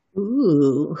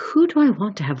 Ooh, who do I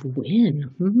want to have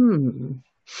win?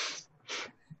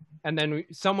 And then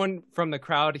someone from the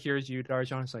crowd hears you,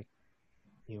 Darjan. It's like,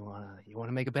 you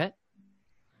wanna make a bet?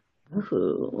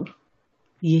 Oh,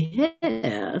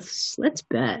 yes. Let's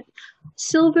bet.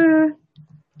 Silver.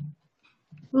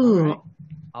 Ooh. Right.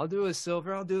 I'll do a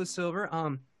silver.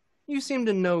 You seem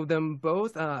to know them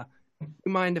both. You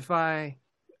mind if I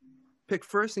pick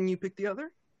first and you pick the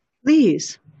other?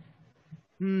 Please.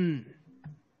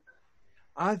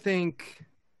 I think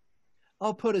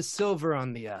I'll put a silver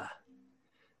on the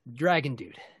dragon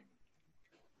dude.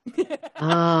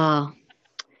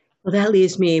 Well, that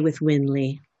leaves me with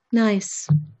Winley. Nice.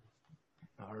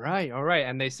 All right.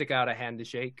 And they stick out a hand to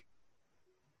shake.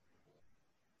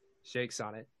 Shakes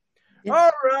on it. Yep.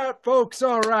 All right, folks.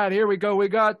 All right, here we go. We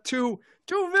got two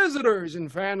visitors in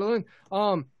Phandalin.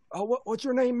 What's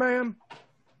your name, ma'am?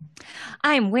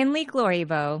 I'm Winley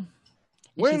Glorybow.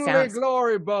 Winley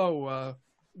Glorybow.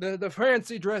 The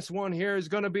fancy dress one here is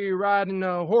going to be riding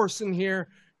a horse in here,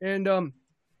 and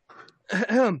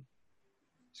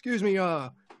excuse me,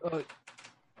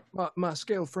 my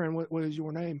scale friend. What is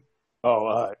your name?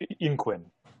 Inqua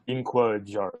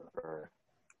Jar.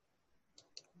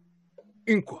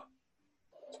 Inqua.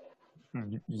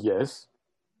 Yes.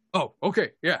 Oh,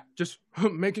 okay. Yeah, just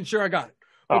making sure I got it.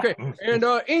 Okay, and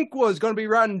Inqua is going to be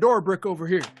riding Dorbrick over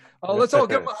here. Let's all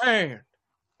give him a hand.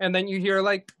 And then you hear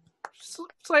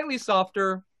slightly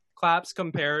softer claps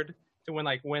compared to when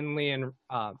Winley and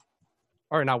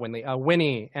or not Winley,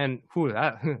 Winnie and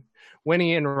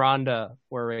Winnie and Rhonda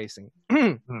were racing.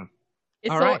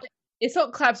 It's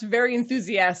Isolde claps very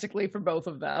enthusiastically for both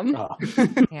of them. Oh.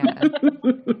 Yeah.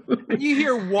 You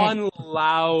hear one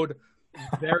loud,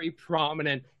 very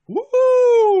prominent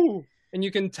woo, and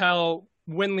you can tell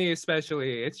Winley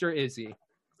especially. It's your Izzy.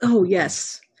 Oh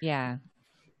yes. Yeah.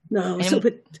 No. And- So,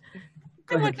 but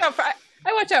I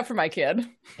watch out for my kid.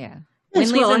 Yeah.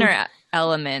 Yes, Winley's well, in I'm- her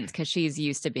element because she's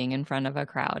used to being in front of a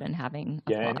crowd and having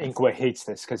Yeah, and applause. Inkwa hates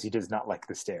this because he does not like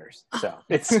the stairs. So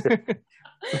it's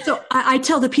so I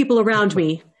tell the people around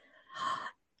me,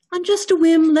 on just a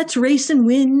whim, let's race and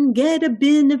win. Get a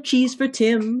bin of cheese for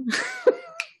Tim.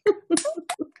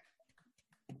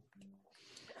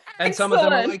 And some of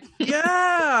them are Excellent. like,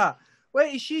 yeah.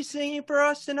 Wait, is she singing for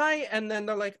us tonight? And then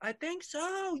they're like, I think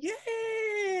so.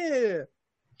 Yeah.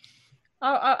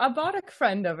 A Bardic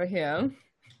friend over here.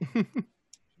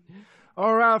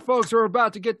 All right, folks, we're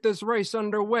about to get this race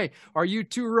underway. Are you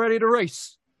two ready to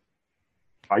race?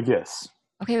 I guess.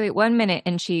 Okay, wait 1 minute,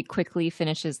 and she quickly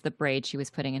finishes the braid she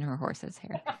was putting in her horse's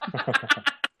hair.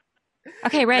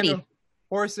 Okay, ready.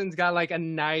 Horson's got like a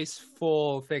nice,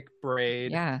 full, thick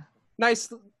braid. Yeah.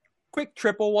 Nice, quick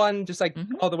triple one, just like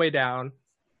all the way down.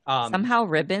 Somehow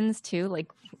ribbons too.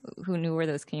 Like, who knew where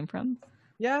those came from?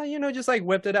 Yeah, just like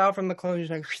whipped it out from the clothes,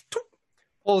 just like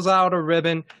pulls out a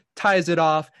ribbon, ties it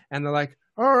off, and they're like,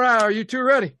 all right, are you two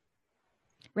ready?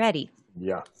 Ready.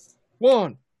 Yeah.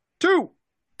 1, 2,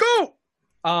 go!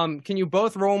 Can you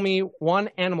both roll me 1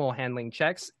 animal handling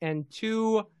checks and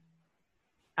 2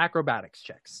 acrobatics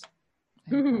checks?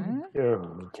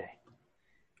 Okay.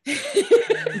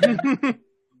 That's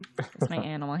my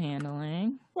animal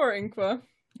handling. Poor Inkwa.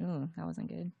 Ooh, that wasn't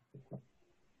good.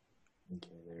 Okay,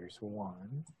 there's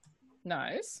 1.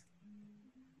 Nice.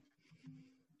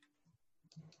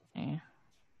 Yeah.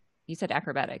 You said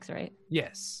acrobatics, right?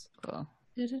 Yes. Cool.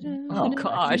 Oh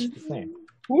gosh.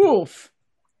 Woof.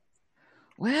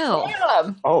 Well.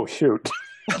 Damn. Oh shoot.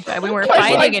 We weren't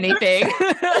fighting anything.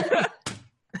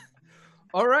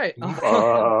 All right.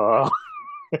 Uh,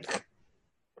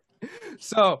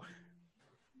 So,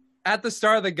 at the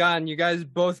start of the gun, you guys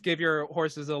both give your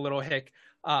horses a little hick.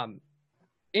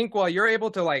 Inkwell, you're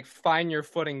able to like find your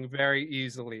footing very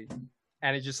easily,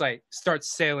 and it just like starts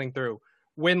sailing through.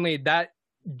 Winley, that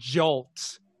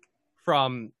jolt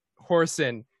from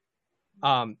Horson,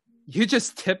 you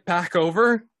just tip back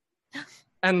over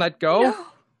and let go,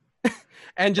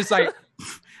 and just like,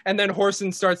 and then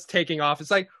Horson starts taking off.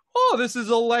 It's like, oh, this is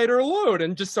a lighter load,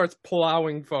 and just starts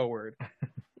plowing forward.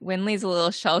 Winley's a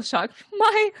little shell-shocked.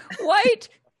 My white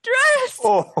dress!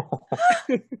 Oh.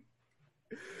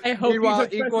 I hope Meanwhile,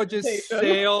 he's a Equal just presentation.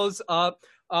 sails up.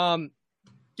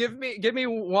 Give me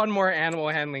one more animal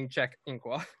handling check,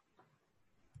 Inqua.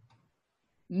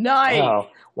 Nice. Oh,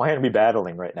 why aren't we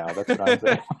battling right now? That's what I'm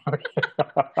saying.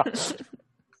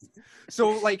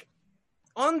 So like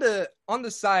on the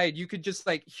side, you could just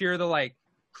like hear the like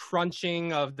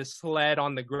crunching of the sled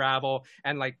on the gravel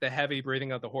and like the heavy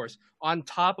breathing of the horse. On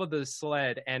top of the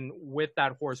sled and with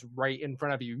that horse right in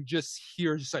front of you, you just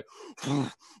hear just like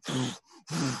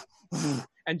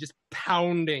and just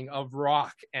pounding of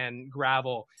rock and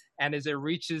gravel. And as it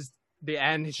reaches the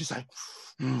end, it's just like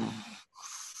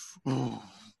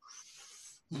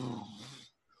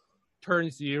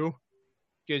turns to you,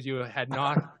 gives you a head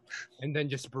nod, and then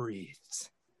just breathes.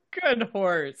 Good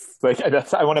horse. Like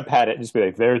I want to pat it and just be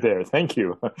like, there, thank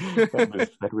you.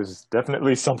 That was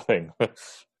definitely something.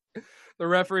 The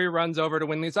referee runs over to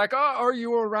Winley. He's like, "Oh, are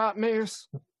you all right, miss?"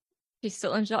 She's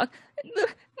still in shock.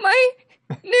 My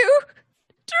new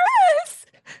dress!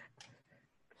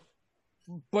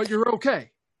 But you're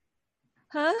okay.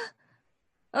 Huh?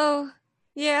 Oh,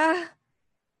 yeah.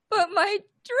 But my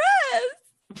dress!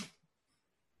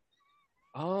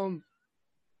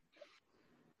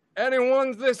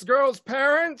 Anyone's this girl's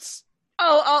parents?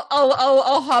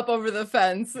 I'll hop over the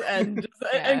fence and just,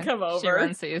 and come over. She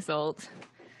runs to Isolde.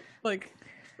 Like,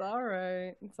 it's all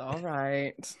right. It's all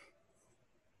right.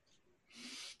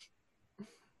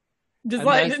 Just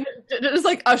And just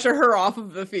like usher her off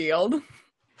of the field.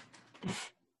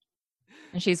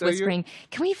 And she's So you're- whispering,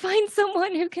 "Can we find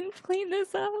someone who can clean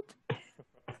this up?"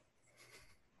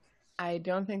 I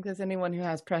don't think there's anyone who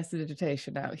has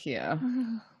prestidigitation out here.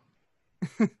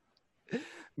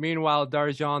 Meanwhile,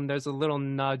 Darjan, there's a little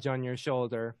nudge on your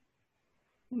shoulder.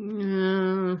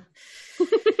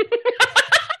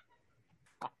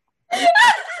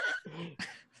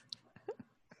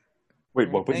 Wait,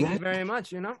 what was Thank that? you very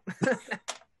much,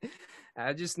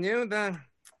 I just knew the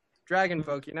dragon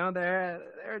folk, they're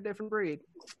a different breed.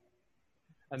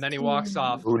 And then he walks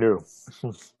off. Who knew?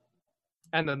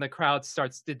 And then the crowd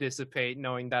starts to dissipate,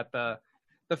 knowing that the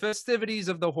The festivities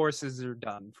of the horses are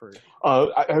done for.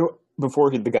 Before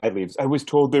the guy leaves, I was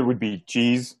told there would be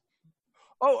cheese.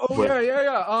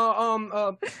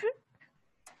 Yeah.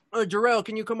 Jarrell,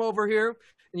 can you come over here?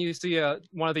 And you see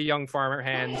one of the young farmer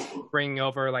hands bringing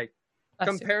over, like,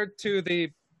 compared to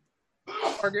the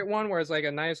Target one, where it's like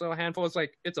a nice little handful,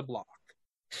 it's a block.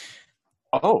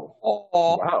 Oh,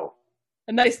 wow.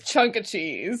 A nice chunk of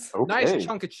cheese. Okay. Nice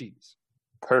chunk of cheese.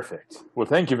 Perfect. Well,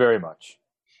 thank you very much.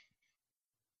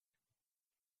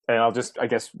 And I'll just, I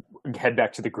guess, head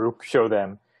back to the group, show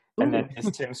them. And then,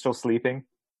 is Tim still sleeping?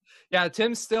 Yeah,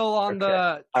 Tim's still on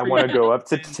the... I want to go up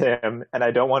to Tim, and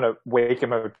I don't want to wake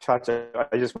him or touch it.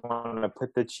 I just want to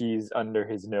put the cheese under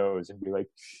his nose and be like...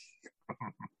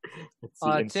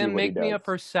 Tim, make me a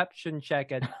perception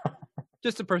check.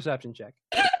 Just a perception check.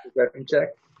 Perception check.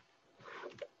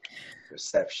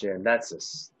 Perception. That's a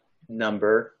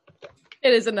number.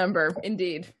 It is a number,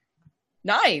 indeed.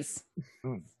 Nice.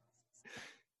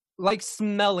 Like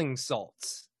smelling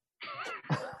salts.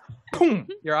 Boom!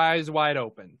 Your eyes wide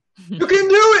open. You can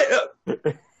do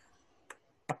it!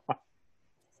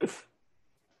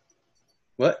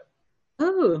 What?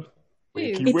 Oh.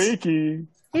 Wakey.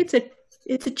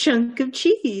 It's a chunk of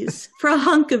cheese for a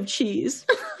hunk of cheese.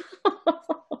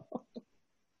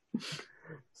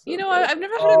 You know, I've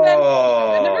never heard of men.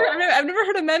 I've never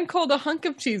heard a man called a hunk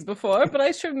of cheese before, but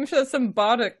I'm sure there's some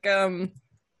Bardic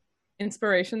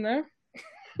inspiration there.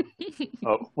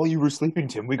 While you were sleeping,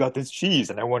 Tim, we got this cheese,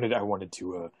 and I wanted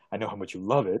to. I know how much you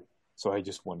love it, so I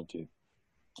just wanted to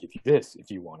give you this if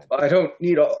you want it. I don't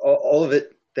need all of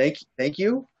it. Thank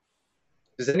you.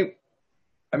 Does any?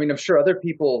 I mean, I'm sure other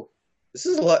people. This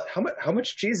is a lot. How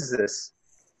much cheese is this?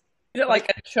 Is it like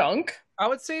a chunk? I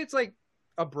would say it's like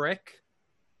a brick.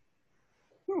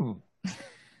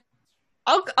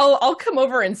 I'll come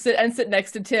over and sit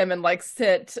next to Tim and like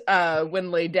sit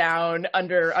Winley down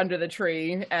under the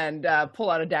tree and pull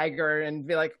out a dagger and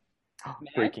be like,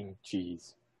 breaking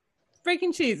cheese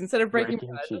instead of breaking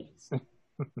cheese.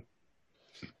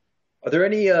 Are there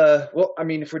any? Well, I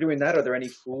mean, if we're doing that, are there any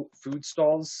food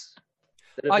stalls?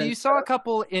 You saw a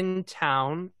couple in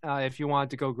town. If you wanted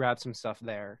to go grab some stuff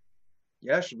there.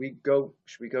 Yeah, should we go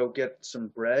get some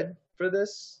bread for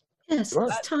this? Yes,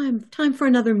 it's time for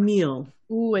another meal.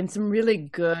 Ooh, and some really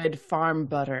good farm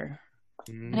butter.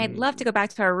 And I'd love to go back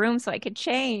to our room so I could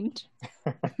change.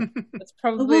 That's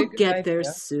probably we'll get there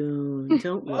soon.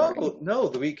 Don't worry. Oh no,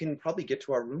 we can probably get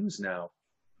to our rooms now.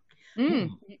 You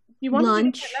want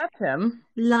lunch? To get Tim?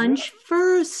 Lunch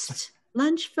first.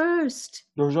 Lunch first.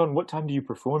 Dorjan, what time do you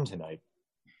perform tonight?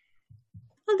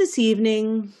 Oh, this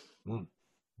evening.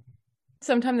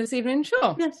 Sometime this evening,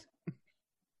 sure. Yes.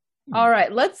 All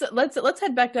right, let's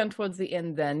head back down towards the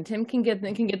inn then. Tim can get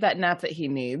that nap that he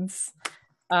needs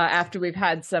after we've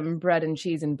had some bread and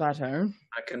cheese and butter.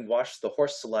 I can wash the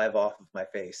horse saliva off of my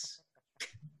face.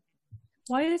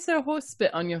 Why is there horse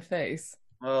spit on your face?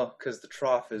 Well, because the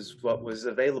trough is what was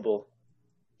available.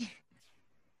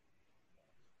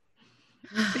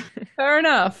 Fair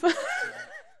enough.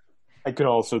 I can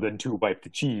also then wipe the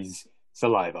cheese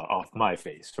saliva off my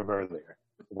face from earlier.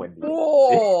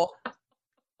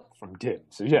 From Tim.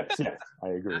 So yes, I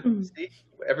agree. See?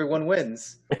 Everyone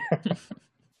wins.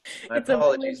 It's a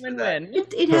win-win-win.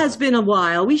 It has been a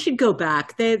while. We should go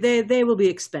back. They will be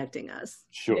expecting us.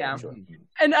 Sure.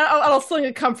 And I'll sling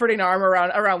a comforting arm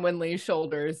around Winley's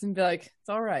shoulders and be like, "It's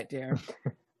all right, dear."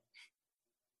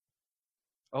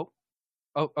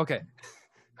 Oh, okay.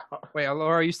 Wait,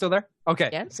 Laura, are you still there? Okay.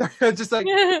 Yeah. Sorry, just like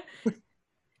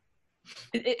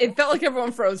it felt like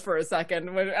everyone froze for a second,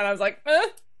 and I was like,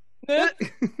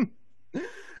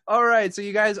 All right, so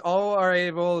you guys all are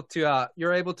able to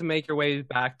you're able to make your way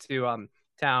back to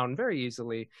town very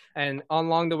easily, and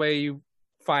along the way you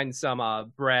find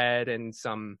some bread and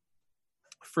some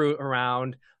fruit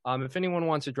around. If anyone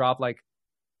wants to drop like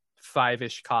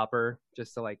 5-ish copper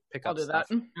just to like pick I'll up do stuff.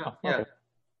 that. Yeah. Okay.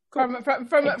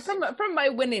 From my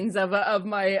winnings of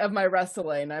my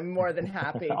wrestling, I'm more than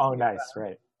happy. Oh, nice,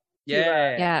 right?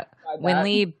 Yeah.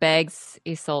 Winley begs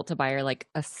Isolde to buy her like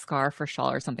a scarf or shawl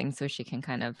or something so she can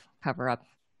kind of cover up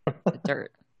the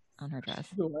dirt on her dress.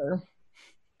 Sure.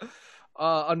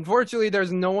 Unfortunately,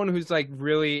 there's no one who's like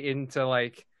really into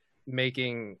like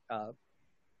making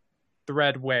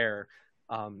threadwear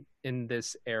in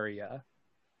this area.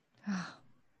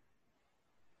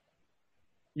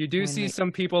 You do see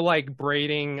some people like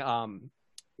braiding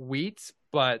wheat,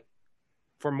 but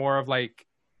for more of like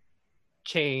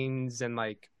chains and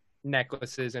like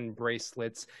necklaces and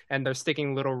bracelets, and they're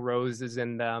sticking little roses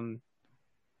in them.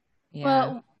 Yeah.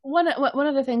 Well, one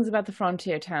of the things about the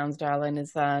frontier towns, darling,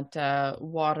 is that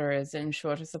water is in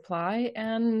shorter supply,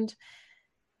 and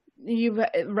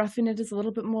roughing it is a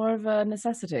little bit more of a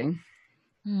necessity.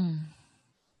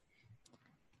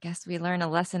 Guess we learn a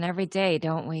lesson every day,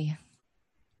 don't we?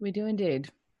 We do indeed.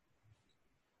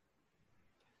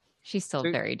 She's still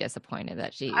very disappointed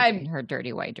that she's in her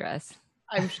dirty white dress.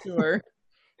 I'm sure.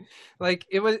 Like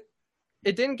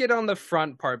it didn't get on the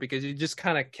front part because you just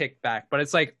kind of kicked back, but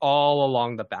it's like all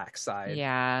along the backside.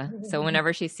 Yeah. So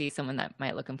whenever she sees someone that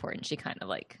might look important, she kind of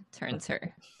like turns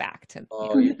her back to.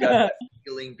 Oh, you've got that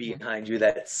feeling behind you,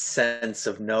 that sense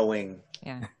of knowing.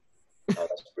 Yeah. Oh,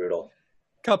 that's brutal.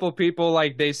 Couple people,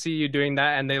 like, they see you doing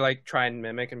that and they like try and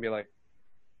mimic and be like,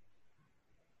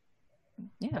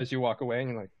 yeah. As you walk away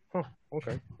and you're like, oh,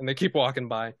 okay. And they keep walking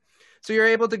by. So you're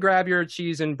able to grab your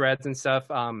cheese and breads and stuff.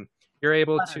 You're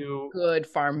able to good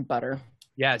farm butter.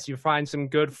 Yes, you find some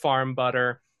good farm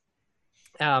butter.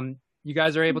 You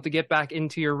guys are able to get back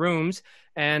into your rooms,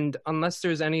 and unless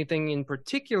there's anything in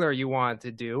particular you want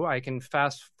to do, I can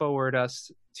fast forward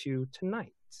us to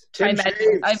tonight.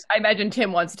 I imagine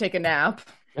Tim wants to take a nap.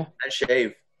 And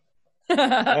shave.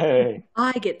 I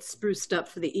get spruced up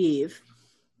for the eve.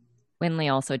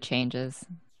 Winley also changes.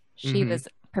 She was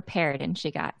prepared, and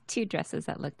she got 2 dresses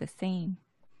that look the same.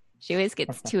 She always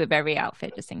gets 2 of every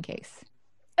outfit just in case.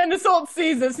 And Isolde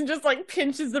sees this and just like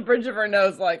pinches the bridge of her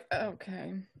nose, like,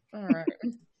 okay, all right.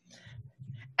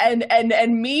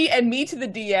 and me to the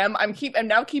DM, I'm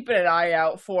now keeping an eye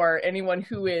out for anyone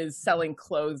who is selling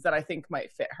clothes that I think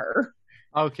might fit her.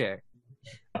 Okay.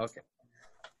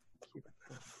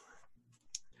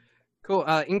 Cool.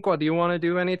 Inqua, do you want to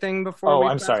do anything before?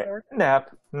 I'm sorry. Nap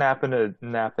and a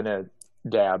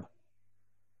dab.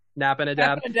 Nap and a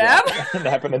dab?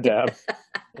 Nap and a dab.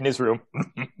 In his room.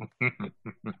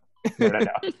 No.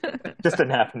 Just a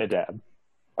nap and a dab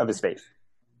of his face.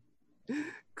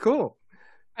 Cool.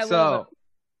 I love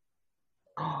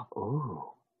it.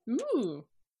 Ooh.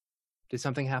 Did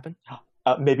something happen?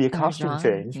 Maybe a costume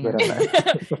change, but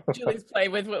Julie's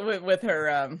playing with her with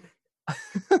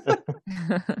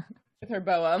her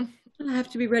boa. I have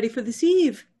to be ready for this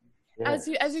eve. Yeah. As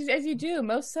you do,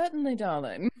 most certainly,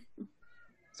 darling.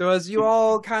 So as you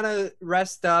all kind of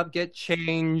rest up, get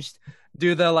changed,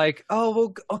 do the like, oh,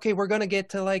 well, okay, we're going to get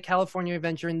to like California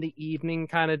Adventure in the evening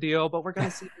kind of deal, but we're going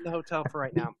to sleep in the hotel for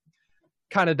right now.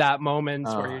 Kind of that moment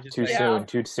where you're just too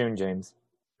soon, James.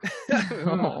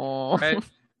 Right?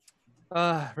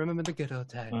 Remember the good old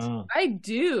times. I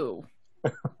do.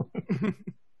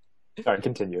 Sorry,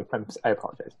 continue. I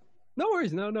apologize. No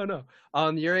worries. No.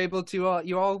 You're able to,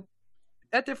 you all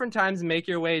at different times make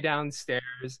your way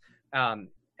downstairs.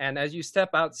 And as you step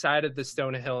outside of the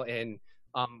Stonehill Inn,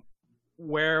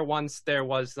 where once there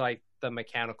was like the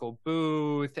mechanical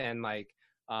booth and like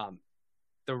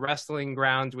the wrestling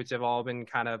grounds, which have all been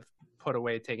kind of put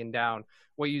away, taken down,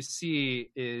 what you see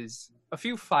is a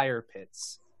few fire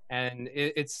pits. And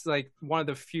it's like one of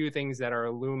the few things that are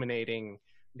illuminating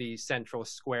the central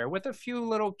square with a few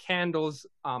little candles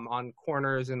on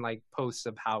corners and like posts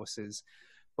of houses.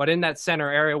 But in that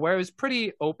center area where it was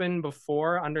pretty open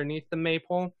before underneath the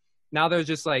maple, now there's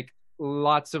just like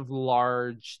lots of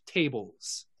large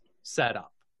tables set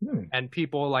up and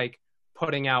people like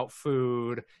putting out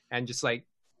food and just like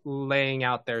laying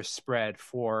out their spread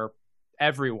for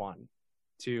everyone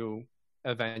to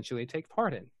eventually take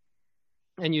part in.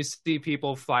 And you see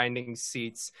people finding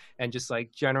seats and just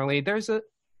like generally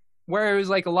where it was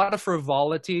like a lot of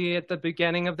frivolity at the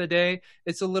beginning of the day,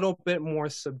 it's a little bit more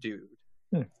subdued.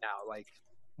 Now, like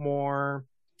more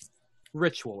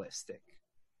ritualistic.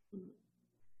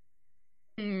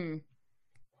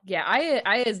 Yeah,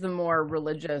 I as the more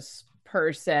religious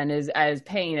person is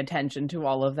paying attention to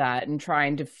all of that and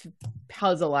trying to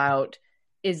puzzle out,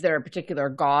 is there a particular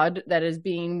god that is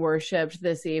being worshipped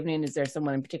this evening? Is there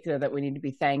someone in particular that we need to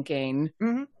be thanking?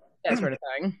 That sort of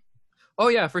thing. Oh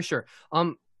yeah, for sure.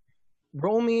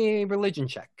 Roll me a religion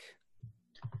check.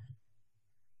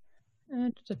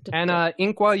 And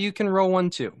Inqua, you can roll one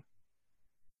too.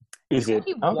 Is it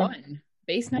 21?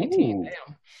 Base 19. Damn.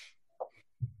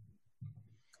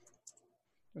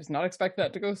 I was not expecting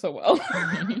that to go so well.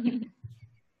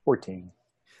 14.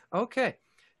 Okay.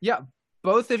 Yeah,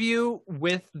 both of you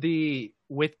with the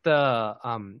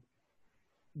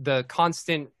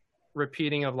constant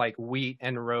repeating of like wheat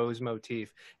and rose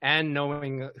motif and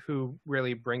knowing who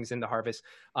really brings in the harvest.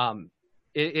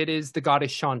 It is the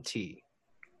goddess Shanti.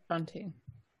 Shanti.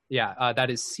 Yeah, that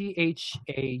is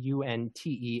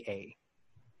Chauntea.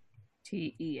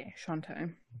 T-E-A,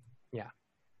 Shanti. Yeah.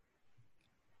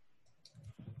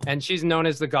 And she's known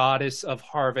as the goddess of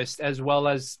harvest as well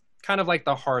as kind of like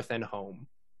the hearth and home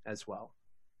as well.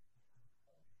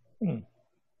 And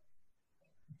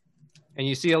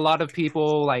you see a lot of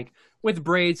people like with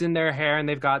braids in their hair, and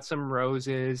they've got some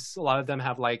roses. A lot of them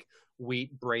have like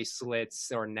wheat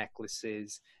bracelets or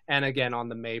necklaces. And again, on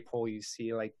the maypole, you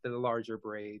see like the larger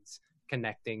braids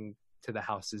connecting to the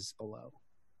houses below.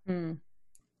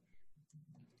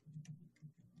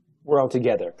 We're all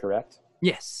together, correct?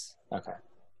 Yes. Okay.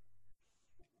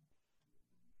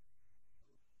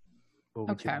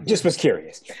 Okay. Just was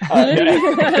curious.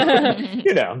 No.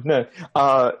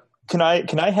 Can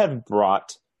I have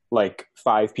brought like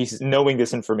 5 pieces, knowing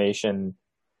this information?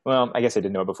 Well, I guess I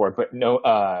didn't know it before, but no.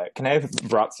 Can I have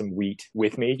brought some wheat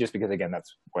with me? Just because, again,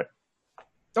 that's what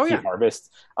he harvests.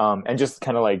 And just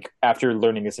kind of like after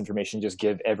learning this information, just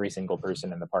give every single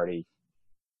person in the party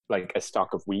like a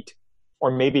stock of wheat,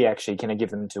 or maybe actually, can I give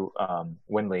them to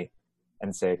Winley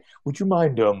and say, "Would you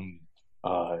mind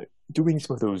doing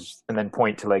some of those," and then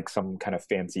point to like some kind of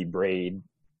fancy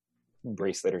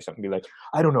bracelet or something, be like,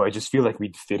 "I don't know, I just feel like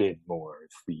we'd fit in more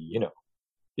if we,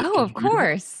 Oh, of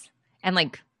course. And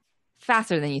like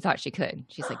faster than you thought she could.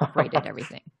 She's like braided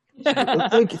everything.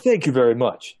 Thank you very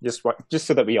much. Just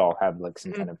so that we all have like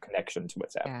some kind of connection to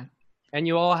what's happening. Yeah. And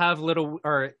you all have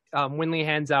Winley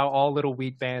hands out all little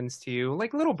wheat bands to you,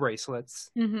 like little bracelets.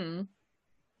 Mm-hmm.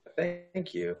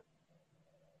 Thank you.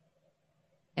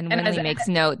 And Winley makes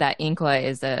note that Inkwa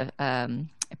is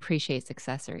appreciates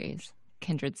accessories,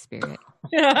 kindred spirit.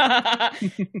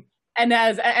 And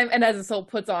as Isolde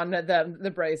puts on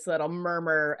the bracelet, I'll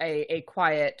murmur a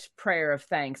quiet prayer of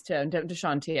thanks to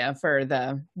Shantia for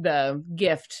the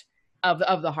gift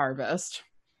of the harvest.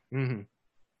 Mm-hmm.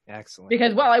 Excellent.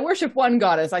 Because while I worship one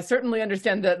goddess, I certainly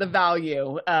understand the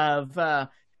value of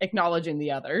acknowledging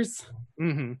the others.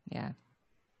 Mm-hmm. Yeah.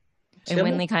 And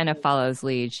Winley kind of follows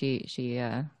lead. She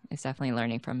is definitely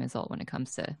learning from Isolde when it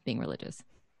comes to being religious.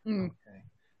 Okay.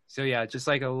 So yeah, just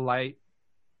like a light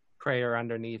prayer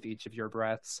underneath each of your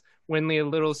breaths. Winley a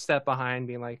little step behind,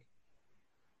 being like,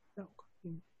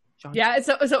 John. Yeah,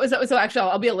 so actually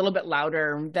I'll be a little bit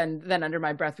louder than under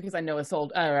my breath, because I know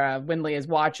Winley is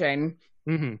watching,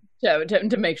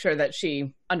 to make sure that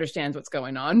she understands what's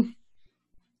going on.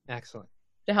 Excellent.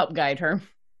 To help guide her.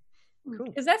 Cool.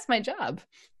 Because that's my job.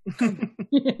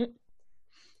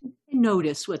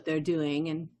 Notice what they're doing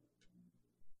and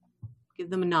give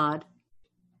them a nod.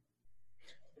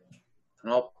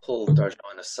 And I'll pull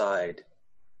Darjan aside.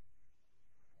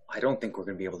 I don't think we're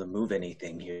going to be able to move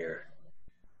anything here.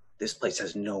 This place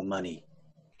has no money.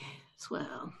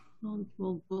 Well,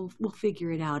 we'll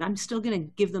figure it out. I'm still going to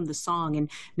give them the song,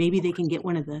 and maybe they can get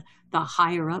one of the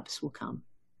higher ups will come.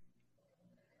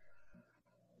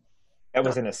 That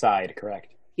was an aside,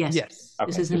 correct? Yes. Okay,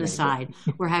 this is an aside.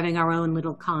 We're having our own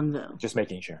little convo. Just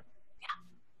making sure. Yeah.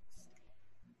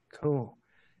 Cool.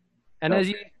 And as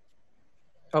you...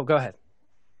 Oh, go ahead.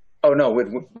 Oh, no,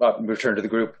 return to the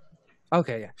group.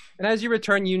 Okay, yeah. And as you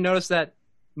return, you notice that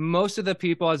most of the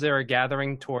people, as they were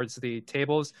gathering towards the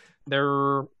tables,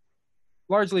 they're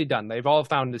largely done. They've all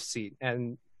found a seat.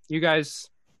 And you guys,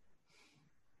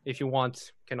 if you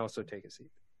want, can also take a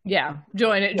seat. Yeah,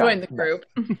 join the group.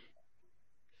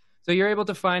 So you're able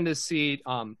to find a seat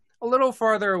a little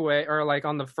farther away, or like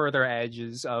on the further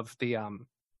edges of the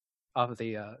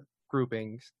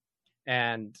groupings.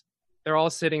 And they're all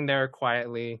sitting there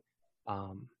quietly,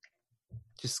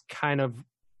 just kind of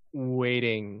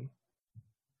waiting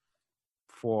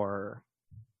for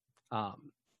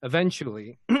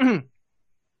eventually,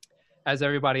 as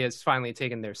everybody has finally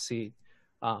taken their seat,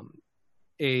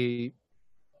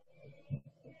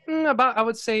 about, I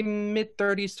would say,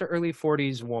 mid-30s to early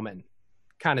 40s woman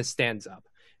kind of stands up.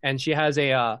 And she has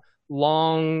a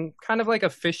long, kind of like a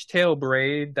fishtail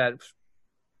braid that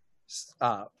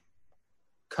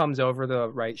comes over the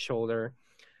right shoulder.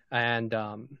 And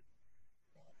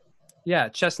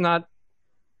chestnut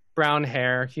brown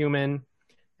hair, human.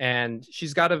 And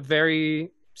she's got a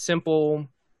very simple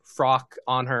frock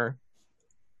on her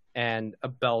and a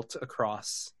belt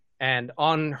across. And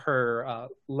on her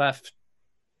left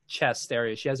chest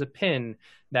area, she has a pin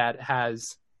that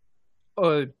has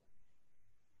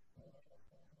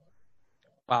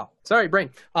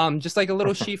just like a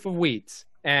little sheaf of wheat,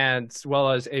 and as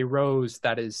well as a rose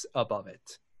that is above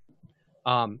it.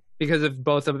 Because of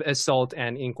both of Isolde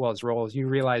and Inkwa's roles, you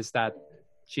realize that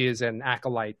she is an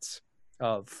acolyte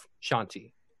of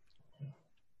Shanti.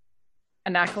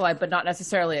 An acolyte, but not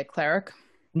necessarily a cleric?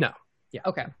 No. Yeah.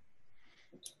 Okay.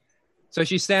 So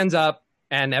she stands up,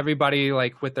 and everybody,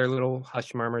 like, with their little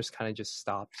hush murmurs, kind of just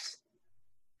stops.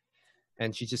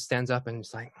 And she just stands up and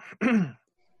is like,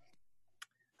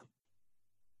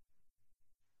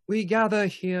 we gather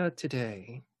here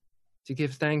today to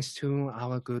give thanks to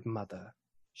our good mother,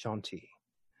 Shanti.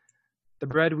 The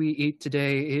bread we eat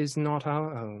today is not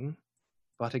our own.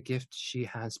 but a gift she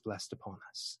has blessed upon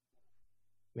us.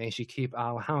 May she keep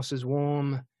our houses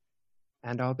warm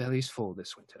and our bellies full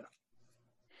this winter.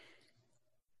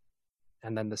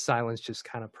 And then the silence just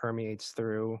kind of permeates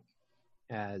through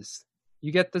as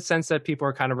you get the sense that people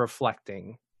are kind of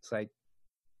reflecting. It's like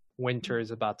winter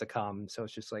is about to come. So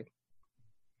it's just like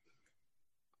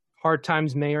hard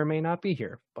times may or may not be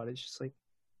here, but it's just like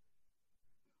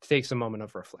it takes a moment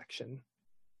of reflection.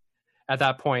 At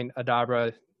that point,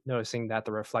 Adabra, noticing that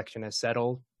the reflection has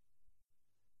settled,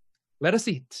 let us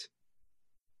eat.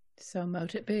 So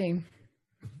mote it be.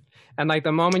 And like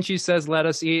the moment she says, let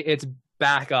us eat, it's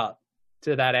back up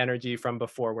to that energy from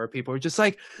before where people were just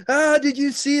like, did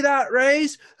you see that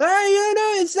race? Hey,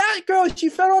 it's that girl. She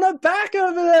fell on her back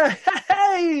over there.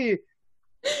 Hey.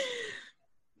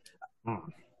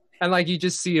 And like you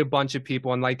just see a bunch of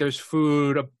people and like there's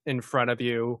food in front of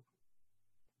you.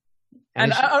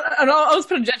 And I'll just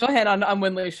put a gentle hand on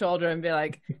Winley's shoulder and be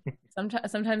like,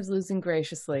 sometimes losing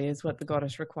graciously is what the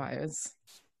goddess requires.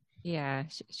 Yeah,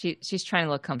 she's trying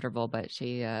to look comfortable, but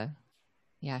she's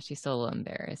still a little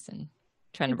embarrassed and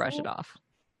trying to brush it off.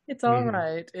 It's all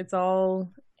right. It's all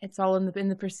in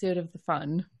the pursuit of the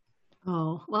fun.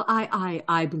 Oh, well,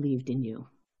 I believed in you.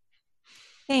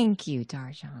 Thank you,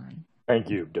 Darjan. Thank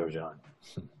you, Dojan.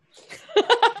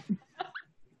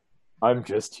 I'm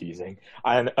just teasing.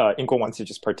 And Inkle wants to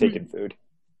just partake in food.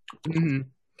 Mm-hmm.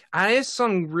 And it's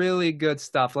some really good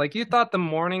stuff. Like you thought the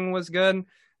morning was good.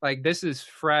 Like this is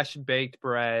fresh baked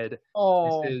bread.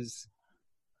 Oh. This is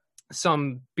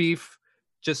some beef,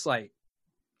 just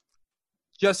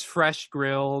fresh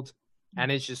grilled,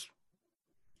 and it's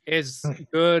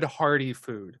good hearty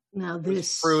food. Now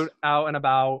There's fruit out and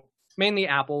about, mainly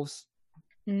apples.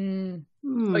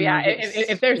 Oh yeah,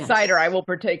 if there's cider, I will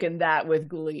partake in that with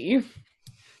glee.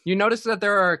 You notice that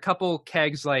there are a couple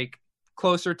kegs like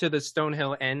closer to the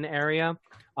Stonehill Inn area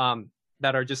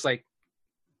that are just like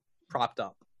propped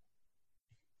up.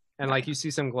 And like you see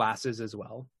some glasses as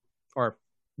well, or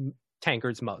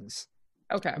tankards, mugs.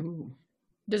 Okay.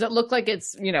 Does it look like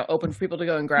it's, open for people to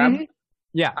go and grab? Mm-hmm.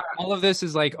 Yeah. All of this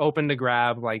is like open to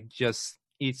grab, like just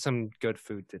eat some good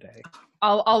food today.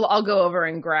 I'll go over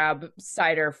and grab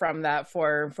cider from that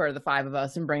for the five of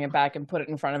us and bring it back and put it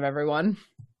in front of everyone.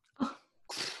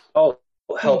 Oh,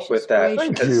 help with that.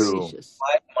 Thank you. 5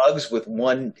 mugs with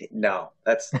one. No,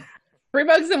 that's 3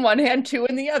 mugs in one hand, 2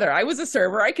 in the other. I was a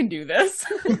server. I can do this.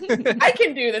 I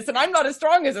can do this, and I'm not as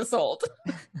strong as Assault.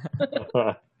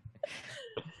 Well,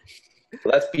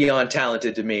 that's beyond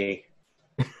talented to me.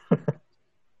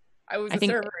 I was a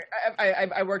server.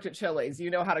 I worked at Chili's. You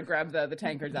know how to grab the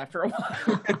tankards after a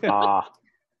while.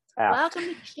 Welcome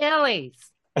to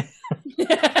Chili's.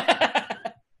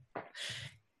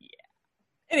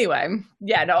 Anyway,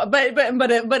 yeah, no, but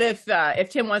if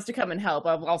Tim wants to come and help,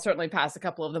 I'll certainly pass a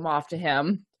couple of them off to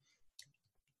him.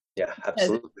 Yeah,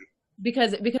 absolutely.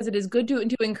 Because it is good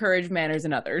to encourage manners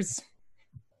in others.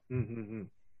 Mm-hmm.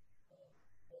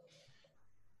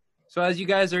 So as you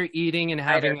guys are eating and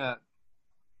having a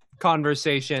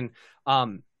conversation,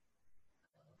 all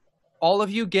of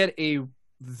you get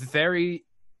very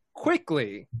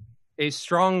quickly a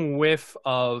strong whiff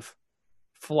of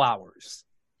flowers.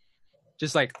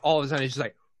 Just like all of a sudden, it's just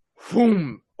like,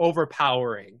 boom,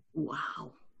 overpowering.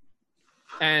 Wow.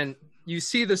 And you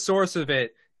see the source of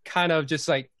it kind of just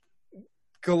like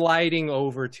gliding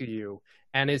over to you.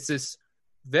 And it's this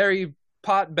very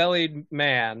pot-bellied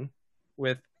man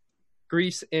with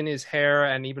grease in his hair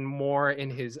and even more in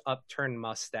his upturned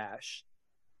mustache.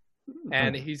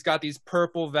 And he's got these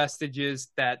purple vestiges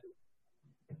that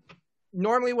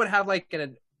normally would have like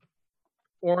an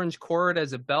orange cord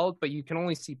as a belt, but you can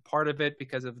only see part of it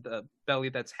because of the belly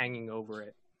that's hanging over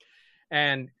it.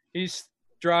 And he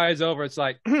strides over. It's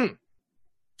like,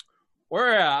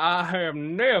 well, I have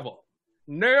never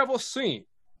seen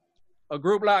a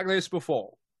group like this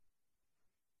before.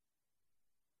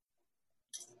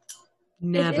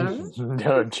 Never.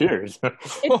 No, cheers.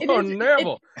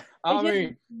 Never. I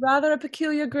mean, rather a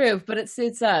peculiar group, but it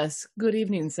suits us. Good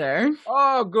evening, sir.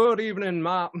 Oh, good evening,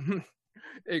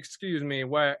 excuse me,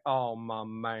 where are my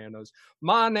manners?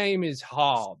 My name is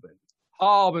Harbin.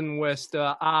 Harbin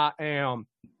Wester. I am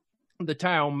the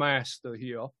town master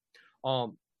here. I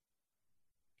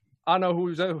know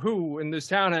who's who in this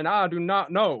town, and I do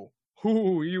not know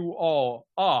who you all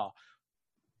are.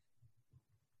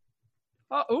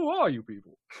 Who are you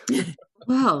people?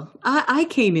 Well, I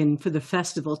came in for the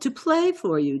festival to play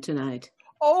for you tonight.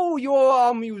 Oh, you're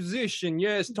a musician.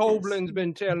 Yes, Toblin's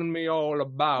been telling me all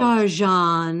about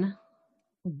Darjan.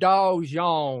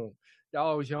 Darjan,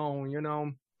 you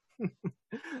know.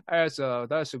 That's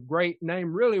a great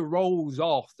name. Really rolls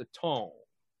off the tongue.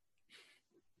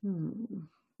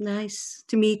 Nice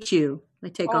to meet you. I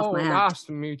take off my hat. Nice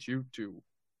to meet you too.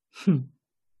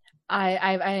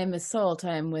 I am Isolde.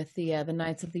 I am with the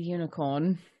Knights of the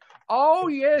Unicorn. Oh,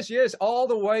 yes, all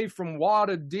the way from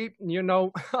Waterdeep. You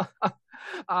know,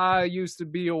 I used to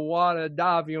be a water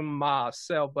diver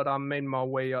myself, but I made my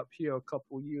way up here a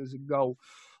couple years ago.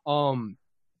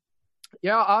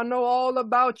 Yeah, I know all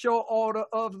about your Order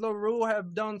of LaRue.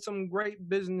 Have done some great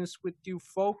business with you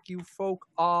folk. You folk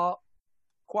are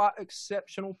quite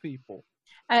exceptional people.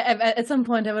 At some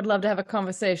point, I would love to have a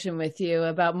conversation with you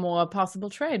about more possible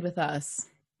trade with us.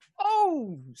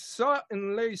 Oh,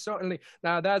 certainly.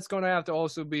 Now, that's going to have to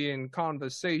also be in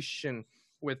conversation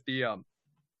with the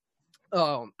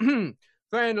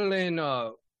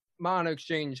Vandalin Mine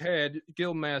Exchange head,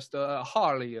 Guildmaster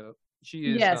Harley.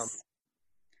 She is, yes.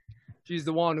 She's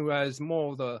the one who has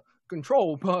more of the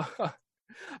control, but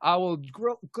I will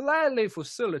gladly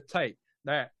facilitate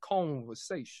that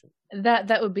conversation.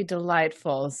 That would be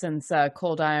delightful, since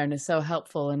Cold Iron is so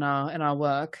helpful in our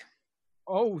work.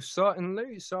 Oh,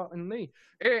 certainly.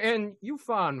 And you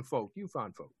fine folk.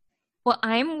 Well,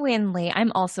 I'm Winley.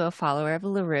 I'm also a follower of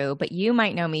LaRue, but you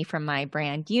might know me from my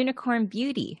brand, Unicorn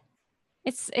Beauty.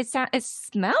 It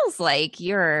smells like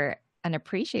you're an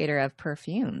appreciator of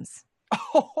perfumes.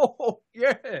 Oh,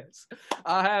 yes.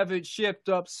 I have it shipped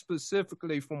up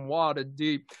specifically from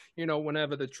Waterdeep, you know,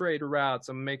 whenever the trader routes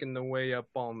are making their way up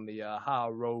on the high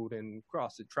road and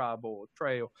across the tribal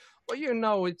trail. Well, you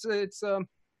know, it's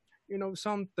you know,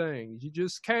 some things you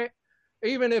just can't,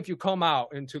 even if you come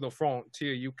out into the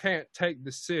frontier, you can't take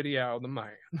the city out of the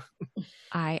man.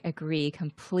 I agree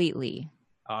completely.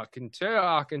 I can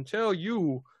tell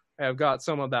you have got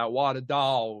some of that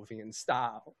Waterdavian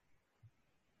style.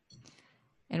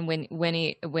 And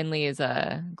Winley is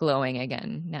glowing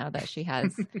again now that she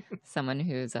has someone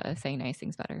who's saying nice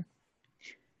things about her.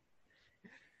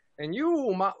 And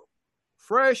you, my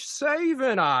fresh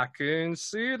saving, I can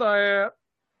see that.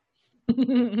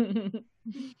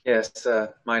 Yes,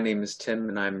 my name is Tim,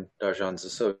 and I'm Darjan's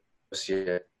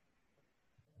associate.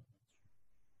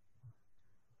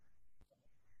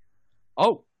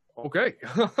 Oh, okay.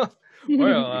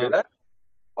 Well,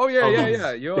 oh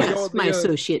yeah. You're my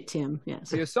associate, Tim. Yes,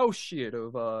 the associate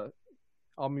of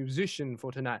our musician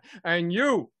for tonight, and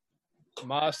you,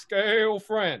 my scale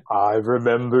friend. I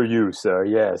remember you, sir.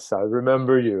 Yes, I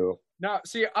remember you. Now,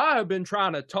 see, I have been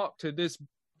trying to talk to this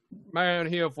man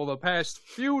here for the past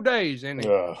few days, and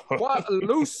quite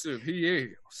elusive he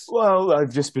is. Well,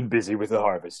 I've just been busy with the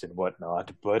harvest and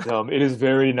whatnot, but it is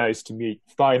very nice to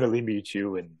finally meet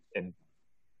you and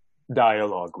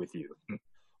dialogue with you.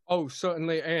 Oh,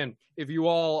 certainly, and if you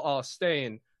all are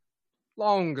staying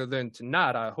longer than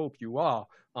tonight, I hope you are.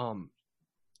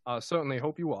 I certainly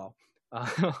hope you are.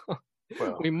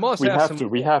 Well, we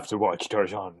have to watch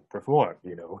Darjan perform,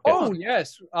 you know. Oh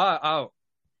yes,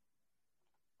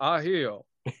 I hear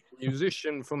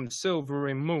musician from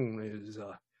Silvery Moon is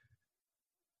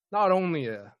not only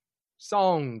a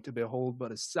song to behold,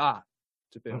 but a sight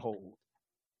to behold.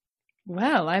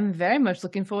 Well, I'm very much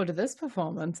looking forward to this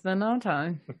performance, then, aren't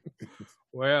I?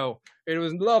 Well, it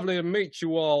was lovely to meet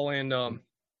you all, and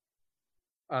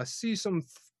I see some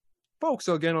folks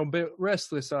are getting a bit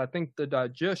restless. I think the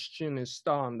digestion is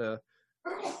starting to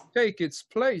take its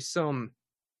place.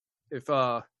 If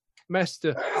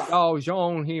Master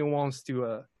Darjan here wants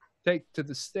to take to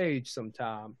the stage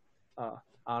sometime,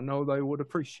 I know they would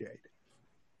appreciate it.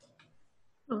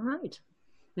 All right.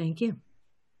 Thank you.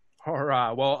 All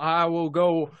right. Well, I will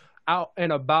go out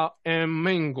and about and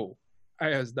mingle,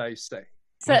 as they say.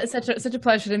 Such a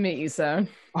pleasure to meet you, sir.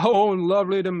 Oh,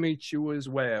 lovely to meet you as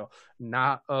well,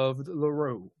 Knight of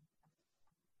LaRue.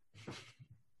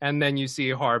 And then you see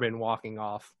Harbin walking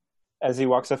off. As he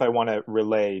walks off, I want to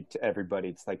relay to everybody.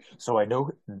 It's like, so I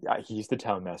know he's the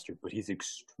town master, but he's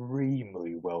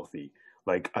extremely wealthy.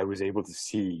 Like, I was able to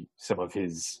see some of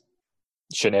his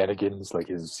shenanigans, like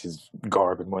his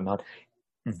garb and whatnot.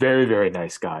 Very, very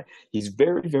nice guy. He's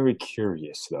very, very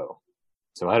curious, though.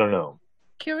 So I don't know.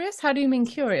 Curious? How do you mean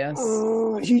curious?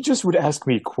 He just would ask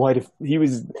me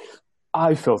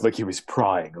I felt like he was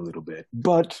prying a little bit,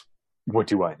 but what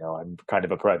do I know? I'm kind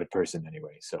of a private person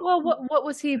anyway, so. Well, what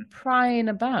was he prying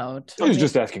about? He was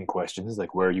just asking questions,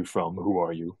 like, where are you from? Who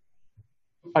are you?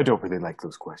 I don't really like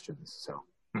those questions,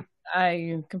 so.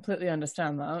 I completely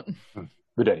understand that.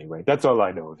 But anyway, that's all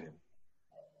I know of him.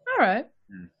 All right.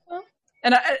 Well,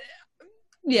 and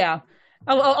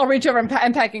I'll reach over and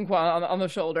pat King Kwan on the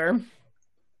shoulder.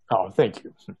 Oh, thank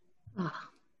you.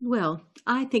 Well,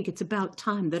 I think it's about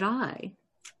time that I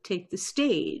take the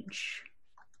stage.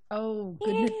 Oh,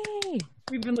 goodness. Yay.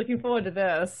 We've been looking forward to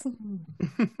this.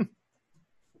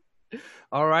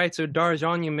 All right, so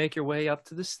Darjan, you make your way up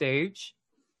to the stage,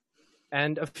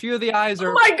 and a few of the eyes are.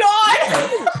 Oh my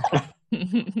god!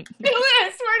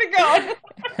 I swear to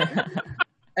God.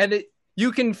 And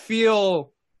you can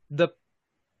feel the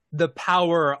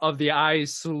power of the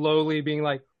eyes slowly being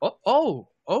like, oh,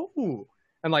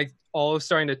 and like all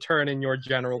starting to turn in your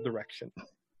general direction.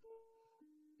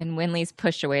 And Winley's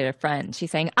pushed away to front.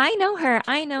 She's saying, I know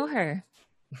her.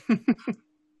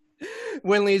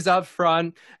 Winley's up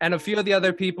front, and a few of the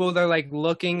other people, they're like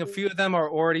looking. A few of them are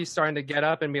already starting to get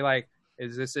up and be like,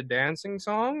 is this a dancing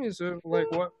song? Is it like,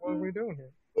 what are we doing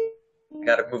here?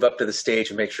 Got to move up to the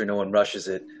stage and make sure no one rushes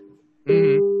it.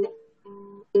 Mm-hmm.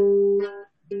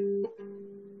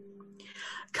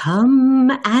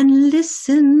 Come and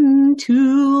listen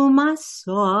to my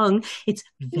song. It's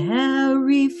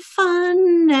very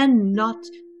fun and not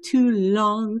too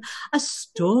long. A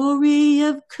story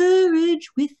of courage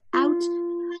without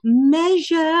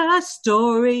measure. A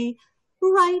story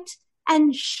bright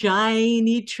and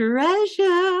shiny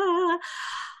treasure.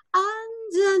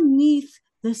 Underneath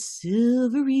the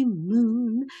silvery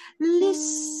moon.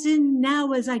 Listen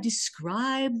now as I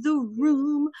describe the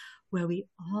room where we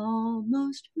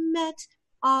almost met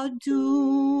our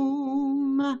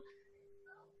doom.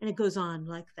 And it goes on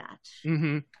like that.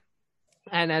 Mm-hmm.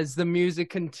 And as the music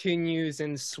continues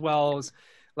and swells,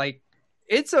 like,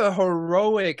 it's a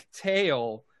heroic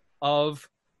tale of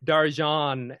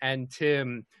Darjan and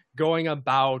Tim going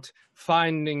about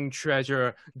finding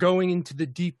treasure, going into the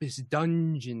deepest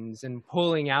dungeons and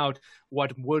pulling out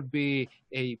what would be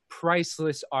a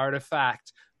priceless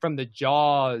artifact from the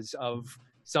jaws of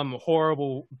some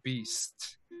horrible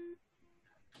beast.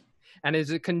 And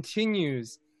as it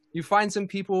continues, you find some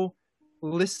people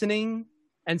listening,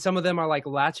 and some of them are like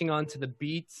latching onto the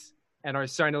beats and are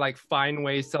starting to like find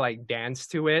ways to like dance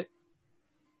to it.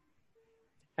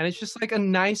 And it's just like a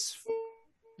nice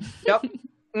yep.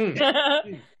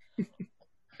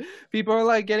 People are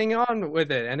like getting on with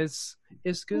it, and it's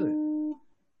good.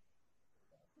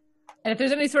 And if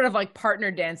there's any sort of like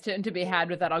partner dance to be had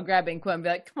with that, I'll grab Inqua and be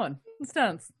like, come on, let's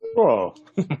dance. Oh,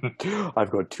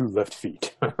 I've got 2 left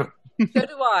feet. So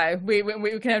do I. We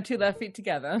can have 2 left feet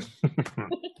together.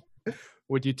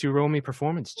 Would you 2 roll me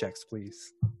performance checks,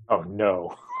 please? Oh,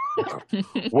 no.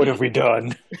 What have we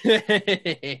done? Given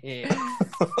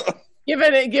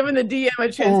the DM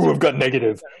a chance. Ooh, I've got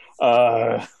negative.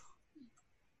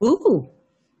 Ooh.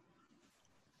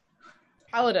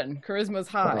 Paladin, charisma's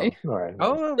high. All right.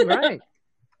 Oh, right.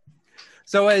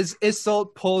 So as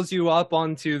Isolt pulls you up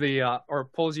onto the, or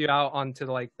pulls you out onto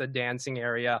like the dancing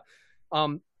area,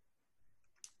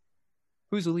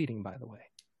 who's leading, by the way?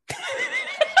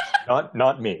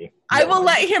 Not me. I will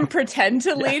let him pretend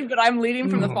to lead, but I'm leading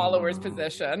from the follower's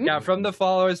position. Yeah, from the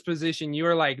follower's position, you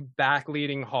are like back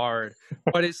leading hard,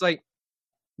 but it's like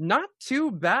not too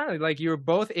bad. Like you're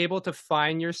both able to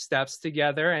find your steps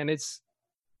together, and it's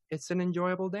an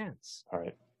enjoyable dance. All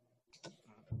right.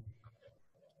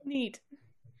 Neat.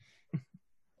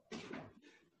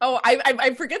 Oh,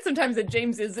 I forget sometimes that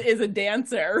James is a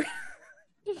dancer.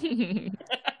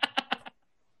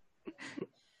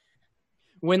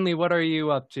 Winley, what are you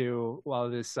up to while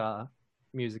this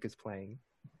music is playing?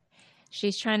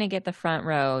 She's trying to get the front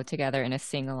row together in a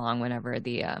sing-along whenever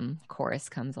the chorus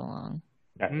comes along.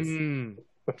 Nice.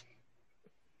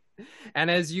 And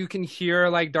as you can hear,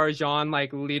 like, Darjan,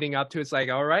 like, leading up to it, it's like,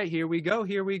 all right, here we go.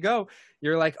 You're like,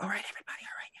 all right, everybody,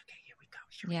 all right, okay, here we go.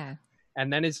 Yeah.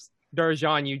 And then it's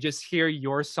Darjan, you just hear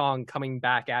your song coming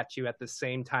back at you at the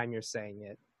same time you're saying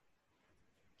it.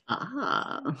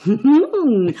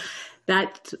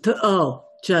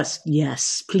 Just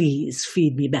yes, please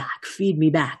feed me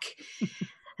back.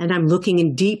 And I'm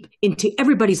looking deep into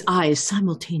everybody's eyes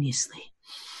simultaneously.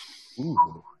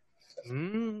 Ooh.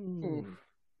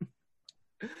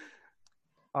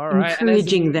 All right.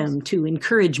 Encouraging them to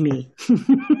encourage me.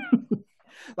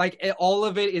 Like all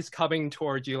of it is coming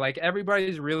towards you. Like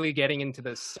everybody's really getting into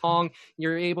the song.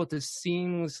 You're able to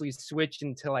seamlessly switch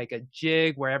into like a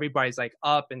jig where everybody's like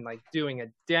up and like doing a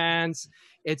dance.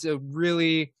 It's a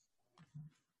great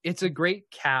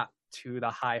cap to the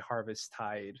High Harvest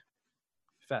Tide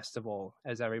festival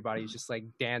as everybody's just like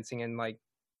dancing and like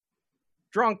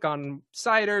drunk on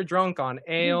cider, drunk on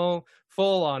ale,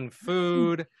 full on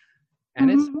food. And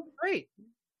it's great.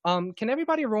 Can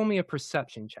everybody roll me a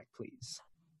perception check, please?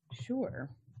 Sure.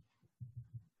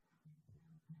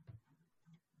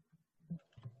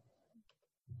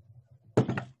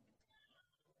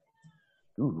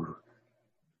 Ooh.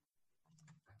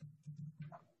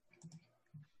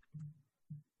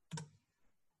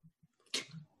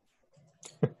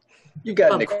 You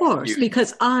got of course,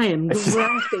 because I am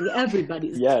grasping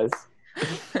everybody's. Yes.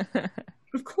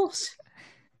 Of course.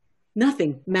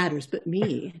 Nothing matters but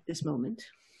me at this moment.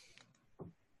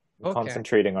 I'm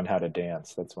concentrating on how to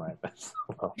dance. That's why.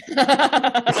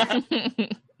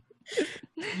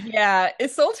 Yeah,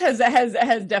 Isolde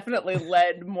has definitely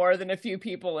led more than a few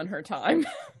people in her time.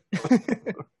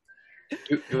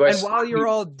 And while you're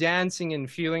all dancing and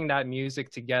feeling that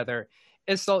music together,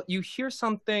 Isolde, you hear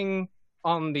something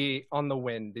on the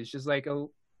wind. It's just like a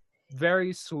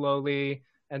very slowly,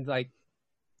 and like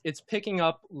it's picking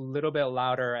up a little bit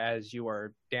louder as you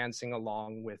are dancing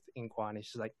along with Inquan. It's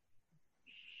just like,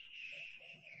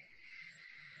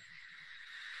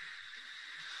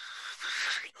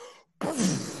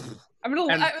 I'm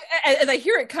gonna as I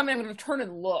hear it coming, I'm gonna turn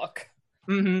and look.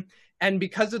 mm-hmm. And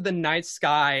because of the night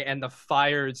sky and the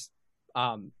fires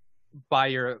by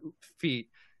your feet,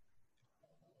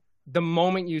 the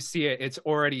moment you see it, it's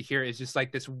already here. It's just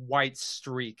like this white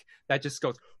streak that just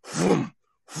goes vroom,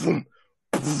 vroom,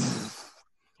 vroom,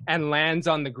 and lands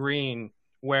on the green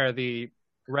where the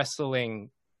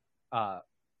wrestling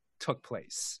took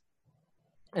place.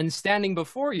 And standing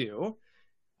before you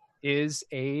is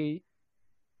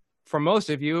for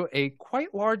most of you, a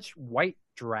quite large white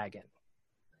dragon.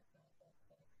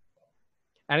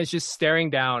 And it's just staring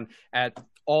down at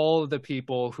all the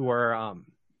people who are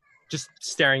just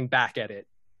staring back at it.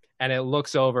 And it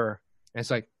looks over and it's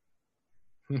like,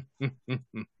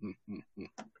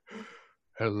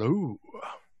 hello.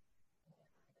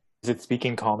 Is it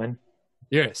speaking common?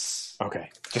 Yes. Okay,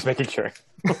 just making sure.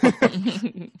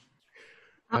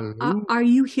 Are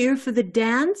you here for the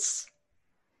dance?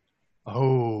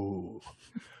 Oh,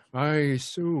 I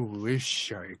so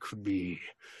wish I could be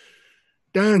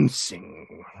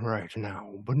dancing right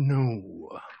now, but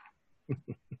no.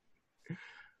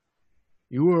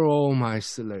 You are all my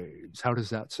slaves. How does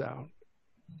that sound?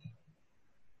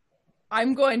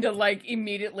 I'm going to like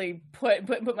immediately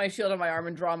put my shield on my arm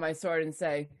and draw my sword and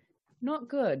say, not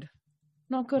good.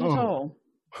 Not good at all.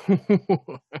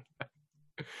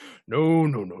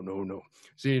 No.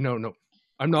 See, no.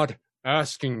 I'm not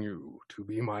asking you to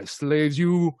be my slaves.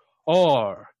 You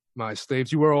are my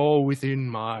slaves. You are all within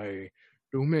my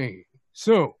domain.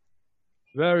 So,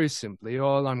 very simply,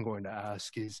 all I'm going to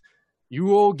ask is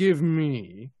you all give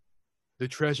me the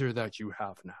treasure that you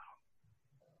have now.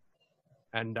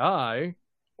 And I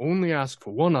only ask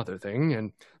for one other thing,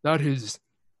 and that is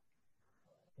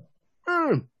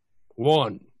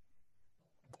one.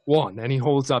 And he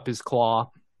holds up his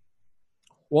claw.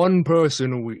 1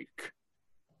 person a week.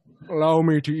 Allow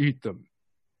me to eat them.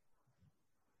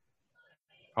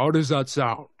 How does that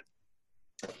sound?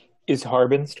 Is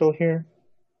Harbin still here?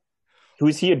 Who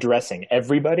is he addressing?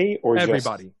 Everybody or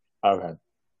everybody? Okay.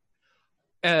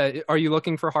 Are you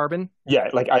looking for Harbin? Yeah,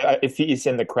 like if he's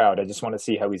in the crowd, I just want to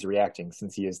see how he's reacting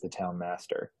since he is the town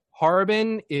master.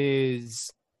 Harbin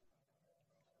is...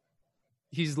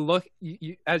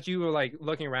 as you were like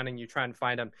looking around and you try and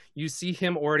find him, you see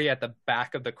him already at the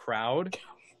back of the crowd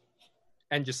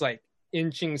and just like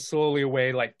inching slowly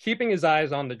away, like keeping his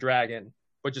eyes on the dragon,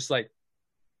 but just like,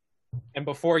 and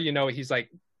before you know it, he's like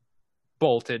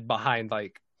bolted behind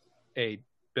like a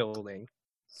building.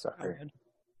 Sorry.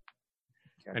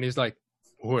 And he's like,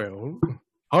 well,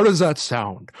 how does that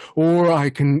sound? Or I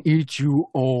can eat you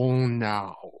all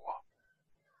now.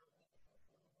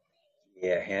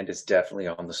 Yeah, hand is definitely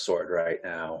on the sword right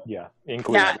now. Yeah, doing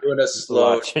a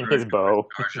slow his bow.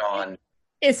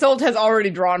 Isolde has already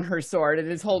drawn her sword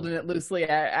and is holding it loosely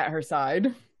at her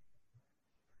side.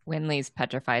 Winley's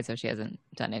petrified, so she hasn't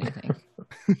done anything.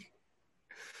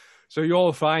 So you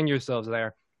all find yourselves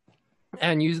there,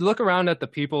 and you look around at the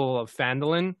people of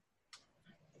Phandalin,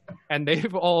 and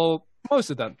most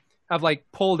of them have like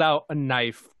pulled out a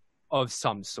knife of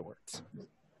some sort,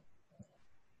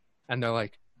 and they're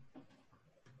like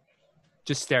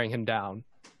just staring him down.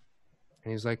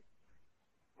 And he's like,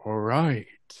 all right.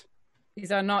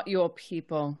 These are not your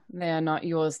people. They are not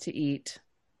yours to eat.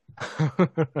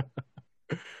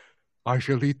 I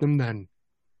shall eat them then.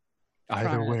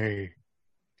 Either way.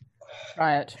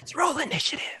 Try it. Let's roll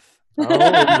initiative.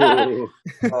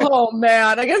 Oh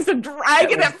man, against a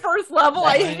dragon at first level,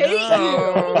 I hate you.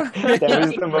 That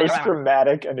was the most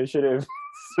dramatic initiative.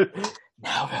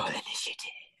 Now roll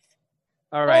initiative.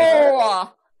 All right.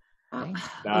 Oh.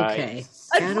 Okay.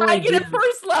 A dragon at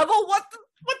first level? What the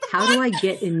How do I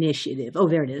get initiative? Oh,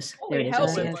 there it is. There it is. Holy I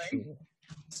see hell, it.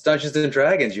 It's Dungeons and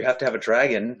Dragons. You have to have a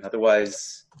dragon,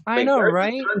 otherwise. I know, where's the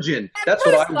right? Dungeon. That's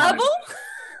what I level? want.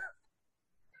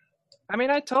 I mean,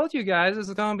 I told you guys this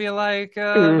is going to be like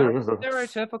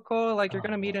stereotypical, like you're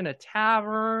going to meet in a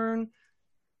tavern.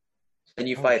 Then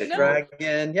you fight a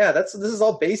dragon. Yeah, this is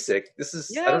all basic. This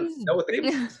is I don't know what the game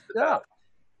is about.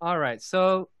 All right,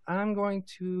 so I'm going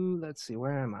to let's see,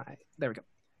 where am I? There we go.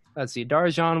 Let's see.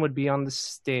 Darjan would be on the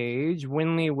stage.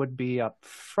 Winley would be up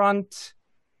front,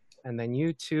 and then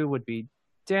you two would be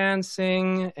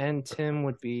dancing, and Tim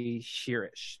would be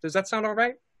Sheerish. Does that sound all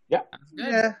right? Yeah.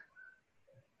 Yeah.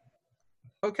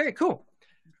 Okay, cool.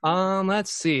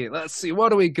 Let's see. What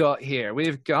do we got here?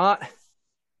 We've got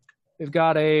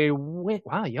a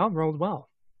wow. Y'all rolled well.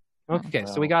 Okay,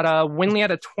 so we got a Winley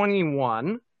at a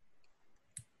 21.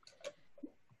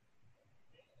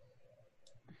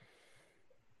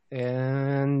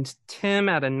 And Tim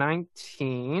at a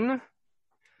 19.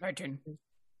 My turn.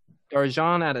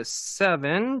 Darjan at a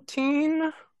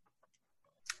 17.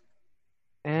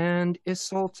 And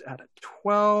Isolt at a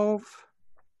 12.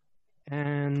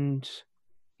 And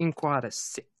Inqua at a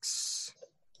 6.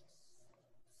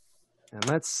 And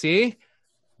let's see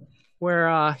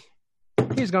where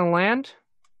he's going to land.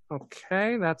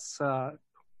 Okay, that's... so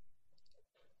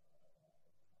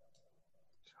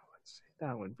let's see,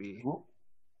 that would be...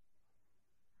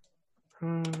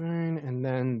 And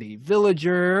then the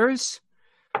villagers,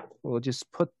 we'll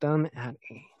just put them at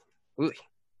a... Ooh.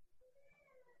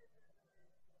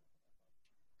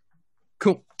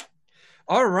 Cool.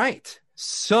 All right.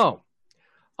 So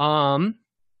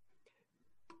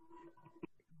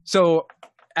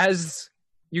as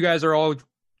you guys are all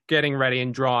getting ready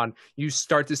and drawn, you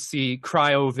start to see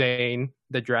Cryovane,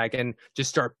 the dragon, just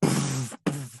start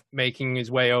making his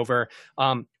way over.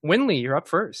 Winley, you're up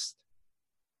first.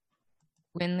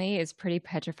 Winley is pretty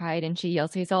petrified, and she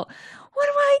yells to Isolt, "What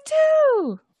do I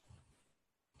do?"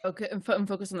 Okay, and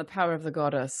focus on the power of the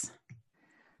goddess.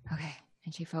 Okay,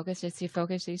 and she focuses,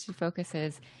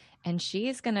 and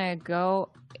she's gonna go.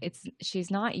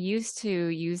 She's not used to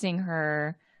using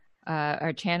her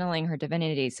or channeling her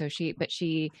divinity, but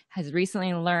she has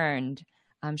recently learned.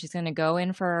 She's gonna go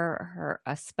in for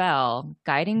a spell,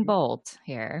 guiding bolt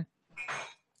here.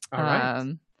 All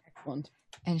right. Excellent.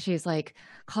 And she's like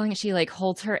calling it. She like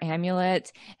holds her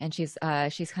amulet, and she's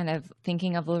kind of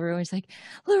thinking of LaRue, and she's like,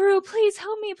 "LaRue, please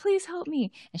help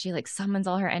me!" And she like summons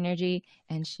all her energy,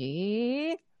 and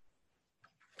she,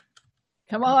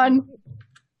 come on,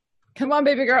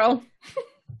 baby girl.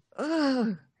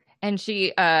 And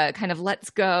she kind of lets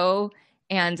go,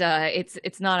 and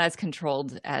it's not as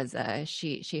controlled as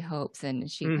she hopes,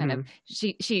 and she kind of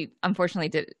she unfortunately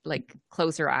did like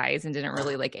close her eyes and didn't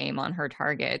really like aim on her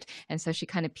target, and so she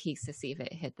kind of peeks to see if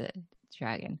it hit the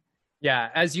dragon. Yeah,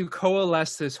 as you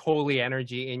coalesce this holy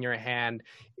energy in your hand,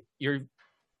 you're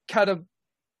kind of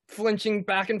flinching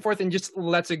back and forth and just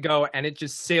lets it go, and it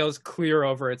just sails clear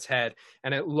over its head,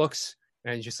 and it looks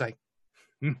and it's just like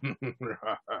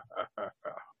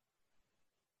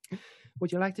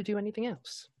would you like to do anything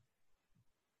else?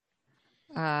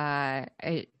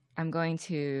 I'm going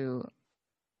to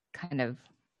kind of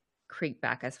creep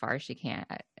back as far as she can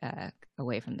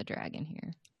away from the dragon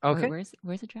here. Okay.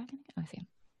 Where's the dragon? Oh, I see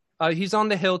him. He's on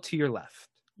the hill to your left.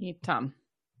 Hey, Tom.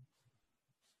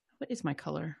 What is my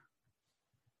color?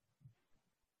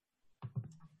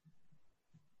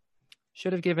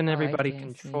 Should have given everybody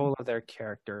control of their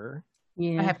character.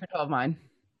 Yeah. I have control of mine.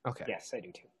 Okay. Yes, I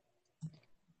do too.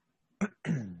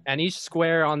 And each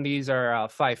square on these are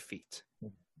 5 feet.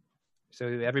 So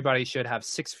everybody should have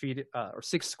 6 feet or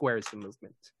 6 squares of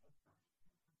movement.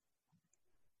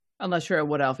 Unless you're a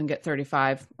wood elf and get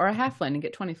 35, or a halfling and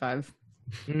get 25.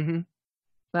 Mm-hmm.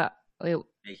 But wait,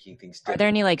 Making things are there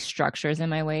any like structures in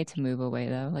my way to move away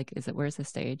though? Like, where's the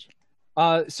stage?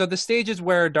 So the stage is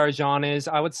where Darjan is.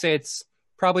 I would say it's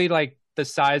probably like the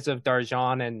size of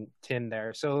Darjan and Tim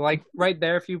there. So like right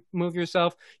there, if you move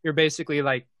yourself, you're basically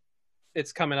like,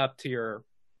 it's coming up to your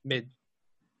mid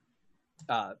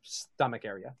stomach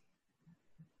area.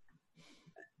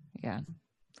 Yeah.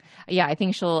 I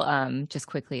think she'll just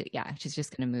quickly. Yeah, she's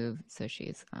just gonna move. So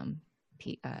she's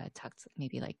tucked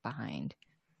maybe like behind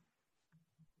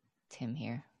Tim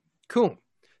here. Cool.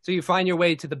 So you find your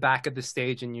way to the back of the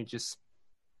stage, and you just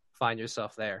find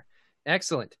yourself there.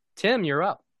 Excellent. Tim, you're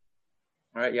up.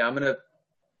 All right. Yeah, I'm gonna.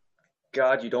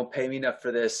 God, you don't pay me enough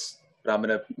for this. But I'm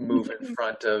going to move in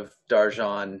front of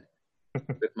Darjan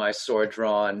with my sword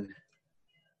drawn.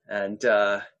 And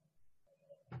I'm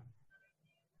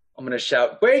going to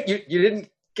shout, "Wait, you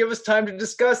didn't give us time to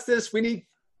discuss this. We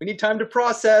need time to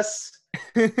process.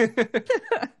 This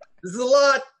is a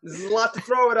lot. This is a lot to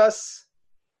throw at us."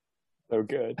 So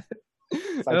good.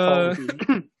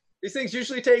 These things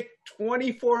usually take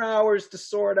 24 hours to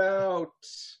sort out.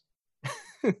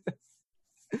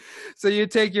 So you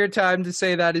take your time to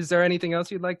say that. Is there anything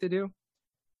else you'd like to do?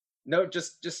 No,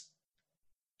 just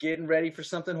getting ready for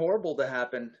something horrible to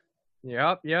happen.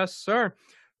 Yep, yes, sir.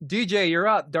 DJ, you're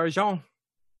up. D'Argent.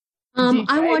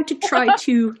 I want to try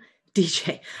to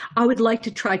DJ. I would like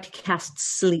to try to cast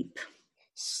sleep.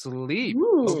 Sleep.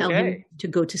 Tell him Okay. to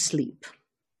go to sleep.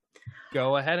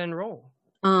 Go ahead and roll.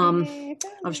 I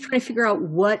was trying to figure out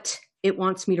what it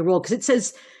wants me to roll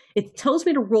because it tells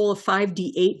me to roll a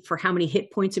 5d8 for how many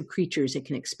hit points of creatures it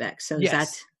can expect. So is Yes.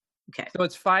 that okay? So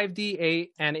it's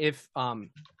 5d8, and if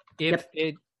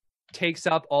it takes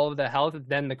up all of the health,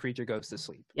 then the creature goes to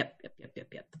sleep. Yep.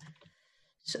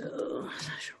 So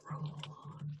I should roll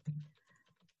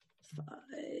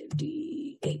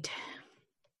 5d8.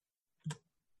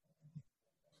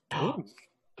 Ooh.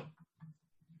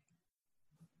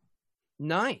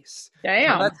 Nice.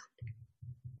 Damn. Now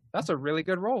that's a really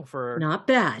good roll for. Not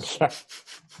bad.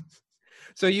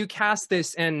 So you cast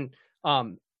this, and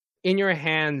in your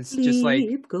hands, just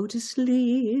like Go to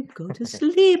sleep,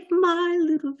 my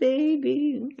little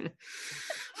baby.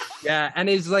 yeah, and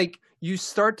it's like you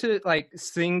start to like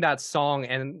sing that song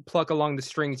and pluck along the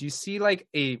strings. You see like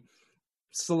a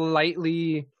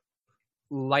slightly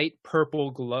light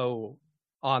purple glow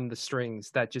on the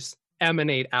strings that just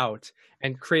emanate out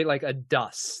and create like a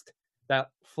dust that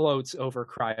floats over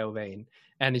Cryovane,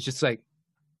 and it's just like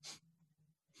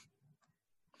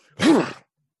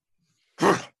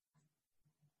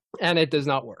and it does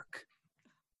not work.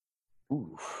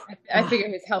 I figure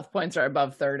his health points are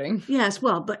above 30. Yes,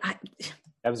 well, but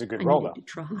that was a good roll, though.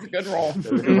 It's a good roll.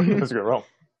 That was a good roll.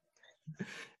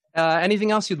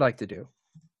 Anything else you'd like to do?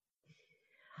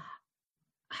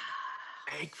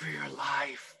 Beg for your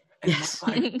life. Yes.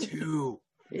 And my life too.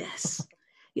 Yes.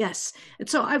 And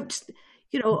so I just,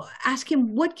 ask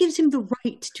him what gives him the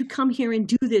right to come here and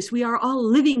do this. We are all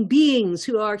living beings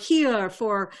who are here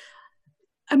for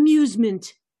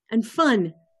amusement and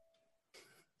fun.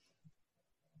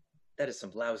 That is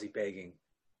some lousy begging.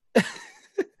 I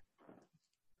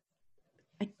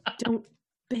don't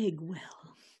beg well.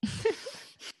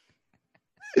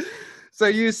 So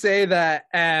you say that,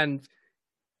 and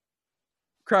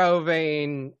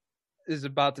Cryovane is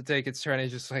about to take its turn.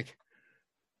 He's just like,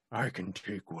 I can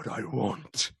take what I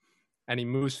want. And he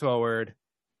moves forward,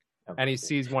 and he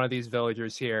sees one of these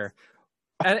villagers here.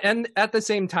 And at the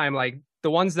same time, like, the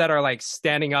ones that are, like,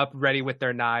 standing up, ready with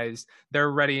their knives,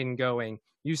 they're ready and going.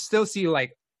 You still see,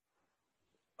 like,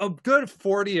 a good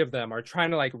 40 of them are trying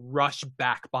to, like, rush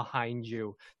back behind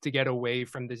you to get away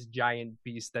from this giant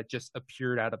beast that just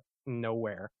appeared out of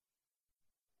nowhere.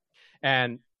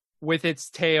 And with its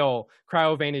tail,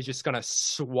 Cryovane is just going to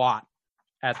swat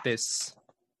at this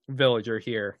villager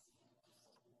here.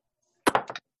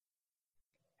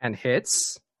 And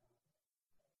hits.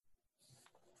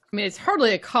 I mean, it's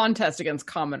hardly a contest against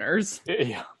commoners.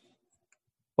 Yeah.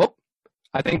 Oh,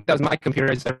 I think that was my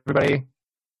computer. Is everybody?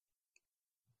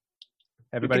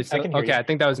 Everybody still? can hear Okay, you. I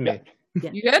think that was me.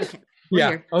 You good? Yeah.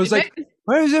 here. I was like,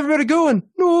 where is everybody going?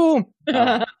 No.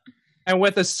 And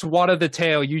with a swat of the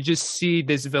tail, you just see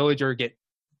this villager get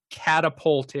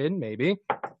catapulted, maybe.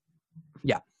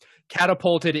 Yeah.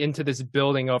 Catapulted into this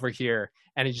building over here.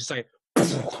 And it's just like,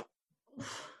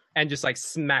 and just like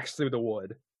smacks through the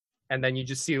wood. And then you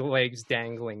just see legs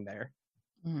dangling there.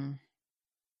 Mm.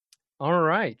 All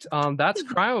right. That's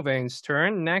Cryovane's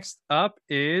turn. Next up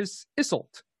is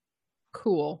Isolt.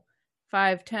 Cool.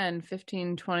 5, 10,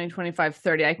 15, 20, 25,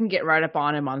 30. I can get right up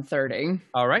on him on 30.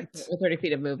 All right. With 30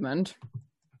 feet of movement.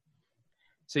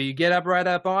 So you get up right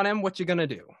up on him. What you gonna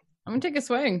do? I'm going to take a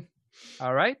swing.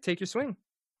 All right. Take your swing.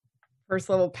 First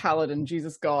level paladin,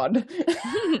 Jesus God.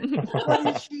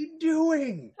 What is she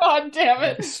doing? God damn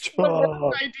it. Stop.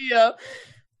 What an idea.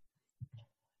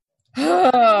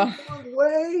 Wrong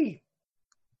way.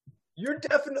 You're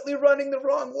definitely running the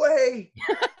wrong way.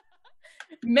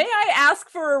 May I ask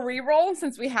for a reroll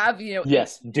since we have,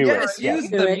 Yes, do Yes, it. Yes. use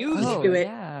the music. Oh, Do it.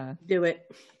 yeah. Do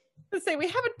it. Let's say we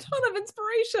have a ton of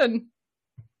inspiration.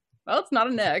 Well, it's not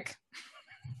a Nick.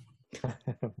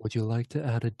 Would you like to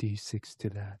add a D6 to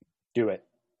that? Do it.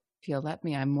 If you'll let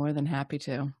me, I'm more than happy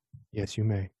to. Yes, you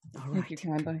may. All Thank right. you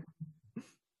kindly.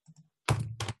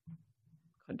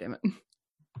 God damn it.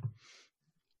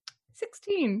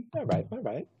 16. All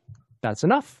right. That's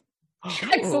enough.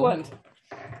 Excellent.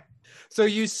 So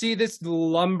you see this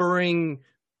lumbering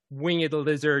winged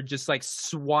lizard just like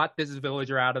swat this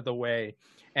villager out of the way.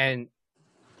 And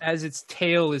as its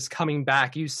tail is coming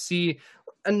back, you see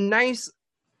a nice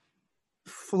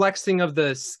flexing of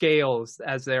the scales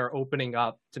as they're opening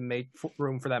up to make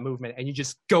room for that movement. And you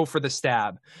just go for the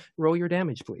stab. Roll your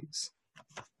damage, please.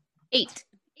 8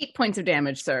 points of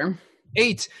damage, sir.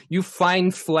 8. You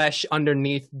find flesh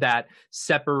underneath that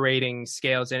separating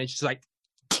scales, and it's just like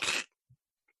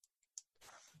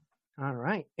All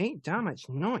right, 8 damage.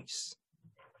 Nice.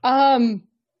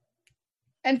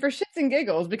 And for shits and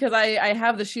giggles, because I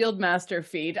have the Shield Master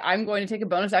feat, I'm going to take a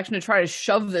bonus action to try to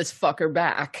shove this fucker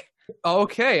back.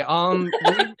 Okay.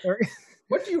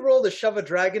 What do you roll to shove a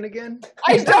dragon again?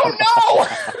 I don't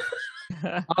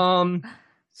know.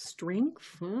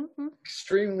 Strength?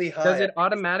 Extremely high. Does it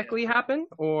automatically happen,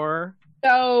 or?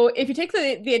 So if you take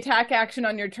the attack action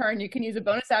on your turn, you can use a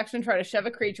bonus action to try to shove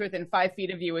a creature within 5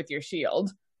 feet of you with your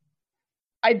shield.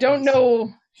 I don't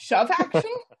know shove action.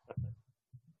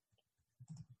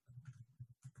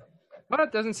 Well,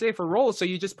 it doesn't say for roll, so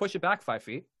you just push it back 5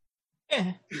 feet.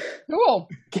 Yeah. Cool.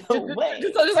 Go away.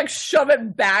 I'll just like shove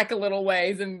it back a little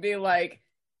ways and be like,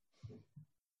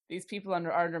 these people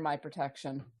are under my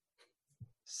protection.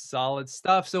 Solid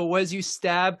stuff. So as you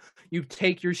stab, you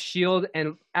take your shield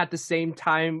and at the same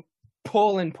time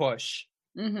pull and push.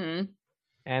 Mm-hmm.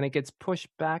 And it gets pushed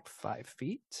back 5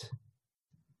 feet.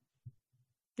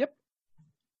 Yep.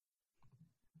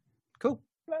 Cool.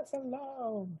 That's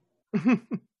alone.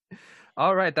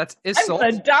 All right, that's Isolt.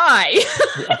 I'm gonna die.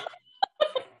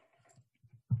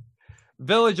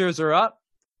 Villagers are up.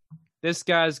 This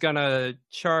guy's gonna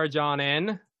charge on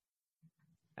in,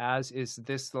 as is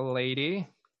this lady.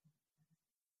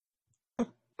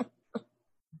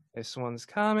 This one's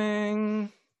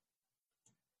coming.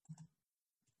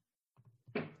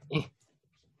 I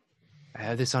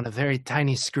have this on a very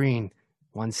tiny screen.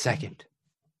 1 second.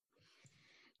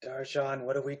 Darjan,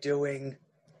 what are we doing?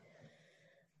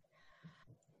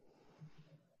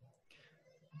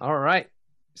 All right.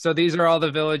 So these are all the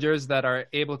villagers that are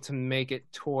able to make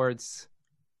it towards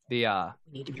the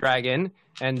dragon.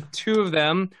 And 2 of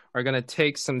them are going to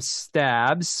take some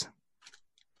stabs.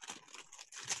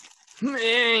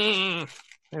 Let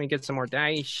me get some more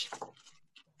dice.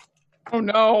 Oh,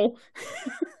 no.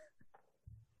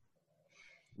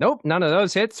 Nope, none of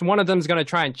those hits. One of them's going to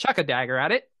try and chuck a dagger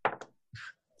at it.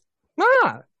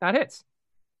 That hits.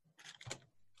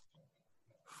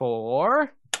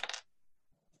 4.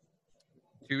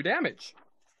 2 damage.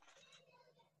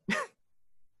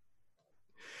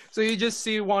 So you just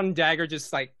see one dagger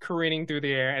just like careening through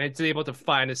the air, and it's able to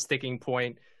find a sticking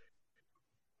point.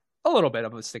 A little bit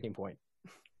of a sticking point.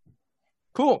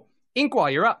 Cool.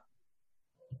 Inqua, you're up.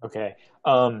 Okay.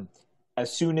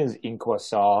 As soon as Inqua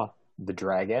saw the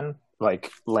dragon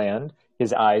land,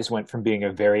 his eyes went from being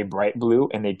a very bright blue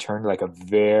and they turned like a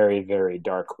very, very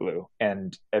dark blue.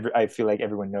 And I feel like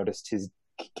everyone noticed his.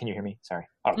 Can you hear me? Sorry.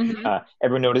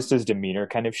 Everyone noticed his demeanor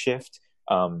kind of shift.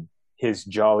 His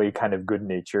jolly kind of good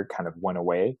nature kind of went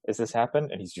away as this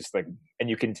happened, and he's just like, and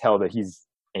you can tell that he's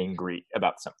angry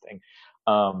about something.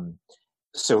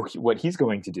 So what he's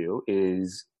going to do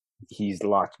is he's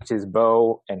locked his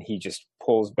bow and he just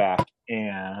pulls back,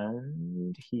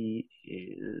 and he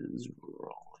is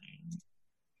rolling.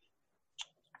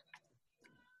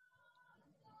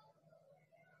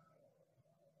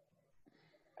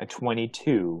 A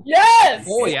 22. Yes!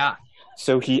 Oh, yeah.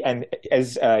 So he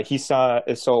saw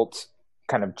Isolt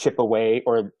kind of chip away,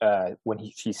 or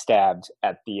when she stabbed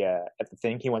at the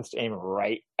thing, he wants to aim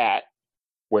right at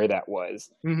where that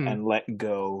was and let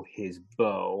go his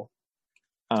bow.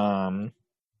 1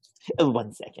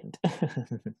 second.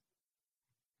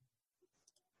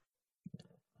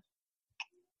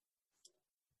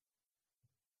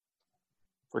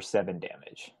 For 7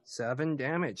 damage. 7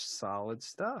 damage. Solid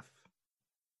stuff.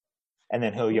 And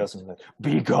then he'll yell something like,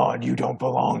 "Be gone, you don't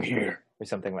belong here," or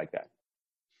something like that.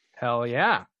 Hell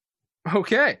yeah.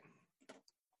 Okay.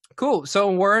 Cool. So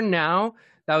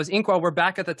that was Inqua. We're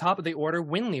back at the top of the order.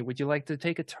 Winley, would you like to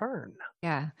take a turn?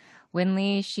 Yeah.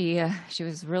 Winley, she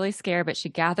was really scared, but she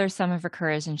gathers some of her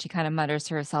courage and she kind of mutters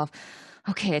to herself,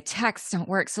 okay, attacks don't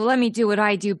work, so let me do what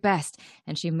I do best.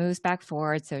 And she moves back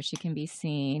forward so she can be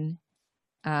seen.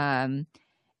 And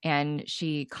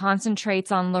she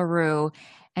concentrates on LaRue,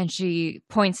 and she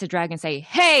points to Dragon and say,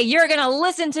 hey, you're going to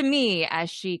listen to me, as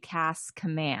she casts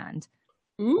command.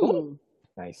 Ooh.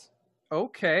 Nice.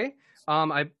 Okay.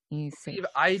 I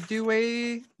do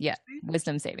a... Yeah,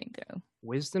 wisdom saving throw.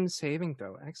 Wisdom saving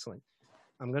throw. Excellent.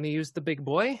 I'm going to use the big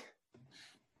boy.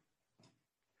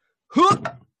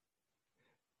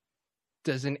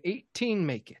 Does an 18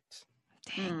 make it?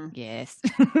 Dang, yes.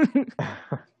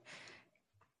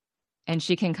 And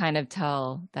she can kind of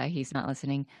tell that he's not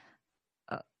listening.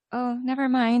 Oh, never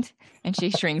mind. And she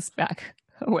shrinks back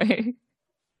away.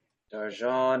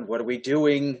 Darjan, what are we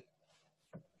doing?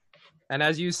 And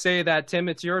as you say that, Tim,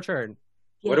 it's your turn.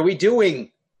 Yeah. What are we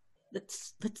doing?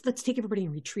 Let's take everybody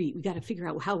in retreat. We got to figure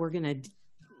out how we're gonna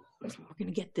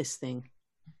get this thing.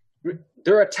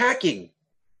 They're attacking.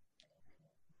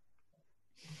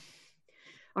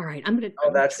 All right, I'm gonna.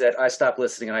 Oh, that's it. I stop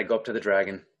listening and I go up to the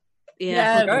dragon.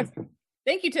 Yeah. Yes.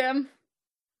 Thank you, Tim.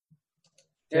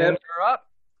 Tim, you're up.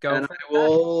 Go. And I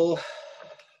will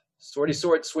swordy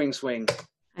sword swing.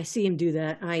 I see him do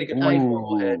that. Take a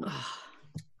 24 hit.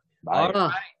 All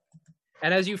right.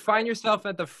 And as you find yourself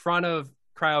at the front of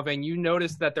Cryovane, you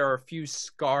notice that there are a few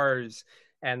scars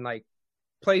and like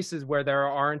places where there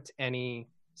aren't any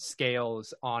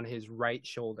scales on his right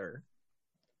shoulder.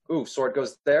 Ooh, sword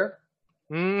goes there?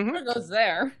 Mm-hmm. Sword goes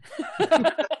there.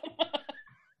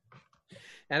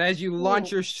 And as you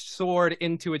launch your sword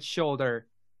into its shoulder,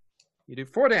 you do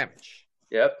 4 damage.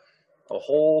 Yep. A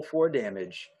whole 4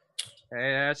 damage.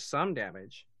 Hey, that's some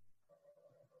damage.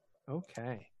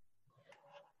 Okay.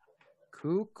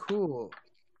 Cool.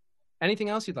 Anything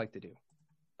else you'd like to do?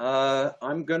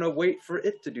 I'm gonna wait for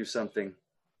it to do something.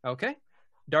 Okay.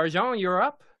 Darjan, you're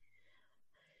up.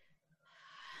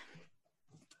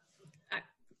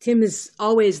 Tim is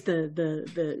always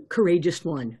the courageous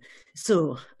one.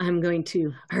 So I'm going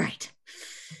to, all right.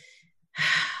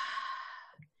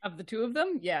 Of the two of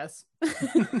them, yes.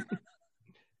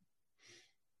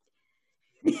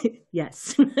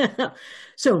 Yes.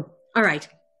 So, all right.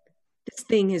 This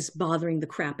thing is bothering the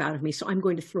crap out of me, so I'm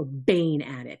going to throw Bane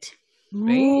at it.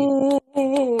 Bane.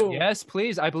 Yes,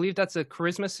 please. I believe that's a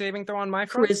charisma saving throw on my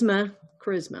front.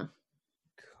 Charisma.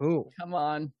 Cool. Come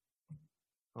on.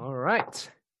 All right.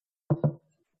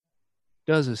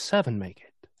 Does a 7 make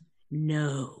it?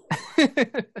 No.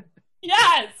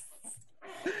 Yes!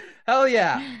 Hell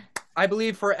yeah. I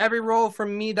believe for every roll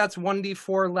from me, that's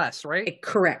 1d4 less, right?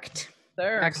 Correct.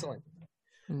 There. Excellent.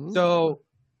 So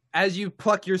as you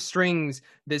pluck your strings,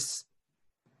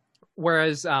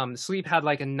 whereas Sleep had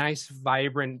like a nice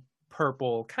vibrant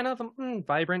purple, kind of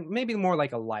vibrant, maybe more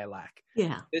like a lilac.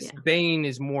 Yeah. This Bane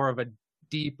is more of a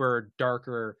deeper,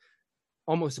 darker,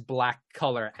 almost black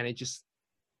color, and it just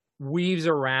weaves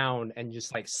around and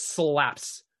just like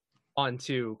slaps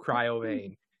onto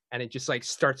Cryovane, and it just like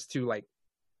starts to like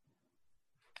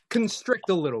constrict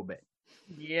a little bit.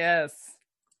 Yes.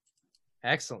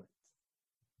 Excellent.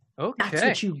 Okay. That's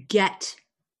what you get.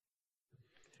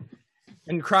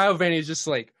 And Cryovane is just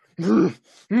like, and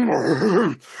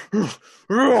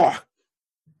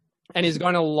he's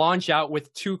going to launch out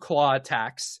with 2 claw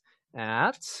attacks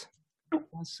at,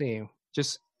 let's see,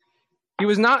 he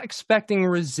was not expecting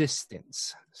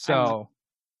resistance. So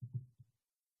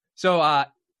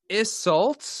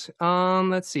Isolt,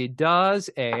 let's see,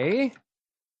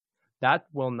 that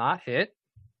will not hit.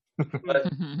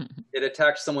 But it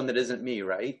attacks someone that isn't me,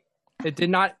 right? It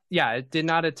did not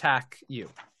attack you.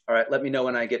 All right, let me know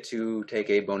when I get to take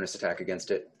a bonus attack against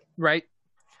it. Right.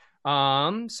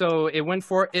 So it went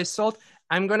for Isolt.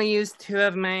 I'm going to use 2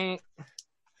 of my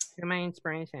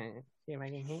inspiration. See if I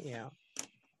can hit you.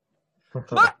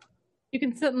 You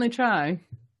can certainly try.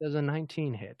 Does a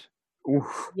 19 hit?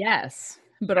 Oof. Yes,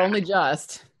 but only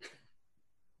just.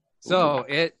 So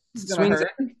it swings.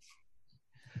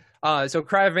 So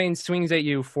Cryovane swings at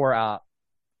you for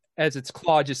as its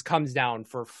claw just comes down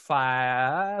for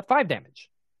 5 damage.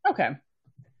 Okay.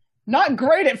 Not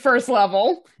great at first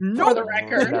level, for the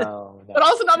record. No. But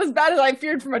also not as bad as I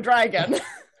feared from a dragon.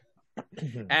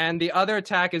 And the other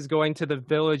attack is going to the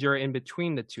villager in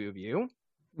between the two of you.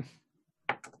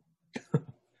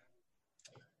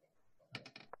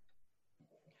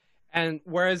 And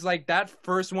whereas like that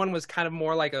first one was kind of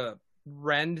more like a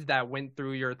rend that went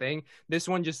through your thing, this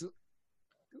one just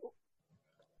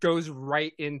goes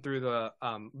right in through the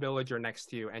villager next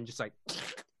to you and just like,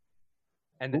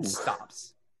 and then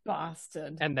stops.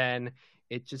 Bastard. And then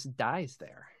it just dies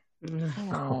there.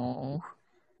 Oh,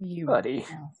 you buddy.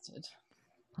 bastard.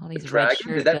 All The these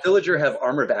dragon? Did that villager have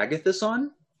Armor of Agathis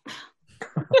on?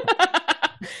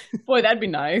 Boy, that'd be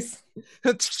nice.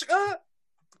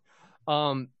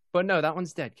 But no, that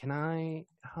one's dead.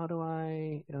 How do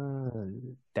I,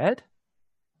 dead?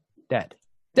 Dead.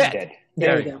 Dead.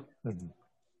 There we go. Mm-hmm.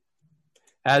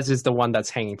 As is the one that's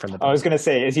hanging from the I was going to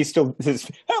say, is he still,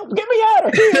 help, get me out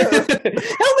of here!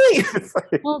 Help me!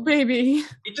 Oh, baby.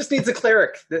 He just needs a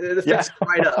cleric. The fix is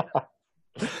right up.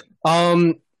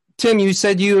 Tim, you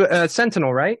said you,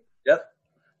 Sentinel, right? Yep.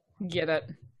 Get it.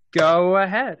 Go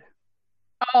ahead.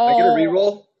 Oh. Can I get a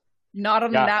reroll? Not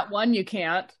on that one, you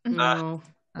can't. No.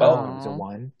 Well, it's a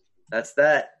 1. That's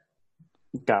that.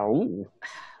 Go.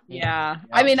 Yeah.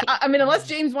 I mean, unless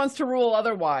James wants to rule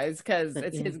otherwise, because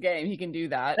it's his game, he can do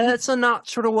that. It's a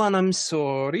natural one, I'm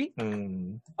sorry.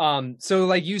 So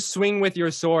like you swing with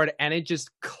your sword and it just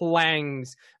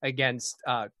clangs against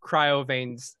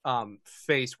Cryovane's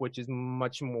face, which is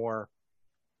much more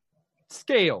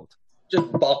scaled.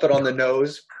 Just bop it on the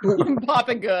nose. Pop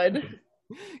it good.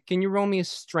 Can you roll me a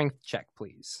strength check,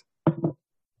 please?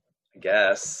 I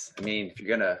guess. I mean, if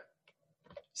you're gonna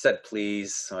said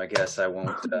please, so I guess I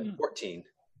won't. 14.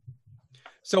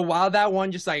 So while that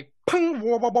one just like ping,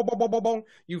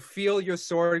 you feel your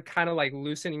sword kind of like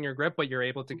loosening your grip, but you're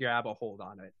able to grab a hold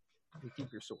on it and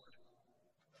keep your sword.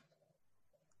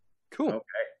 Cool. Okay.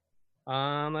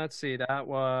 Let's see. That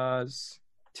was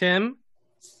Tim.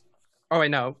 Oh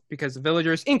wait, no, because the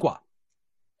villagers Inqua.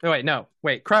 Oh wait, no,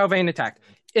 wait. Cryovane attacked.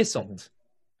 Isolt.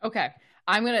 Okay,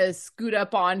 I'm gonna scoot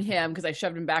up on him because I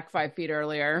shoved him back 5 feet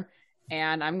earlier,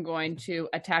 and I'm going to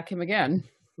attack him again.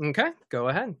 Okay, go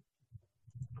ahead.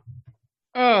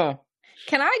 Oh,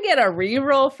 can I get a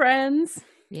reroll, friends?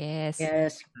 Yes.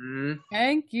 Yes.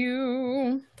 Thank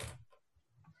you.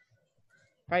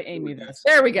 Right, Amy. This.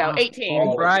 There we go.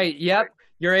 18. Right. Yep.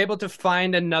 You're able to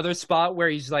find another spot where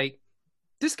he's like,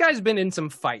 this guy's been in some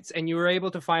fights, and you were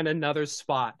able to find another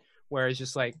spot where it's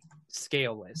just like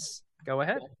scaleless. Go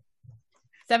ahead.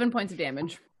 7 points of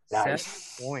damage.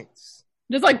 Nice. 7 points.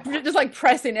 Just like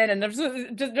pressing in, and I'm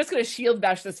just gonna shield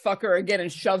bash this fucker again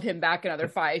and shove him back another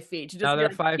 5 feet. Just another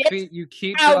 5 feet. You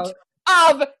keep out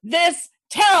of this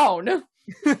town.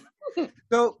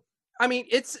 So, I mean,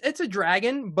 it's a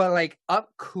dragon, but like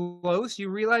up close, you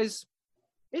realize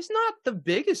it's not the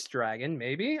biggest dragon.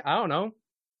 Maybe, I don't know.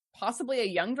 Possibly a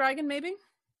young dragon, maybe.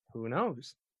 Who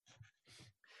knows?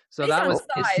 So Based that on was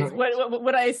size.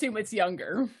 Would I assume it's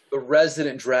younger? The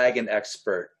resident dragon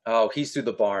expert. Oh, he's through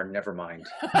the barn. Never mind.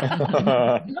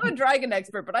 I'm not a dragon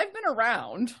expert, but I've been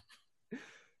around.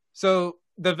 So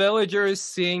the villagers,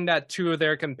 seeing that 2 of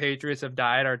their compatriots have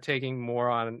died, are taking more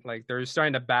on. Like they're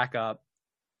starting to back up.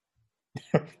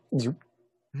 They're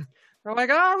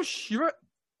like, "Oh, sure."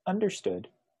 Understood.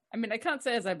 I mean, I can't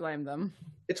say as I blame them.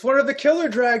 It's one of the killer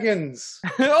dragons.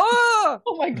 Oh!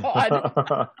 Oh my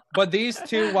god. But these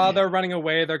 2, while they're running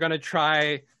away, they're going to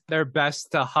try their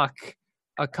best to huck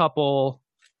a couple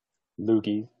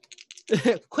loogies.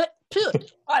 Quit.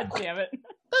 God damn it.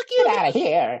 Get out of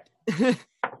here. They're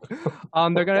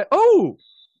going to... Oh!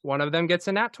 One of them gets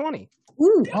a nat 20.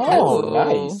 Ooh. Oh,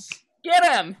 nice. Get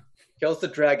him! Kills the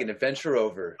dragon. Adventure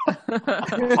over.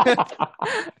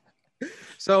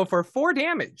 So for 4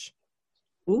 damage.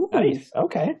 Ooh. Nice.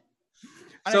 Okay.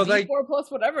 So on a like D4 plus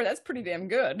whatever, that's pretty damn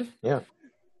good. Yeah.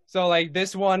 So like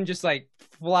this one just like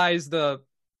flies the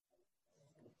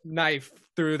knife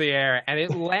through the air and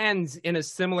it lands in a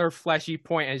similar fleshy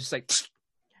point and it's just like,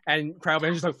 and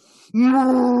Crowdman's just like,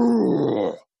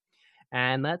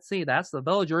 and let's see, that's the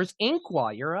villagers.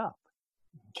 Inqua, you're up.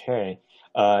 Okay.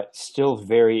 Still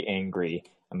very angry.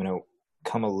 I'm gonna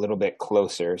come a little bit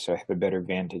closer so I have a better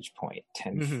vantage point.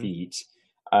 10 feet.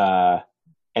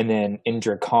 And then in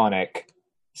Draconic,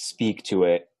 speak to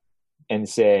it and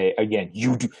say again,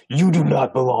 you do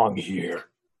not belong here.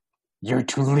 You're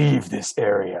to leave this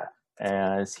area.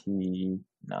 As he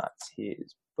knots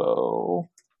his bow.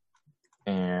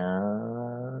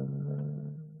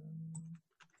 And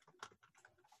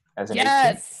as an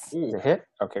 18, a hit.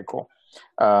 Okay, cool.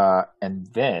 And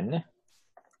then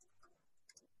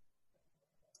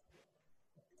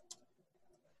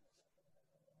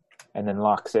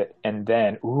locks it, and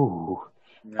then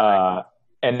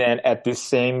and then at the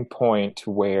same point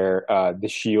where the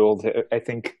shield, I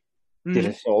think, did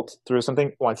assault through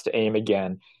something, wants to aim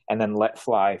again, and then let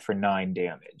fly for 9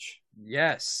 damage.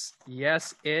 Yes,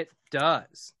 it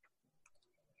does.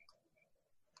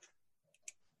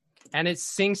 And it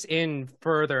sinks in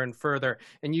further and further,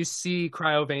 and you see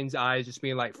Cryovane's eyes just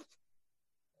being like,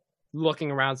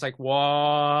 looking around. It's like,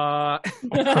 what?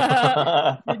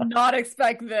 Did not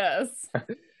expect this.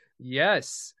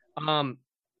 Yes.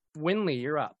 Winley,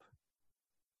 you're up.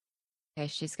 Okay,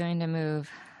 she's going to move.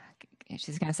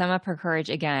 She's going to sum up her courage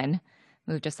again,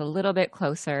 move just a little bit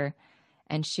closer,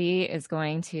 and she is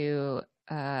going to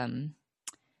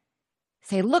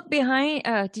say, look behind.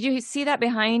 Did you see that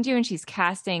behind you? And she's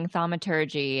casting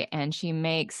thaumaturgy, and she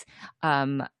makes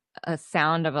a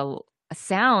sound of a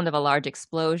large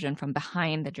explosion from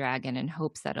behind the dragon in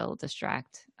hopes that it'll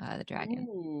distract the dragon.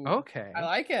 Ooh, okay. I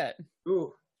like it.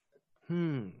 Ooh.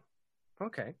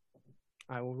 Okay.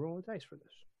 I will roll a dice for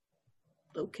this.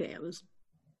 Okay,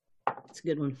 it's a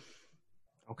good one.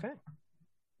 Okay.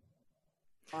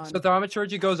 So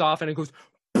thaumaturgy goes off and it goes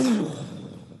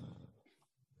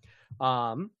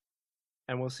and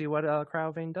we'll see what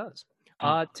Crowvane does.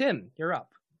 Tim, you're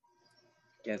up.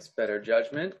 Against better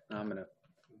judgment, I'm gonna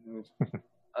move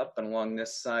up and along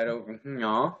this side over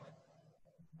here.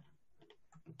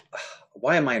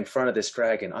 Why am I in front of this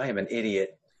dragon? I am an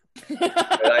idiot.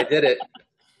 But I did it.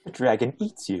 The dragon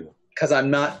eats you. Because I'm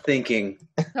not thinking.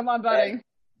 Come on, buddy.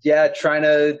 Yeah, trying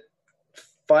to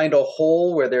find a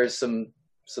hole where there's some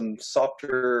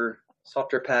softer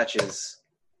patches.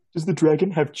 Does the dragon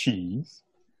have cheese?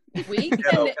 We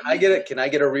Can I get it? Can I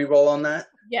get a reroll on that?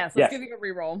 Yes, let's give you a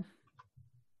reroll.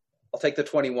 I'll take the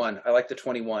 21. I like the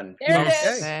 21. There it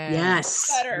is. Yes.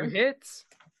 Better. Hits.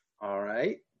 All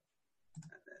right.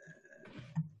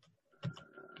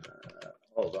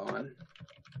 Hold on.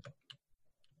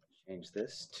 Change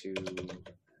this to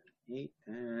 8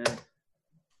 and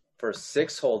for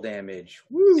 6 hull damage.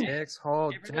 Woo! 6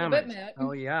 hull Every little damage. bit, Matt.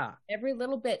 Oh yeah. Every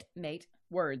little bit, mate.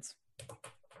 Words.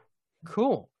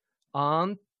 Cool.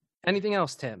 Anything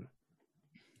else, Tim?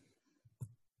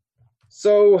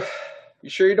 So, you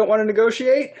sure you don't want to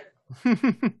negotiate?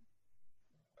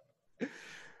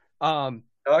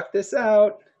 Talk this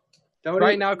out.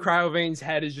 Right now, Cryovane's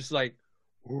head is just like,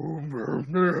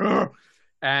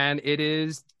 and it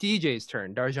is DJ's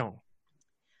turn. Darjon.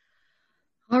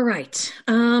 All right.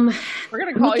 We're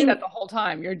gonna call you that the whole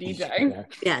time. You're DJ.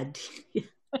 Yeah.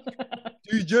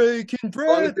 DJ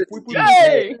Kindred.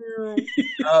 DJ.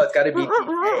 Oh, it's got to be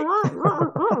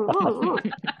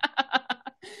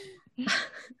DJ.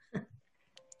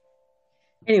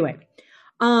 Anyway,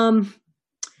 I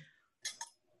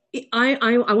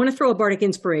want to throw a bardic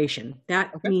inspiration.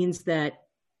 That means that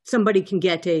somebody can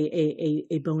get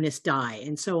a bonus die,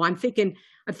 and so I'm thinking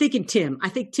Tim. I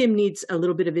think Tim needs a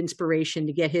little bit of inspiration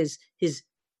to get his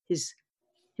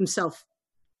himself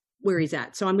where he's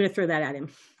at. So I'm going to throw that at him.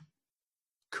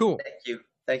 Cool.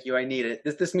 Thank you. I need it.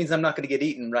 This means I'm not going to get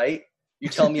eaten, right? You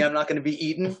tell me I'm not going to be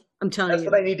eaten. I'm telling That's you.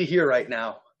 what I need to hear right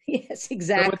now. Yes,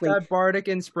 exactly. So with that bardic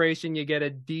inspiration, you get a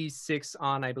D6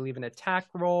 on, I believe, an attack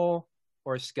roll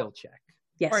or a skill check.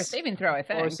 Yes. Or a saving throw, I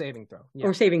think. Or a saving throw. Yeah.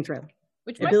 Or saving throw.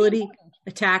 Which might be ability, important.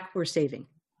 attack, or saving.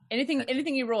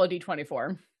 Anything you roll a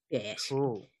D24. Yes.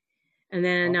 Ooh. And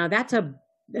then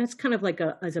that's kind of like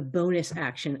as a bonus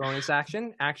action. Bonus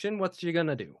action. Action. What's you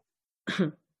gonna do?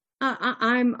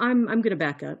 I'm gonna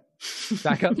back up.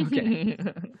 Back up. Okay.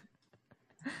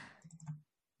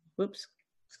 Whoops.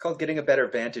 It's called getting a better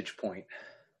vantage point.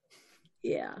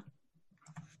 Yeah.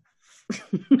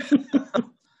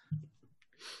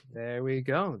 There we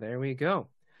go.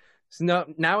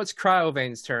 So now it's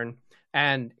Cryovane's turn,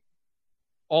 and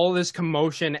all this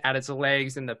commotion at its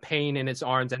legs and the pain in its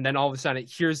arms, and then all of a sudden it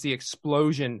hears the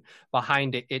explosion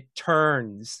behind it. It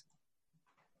turns.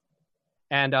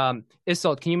 And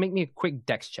Isolde, can you make me a quick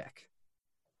dex check?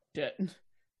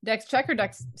 Dex check or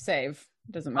dex save?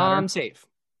 Doesn't matter. Save.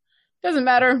 Doesn't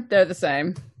matter. They're the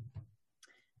same.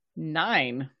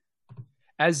 9.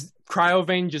 As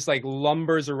Cryovane just like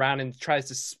lumbers around and tries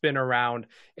to spin around,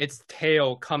 its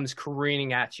tail comes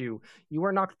careening at you. You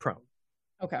are knocked prone.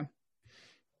 Okay.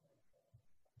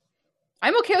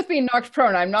 I'm okay with being knocked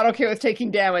prone. I'm not okay with taking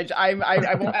damage. I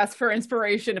won't ask for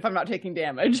inspiration if I'm not taking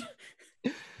damage.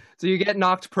 So you get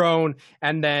knocked prone,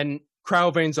 and then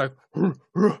Cryovane's like,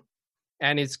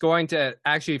 and it's going to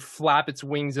actually flap its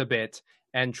wings a bit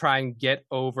and try and get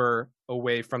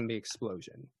away from the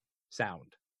explosion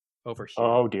sound over here.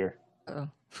 Oh dear.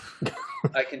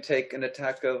 I can take an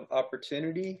attack of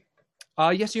opportunity.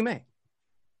 Yes, you may.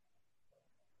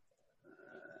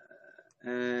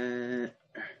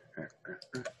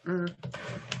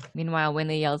 Meanwhile,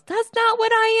 Winley yells, "That's not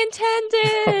what I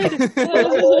intended!"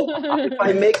 If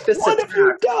I make this What have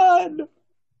you done?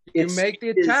 You make the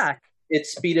attack.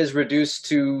 Its speed is reduced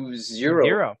to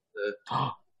 0.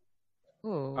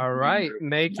 All right,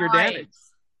 make your Nice. damage.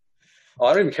 Oh,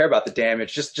 I don't even care about the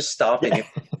damage. Just stopping it.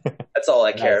 That's all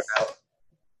I care about.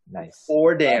 Nice.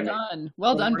 4 damage.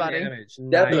 Well done, buddy. Damage.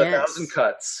 Death of Nice. 1,000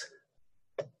 cuts.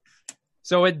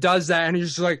 So it does that, and it's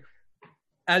just like,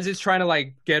 as it's trying to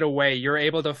like get away, you're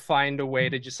able to find a way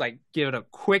to just like give it a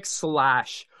quick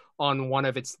slash on one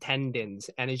of its tendons,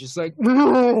 and it's just like,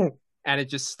 and it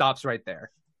just stops right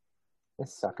there.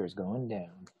 This sucker's going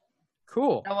down.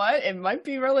 Cool. You know what? It might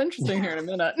be real interesting here in a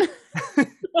minute.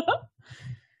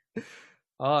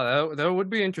 Oh, that would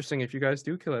be interesting if you guys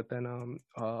do kill it. Then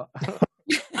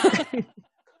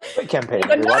Campaign.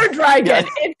 It's another dragon.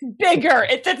 It's bigger.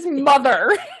 It's its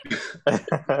mother.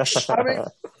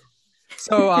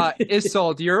 So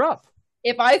Isolde, you're up.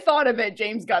 If I thought of it,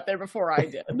 James got there before I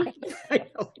did. I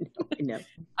know.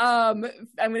 I'm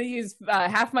going to use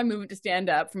half my movement to stand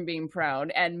up from being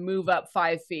prone and move up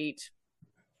 5 feet.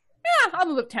 Yeah, I'll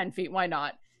move up 10 feet. Why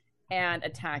not? And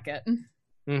attack it.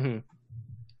 Mm-hmm.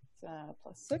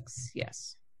 Plus 6.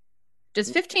 Yes.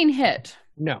 Does 15 hit?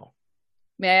 No.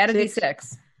 May I add a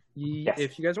D6? Yes.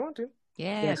 If you guys want to.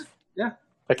 Yes. Yeah.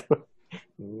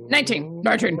 19.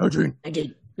 19.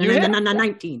 You hit?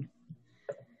 19.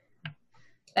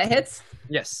 That hits?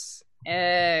 Yes.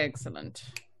 Excellent.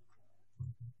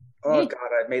 Oh God,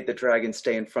 I made the dragon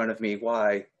stay in front of me.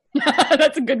 Why?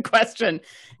 That's a good question.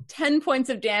 10 points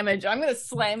of damage. I'm going to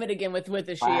slam it again with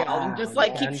the shield and just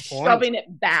like keep shoving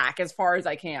it back as far as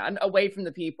I can away from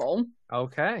the people.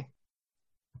 Okay.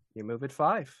 You move it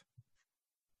 5.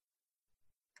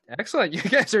 Excellent. You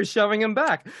guys are shoving him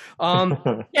back.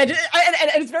 Yeah, and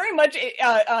it's very much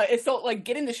it's so like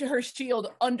getting her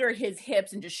shield under his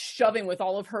hips and just shoving with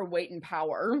all of her weight and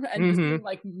power and just being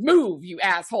like, move, you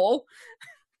asshole.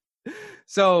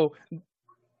 So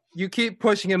you keep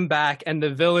pushing him back, and the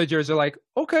villagers are like,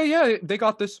 okay, yeah, they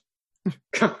got this. They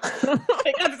got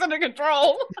this under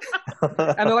control.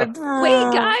 And they're like,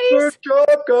 wait, guys. Good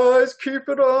job, guys. Keep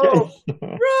it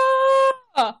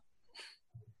up.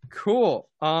 Cool.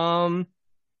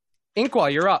 Inkwell,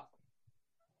 you're up.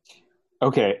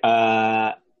 Okay.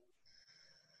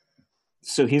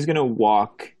 So he's going to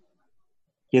walk.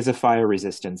 He has a fire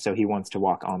resistance, so he wants to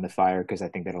walk on the fire because I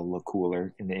think that'll look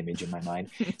cooler in the image in my mind.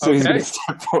 So he's going to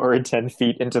step forward 10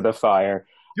 feet into the fire.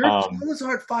 Your clothes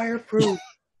aren't fireproof.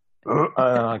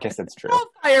 I guess that's true.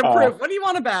 Fireproof. What do you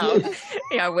want about?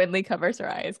 Yeah, Winley covers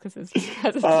her eyes because his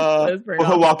well,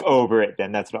 he'll walk over it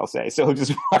then. That's what I'll say. So he'll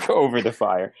just walk over the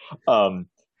fire. And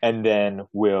then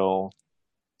we'll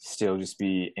still just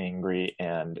be angry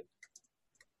and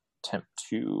attempt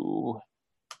to...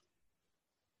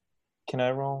 Can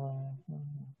I roll?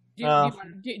 Do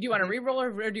you want to re-roll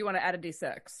or do you want to add a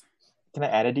d6? Can I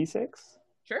add a d6?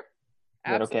 Sure. Is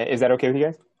that okay? Is that okay with you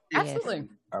guys? Absolutely.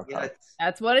 Okay. Yes.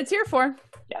 That's what it's here for.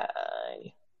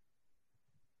 Yay.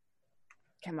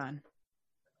 Come on.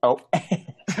 Oh.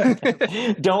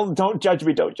 Don't judge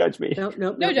me. Don't judge me. No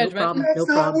judgment. Problem. That's No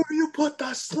not problem. where you put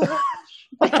the slash.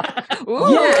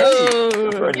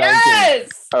 Yes.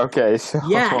 Yes. Okay. So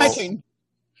Yes.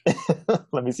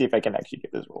 let me see if I can actually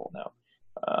get this roll now.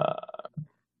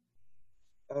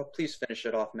 Oh, please finish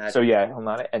it off, Matt. So yeah, hold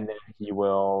on, and then he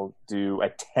will do a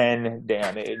 10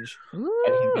 damage. And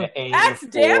he's gonna aim That's for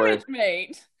damage,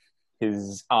 mate.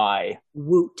 his eye.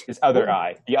 Woot. His other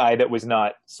eye. The eye that was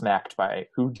not smacked by...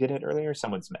 Who did it earlier?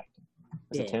 Someone smacked him.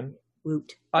 Was it Tim?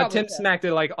 Woot. Tim smacked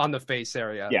it like on the face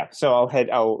area. Yeah, so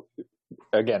I'll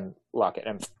again lock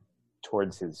it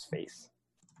towards his face.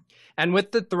 And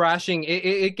with the thrashing,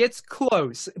 it gets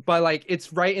close, but like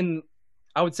it's right in,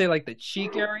 I would say, like the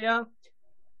cheek area.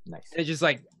 Nice. It just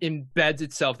like embeds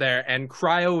itself there, and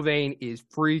Cryovane is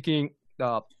freaking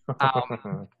up.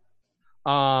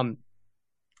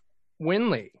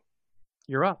 Winley,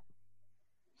 you're up.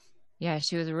 Yeah,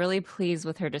 she was really pleased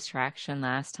with her distraction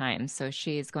last time, so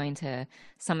she's going to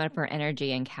summon up her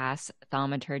energy and cast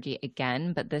Thaumaturgy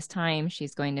again, but this time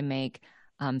she's going to make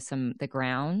the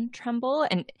ground tremble,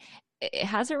 and it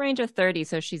has a range of 30,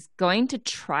 so she's going to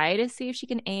try to see if she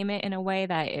can aim it in a way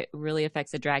that it really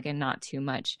affects the dragon, not too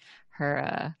much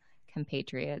her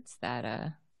compatriots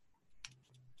that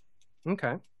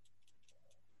Okay.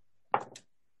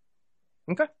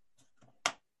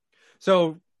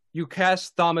 So you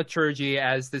cast Thaumaturgy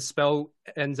as the spell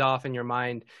ends off in your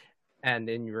mind and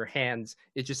in your hands.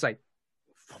 It's just like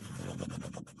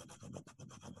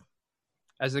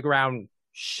as the ground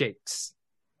shakes.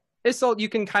 Isolde, you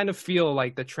can kind of feel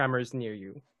like the tremors near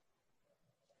you.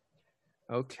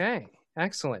 Okay,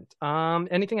 excellent.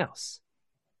 Anything else?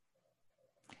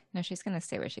 No, she's going to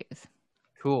stay where she is.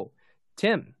 Cool.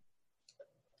 Tim.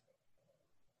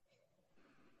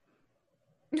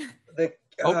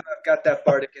 I've got that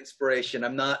bardic inspiration.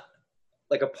 I'm not,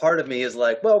 like, a part of me is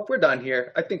like, well, we're done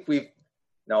here. I think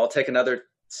I'll take another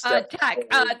step.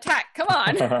 Tack, come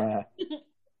on.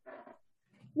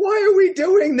 Why are we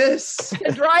doing this?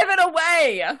 Drive it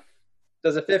away.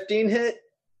 Does a 15 hit?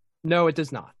 No, it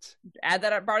does not. Add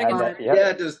that up, bardic inspiration.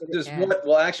 Yeah, does one?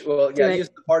 Well, use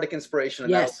the bardic inspiration,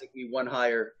 and that'll take me one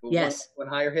higher. Yes. One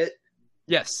higher hit.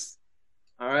 Yes.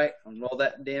 All right, I'll roll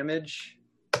that damage.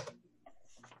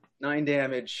 9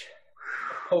 damage.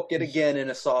 Poke it again in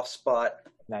a soft spot.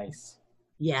 Nice.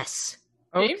 Yes.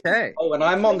 Okay. Oh, and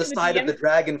I'm on the side of the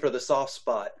dragon for the soft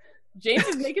spot. James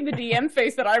is making the DM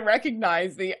face that I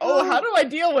recognize. How do I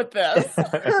deal with this?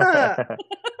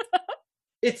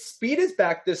 Its speed is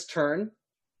back this turn,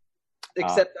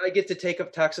 except I get to take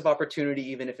attacks of opportunity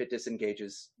even if it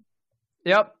disengages.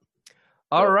 Yep.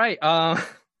 All right.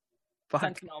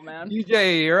 Sentinel, man.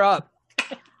 DJ, you're up.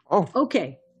 Oh.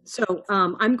 Okay. So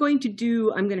I'm going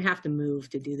to have to move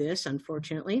to do this,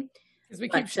 unfortunately. Because we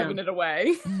keep shoving it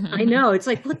away. I know. It's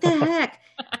like, what the heck?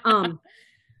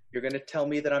 You're going to tell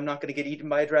me that I'm not going to get eaten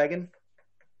by a dragon?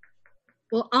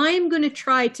 Well, I'm going to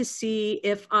try to see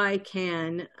if I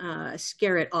can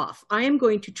scare it off. I am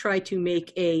going to try to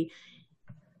make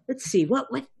let's see,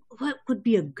 what what would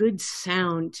be a good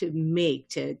sound to make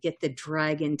to get the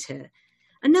dragon to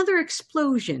another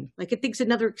explosion? Like it thinks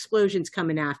another explosion's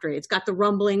coming after it. It's got the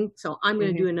rumbling, so I'm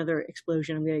going to do another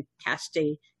explosion. I'm going to cast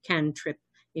a cantrip,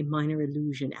 a minor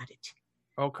illusion at it.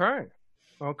 Okay.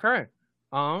 I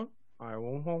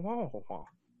will.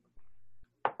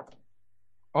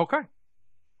 Okay.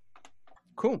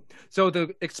 Cool. So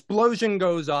the explosion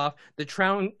goes off.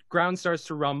 The ground starts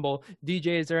to rumble.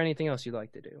 DJ, is there anything else you'd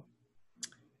like to do?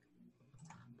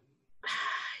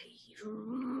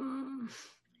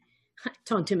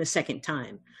 Taunt him a second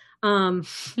time. Yeah.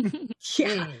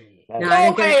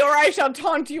 Okay, or I shall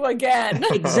taunt you again.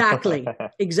 Exactly.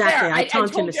 There, I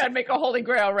told you I'd make a Holy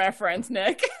Grail reference,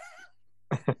 Nick.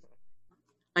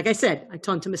 Like I said, I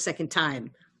taunt him a second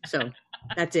time. So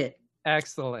that's it.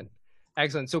 Excellent.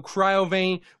 So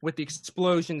Cryovane, with the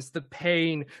explosions, the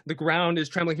pain, the ground is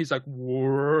trembling. He's like,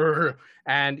 whirr,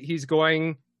 and he's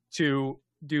going to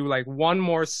do like one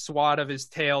more swat of his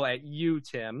tail at you,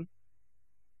 Tim.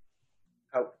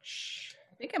 Ouch.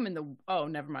 I think I'm in the... Oh,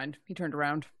 never mind. He turned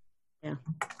around. Yeah.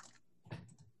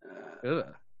 Ugh.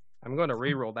 I'm going to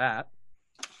reroll that.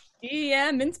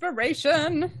 EM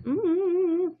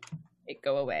inspiration. It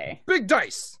go away. Big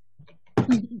dice.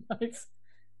 Nice.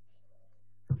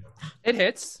 It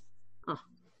hits.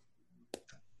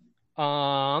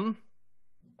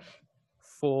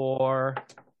 For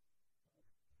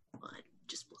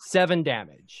 7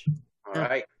 damage. All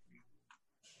right.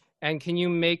 And can you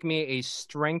make me a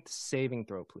strength saving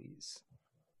throw, please?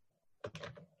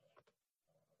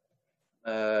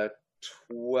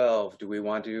 12. Do we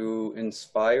want to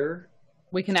inspire?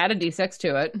 We can add a d6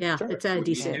 to it. Yeah, let's add a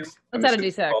d6. Let's add a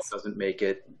d6. 12 doesn't make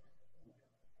it.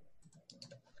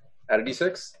 Add a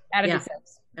d6? Add a d6.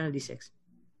 Add a d6.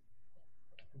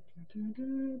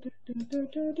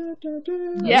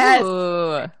 Yes.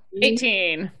 Ooh.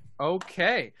 18.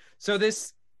 Okay. So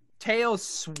this tail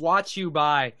swats you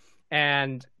by,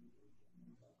 and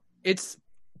it's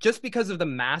just because of the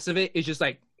mass of it, it just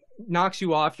like knocks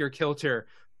you off your kilter,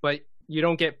 but you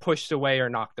don't get pushed away or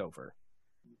knocked over.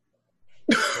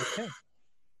 Okay.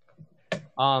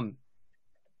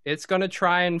 It's gonna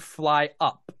try and fly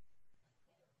up.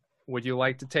 Would you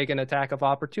like to take an attack of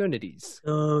opportunities?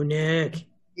 Oh, Nick.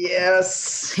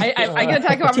 Yes. I get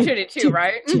attack of opportunity too,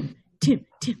 right? Tim.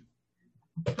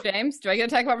 James, do I get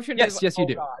attack of opportunity? Yes, you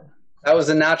do. God. That was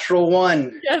a natural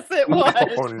one. Yes, it was.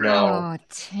 Oh, no. Oh,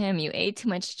 Tim, you ate too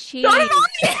much cheese.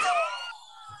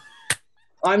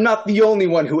 I'm not the only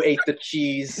one who ate the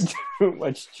cheese. Too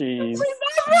much cheese.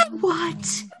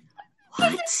 What?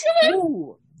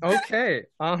 Ooh, okay.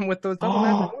 With those double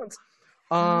magic ones.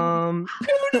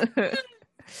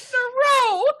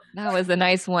 That was a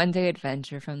nice one-day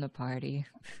adventure from the party.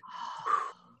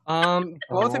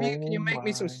 Both of you, can you make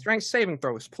me some strength saving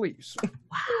throws, please?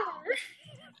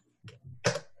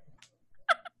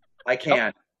 I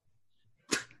can.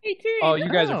 Oh, you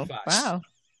guys are fine. Wow.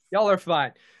 Y'all are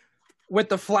fine. With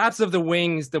the flaps of the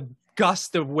wings, the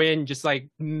gust of wind just like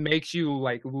makes you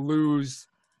like lose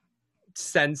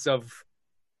sense of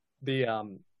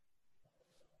the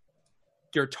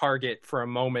your target for a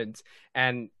moment,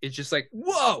 and it's just like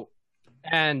whoa.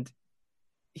 And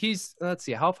he's, let's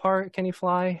see, how far can he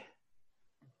fly?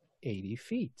 80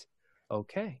 feet.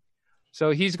 Okay, so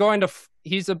he's going to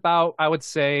he's about, I would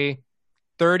say,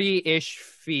 30-ish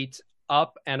feet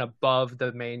up and above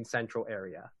the main central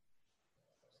area.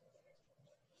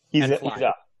 He's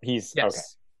up. He's yes. Okay.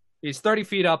 He's 30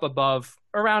 feet up above,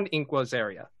 around Inkwa's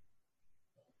area.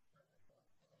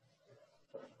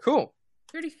 Cool.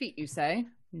 30 feet, you say?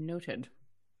 Noted.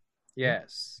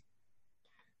 Yes.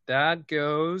 That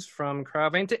goes from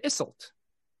Cryovane to Isolt.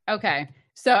 Okay.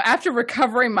 So after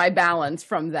recovering my balance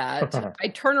from that, I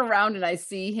turn around and I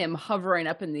see him hovering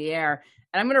up in the air.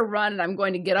 And I'm going to run and I'm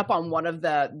going to get up on one of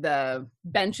the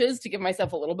benches to give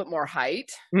myself a little bit more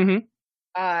height. Mm-hmm.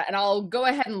 And I'll go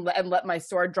ahead and let my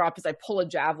sword drop as I pull a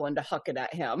javelin to huck it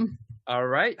at him. All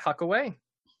right. Huck away.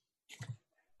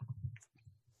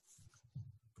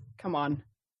 Come on.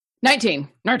 19.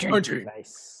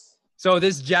 Nice. So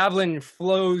this javelin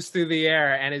flows through the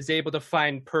air and is able to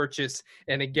find purchase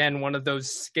in, again, one of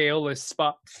those scaleless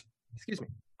spots. Excuse me.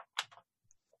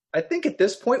 I think at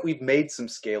this point we've made some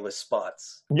scaleless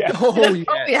spots. Yeah. Oh, yes.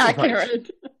 Totally accurate.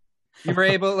 You were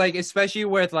able, like, especially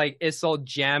with like Isolt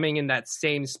jamming in that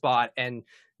same spot and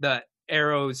the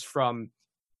arrows from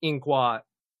Inkwa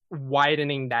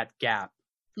widening that gap.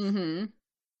 Mm-hmm.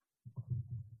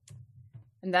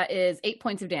 And that is 8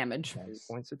 points of damage. 8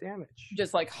 points of damage.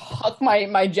 Just like huck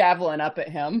my javelin up at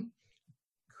him.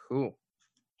 Cool.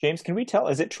 James, can we tell?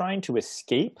 Is it trying to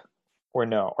escape, Or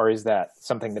no? Or is that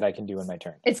something that I can do in my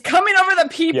turn? It's coming over the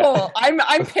people. Yeah.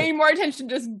 I'm paying more attention.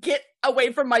 Just get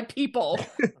away from my people.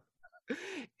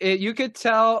 You could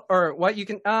tell, or what you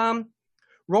can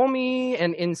roll me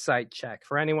an insight check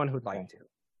for anyone who'd like to.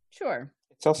 Sure.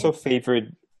 It's also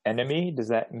favored enemy. Does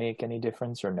that make any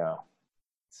difference or no?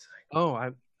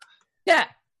 Yeah,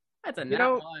 that's a You nat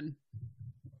know- one.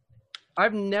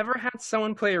 I've never had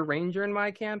someone play a ranger in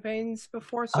my campaigns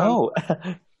before, so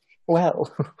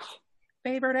Well.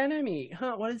 favorite enemy.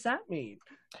 Huh, what does that mean?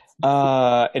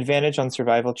 Advantage on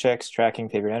survival checks, tracking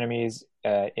favorite enemies,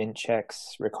 int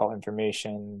checks, recall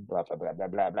information, blah, blah, blah, blah,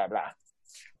 blah, blah, blah.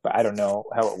 But I don't know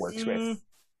how it works with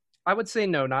I would say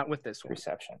no, not with this one.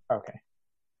 perception. Okay.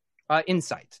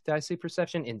 Insight. Did I say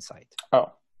perception? Insight.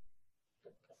 Oh.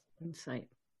 Insight.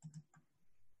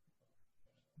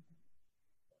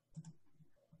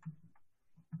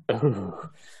 Ooh.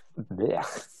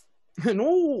 Blech.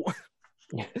 No.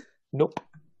 Nope.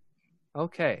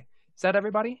 Okay. Is that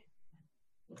everybody?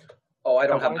 Oh, I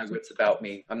don't have my wits about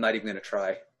me. I'm not even going to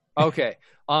try. Okay.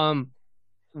 Winley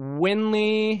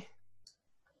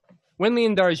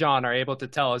and Darjan are able to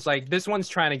tell us, like, this one's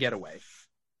trying to get away.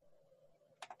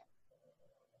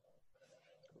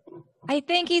 I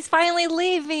think he's finally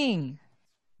leaving.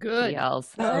 Good. He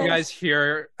yells. You guys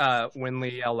hear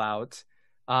Winley yell out.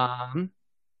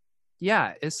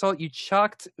 Yeah, Isolt, you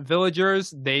chucked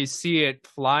villagers. They see it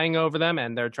flying over them,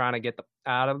 and they're trying to get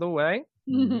out of the way.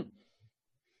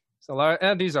 So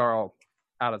these are all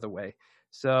out of the way.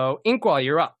 So, Inkwell,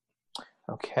 you're up.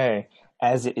 Okay.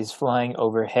 As it is flying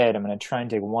overhead, I'm going to try and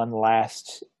take one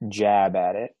last jab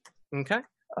at it. Okay.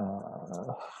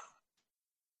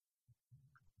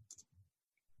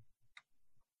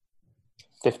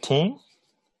 15?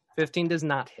 15 does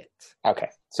not hit. Okay.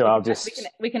 So I'll just...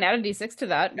 We can add a d6 to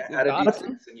that. Add a d6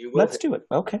 and you will Let's hit. do it.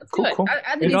 Okay. Let's Cool, do it. cool.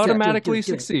 Add the It D6. automatically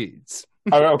Do it. succeeds.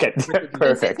 Oh, okay.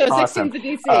 Perfect. So Awesome. 16's a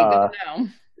DC. Good to know.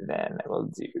 Then I will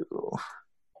do...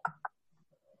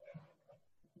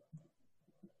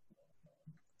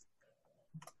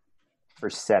 For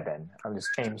 7. I'll just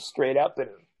aim straight up and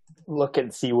look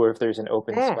and see where if there's an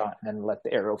open spot and then let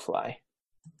the arrow fly.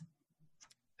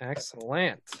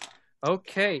 Excellent.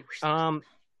 Okay.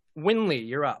 Winley,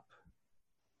 you're up.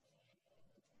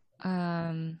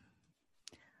 Winley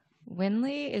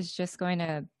is just going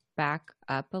to back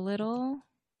up a little,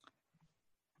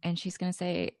 and she's going to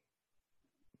say,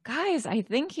 "Guys, I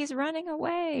think he's running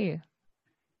away."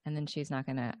 And then she's not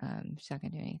going to do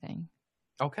anything.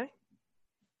 Okay.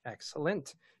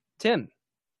 Excellent. Tim.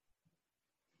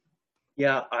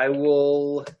 Yeah, I'm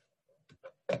going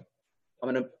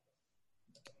to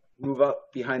move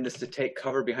up behind this to take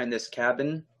cover behind this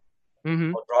cabin.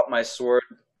 Mm-hmm. I'll drop my sword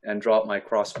and drop my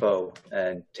crossbow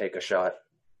and take a shot.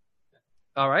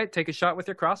 All right. Take a shot with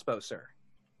your crossbow, sir.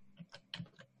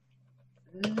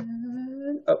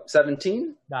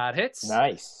 17. That hits.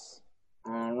 Nice.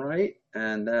 All right.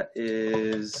 And that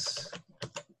is...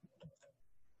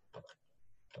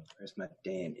 Where's my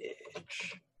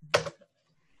damage?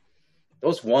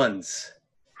 Those ones.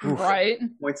 Right.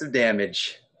 Points of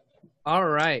damage. All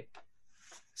right.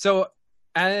 So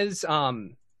as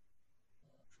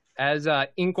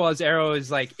Inkwell's arrow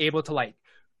is like able to like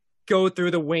go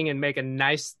through the wing and make a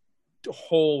nice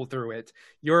hole through it,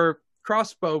 your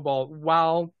crossbow bolt,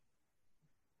 while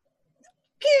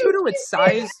due to its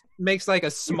size, makes like a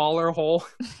smaller hole.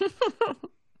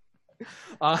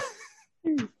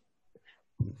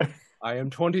 I am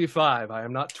 25. I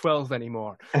am not 12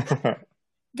 anymore.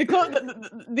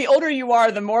 The older you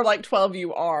are, the more like 12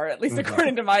 you are, at least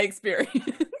according to my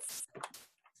experience.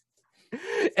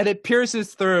 And it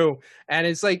pierces through, and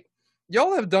it's like,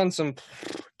 y'all have done some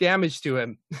damage to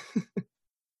him.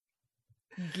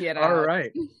 Get out. All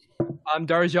right.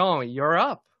 Darjan, you're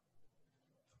up.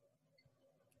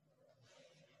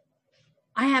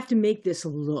 I have to make this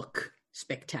look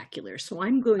spectacular, so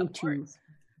I'm going to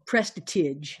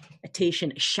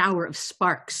prestidigitation a shower of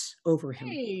sparks over him.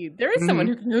 Hey, there is someone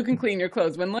who can clean your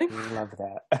clothes, Winley. Love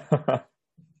that.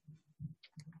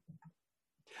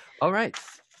 All right.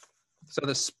 So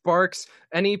the sparks,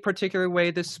 any particular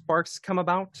way the sparks come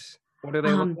about? What do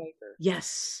they look like? Or?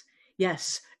 Yes.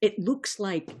 It looks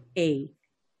like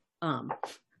all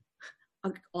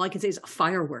I can say is a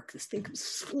firework. This thing comes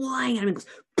flying at him and goes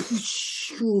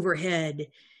poosh, overhead.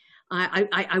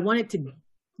 I want it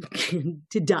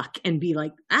to duck and be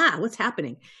like, what's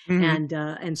happening?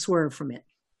 And swerve from it.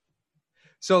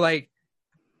 So like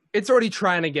it's already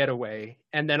trying to get away,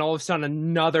 and then all of a sudden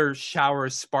another shower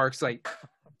of sparks, like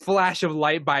flash of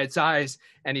light by its eyes,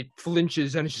 and it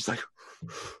flinches and it's just like,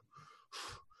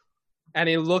 and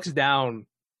he looks down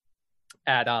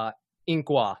at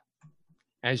Inkwa,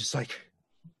 And it's just like,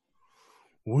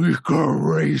 Weaker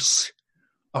race,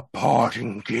 a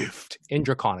parting gift. In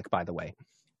Draconic, by the way.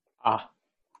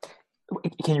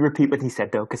 Can you repeat what he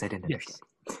said, though? Because I didn't understand.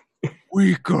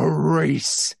 Weaker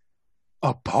race,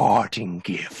 a parting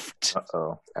gift.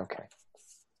 Uh-oh. Okay.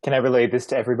 Can I relay this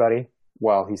to everybody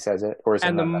while he says it? Or is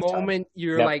and there the not enough time? moment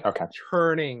you're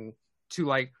turning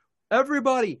to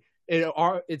everybody,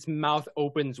 its mouth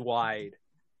opens wide,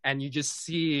 and you just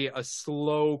see a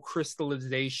slow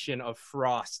crystallization of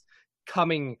frost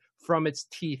coming from its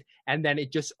teeth, and then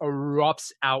it just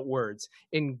erupts outwards,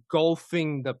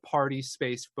 engulfing the party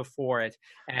space before it,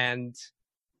 and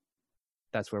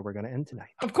that's where we're going to end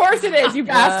tonight. Of course it is, you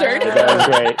bastard. That was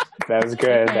great. That was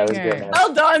good. That was good.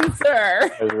 Well done, sir.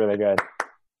 That was really good.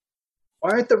 Why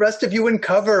aren't the rest of you in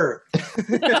cover?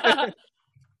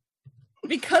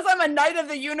 Because I'm a knight of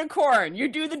the unicorn. You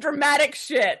do the dramatic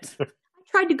shit. I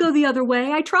tried to go the other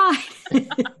way. I tried.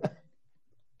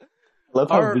 I love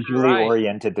how visually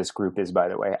oriented this group is, by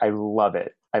the way. I love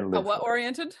it. I live what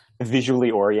oriented?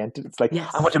 Visually oriented. It's like,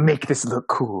 I want to make this look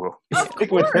cool.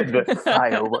 With the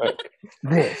firework.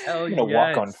 This. I'm going to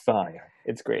walk on fire.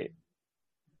 It's great.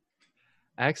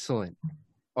 Excellent.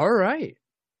 All right.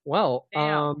 Well,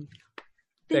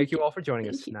 thank you all for joining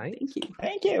us tonight. Thank you.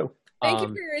 Thank you. Thank you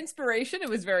for your inspiration. It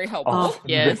was very helpful.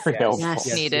 Yes.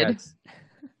 Yes. Needed. Yes.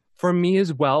 For me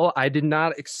as well, I did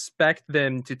not expect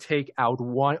them to take out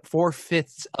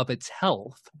 4/5 of its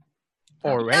health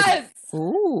already. Yes!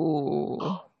 Ooh.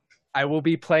 I will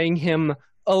be playing him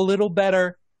a little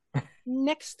better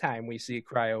next time we see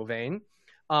Cryovane.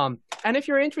 And if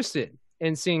you're interested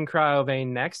in seeing Cryovane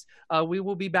next, we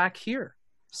will be back here,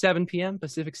 7 p.m.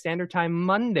 Pacific Standard Time,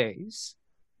 Mondays.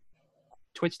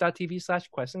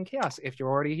 Twitch.tv/Quests and Chaos. If you're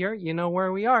already here, you know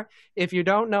where we are. If you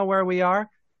don't know where we are,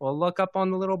 well, look up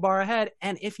on the little bar ahead.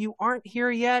 And if you aren't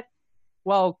here yet,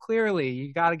 well, clearly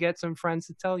you got to get some friends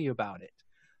to tell you about it.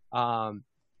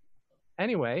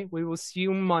 Anyway, we will see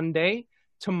you Monday.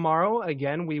 Tomorrow,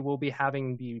 again, we will be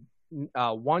having the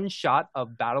one shot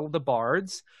of Battle of the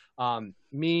Bards.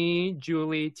 Me,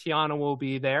 Julie, Tiana will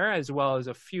be there, as well as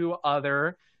a few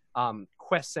other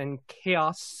Quests and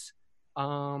Chaos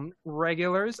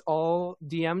regulars, all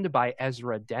DM'd by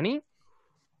Ezra Denny.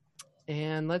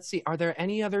 And let's see, are there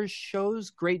any other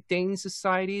shows? Great Dane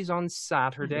Societies on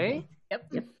Saturday.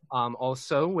 Yep.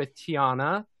 Also with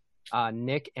Tiana,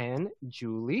 Nick, and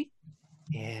Julie.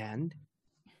 And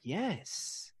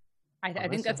yes, I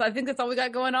think that's all we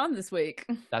got going on this week.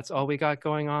 That's all we got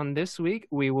going on this week.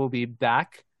 We will be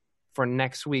back for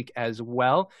next week as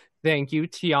well. Thank you,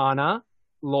 Tiana,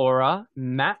 Laura,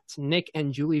 Matt, Nick,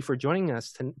 and Julie for joining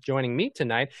me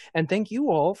tonight, and thank you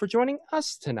all for joining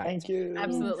us tonight. Thank you.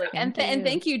 Absolutely, and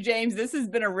thank you, James. This has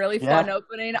been a really fun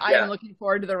opening. I am looking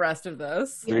forward to the rest of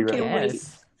this. I can't wait.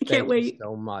 Thank you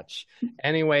so much.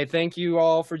 Anyway, thank you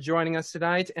all for joining us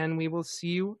tonight, and we will see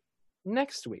you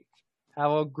next week.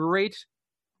 Have a great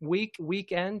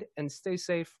weekend, and stay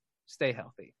safe, stay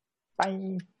healthy.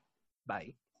 Bye.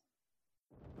 Bye.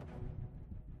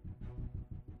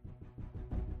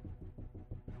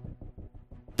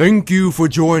 Thank you for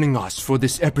joining us for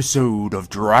this episode of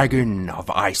Dragon of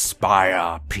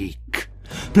Icespire Peak.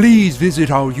 Please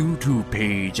visit our YouTube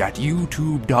page at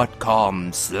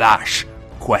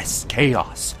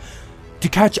youtube.com/QuestChaos to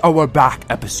catch our back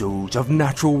episodes of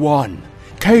Natural One,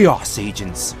 Chaos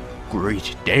Agents,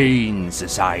 Great Dane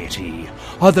Society,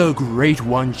 other great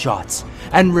one-shots,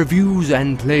 and reviews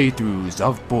and playthroughs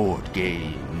of board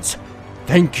games.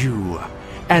 Thank you,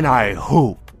 and I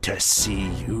hope to see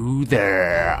you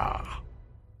there.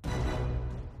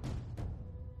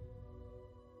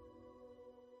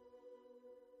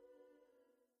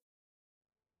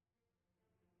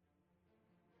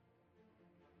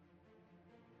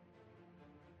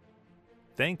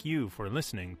 Thank you for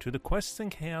listening to the Quests and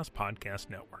Chaos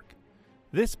Podcast Network.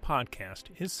 This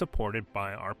podcast is supported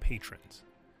by our patrons,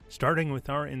 starting with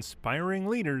our inspiring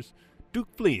leaders,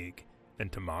 Duke Fleeg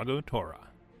and Tamago Tora.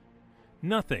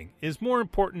 Nothing is more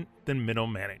important than middle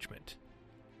management.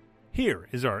 Here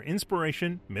is our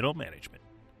inspiration middle management.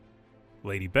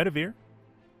 Lady Bedivere,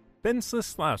 Ben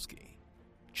Slislawski,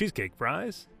 Cheesecake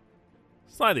Fries,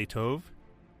 Slyly Tove,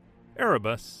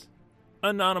 Erebus,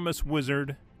 Anonymous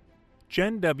Wizard,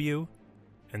 Jen W.,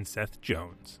 and Seth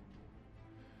Jones.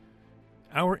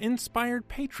 Our inspired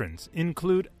patrons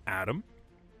include Adam,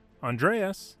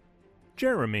 Andreas,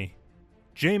 Jeremy,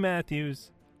 Jay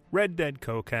Matthews, Red Dead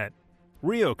Coquette,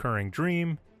 Reoccurring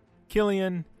Dream,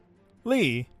 Killian,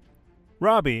 Lee,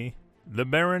 Robbie, the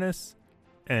Baroness,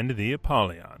 and the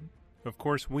Apollyon. Of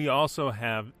course, we also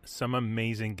have some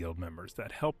amazing guild members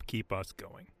that help keep us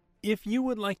going. If you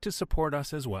would like to support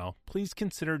us as well, please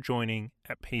consider joining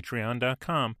at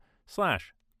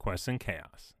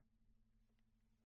patreon.com/questsandchaos.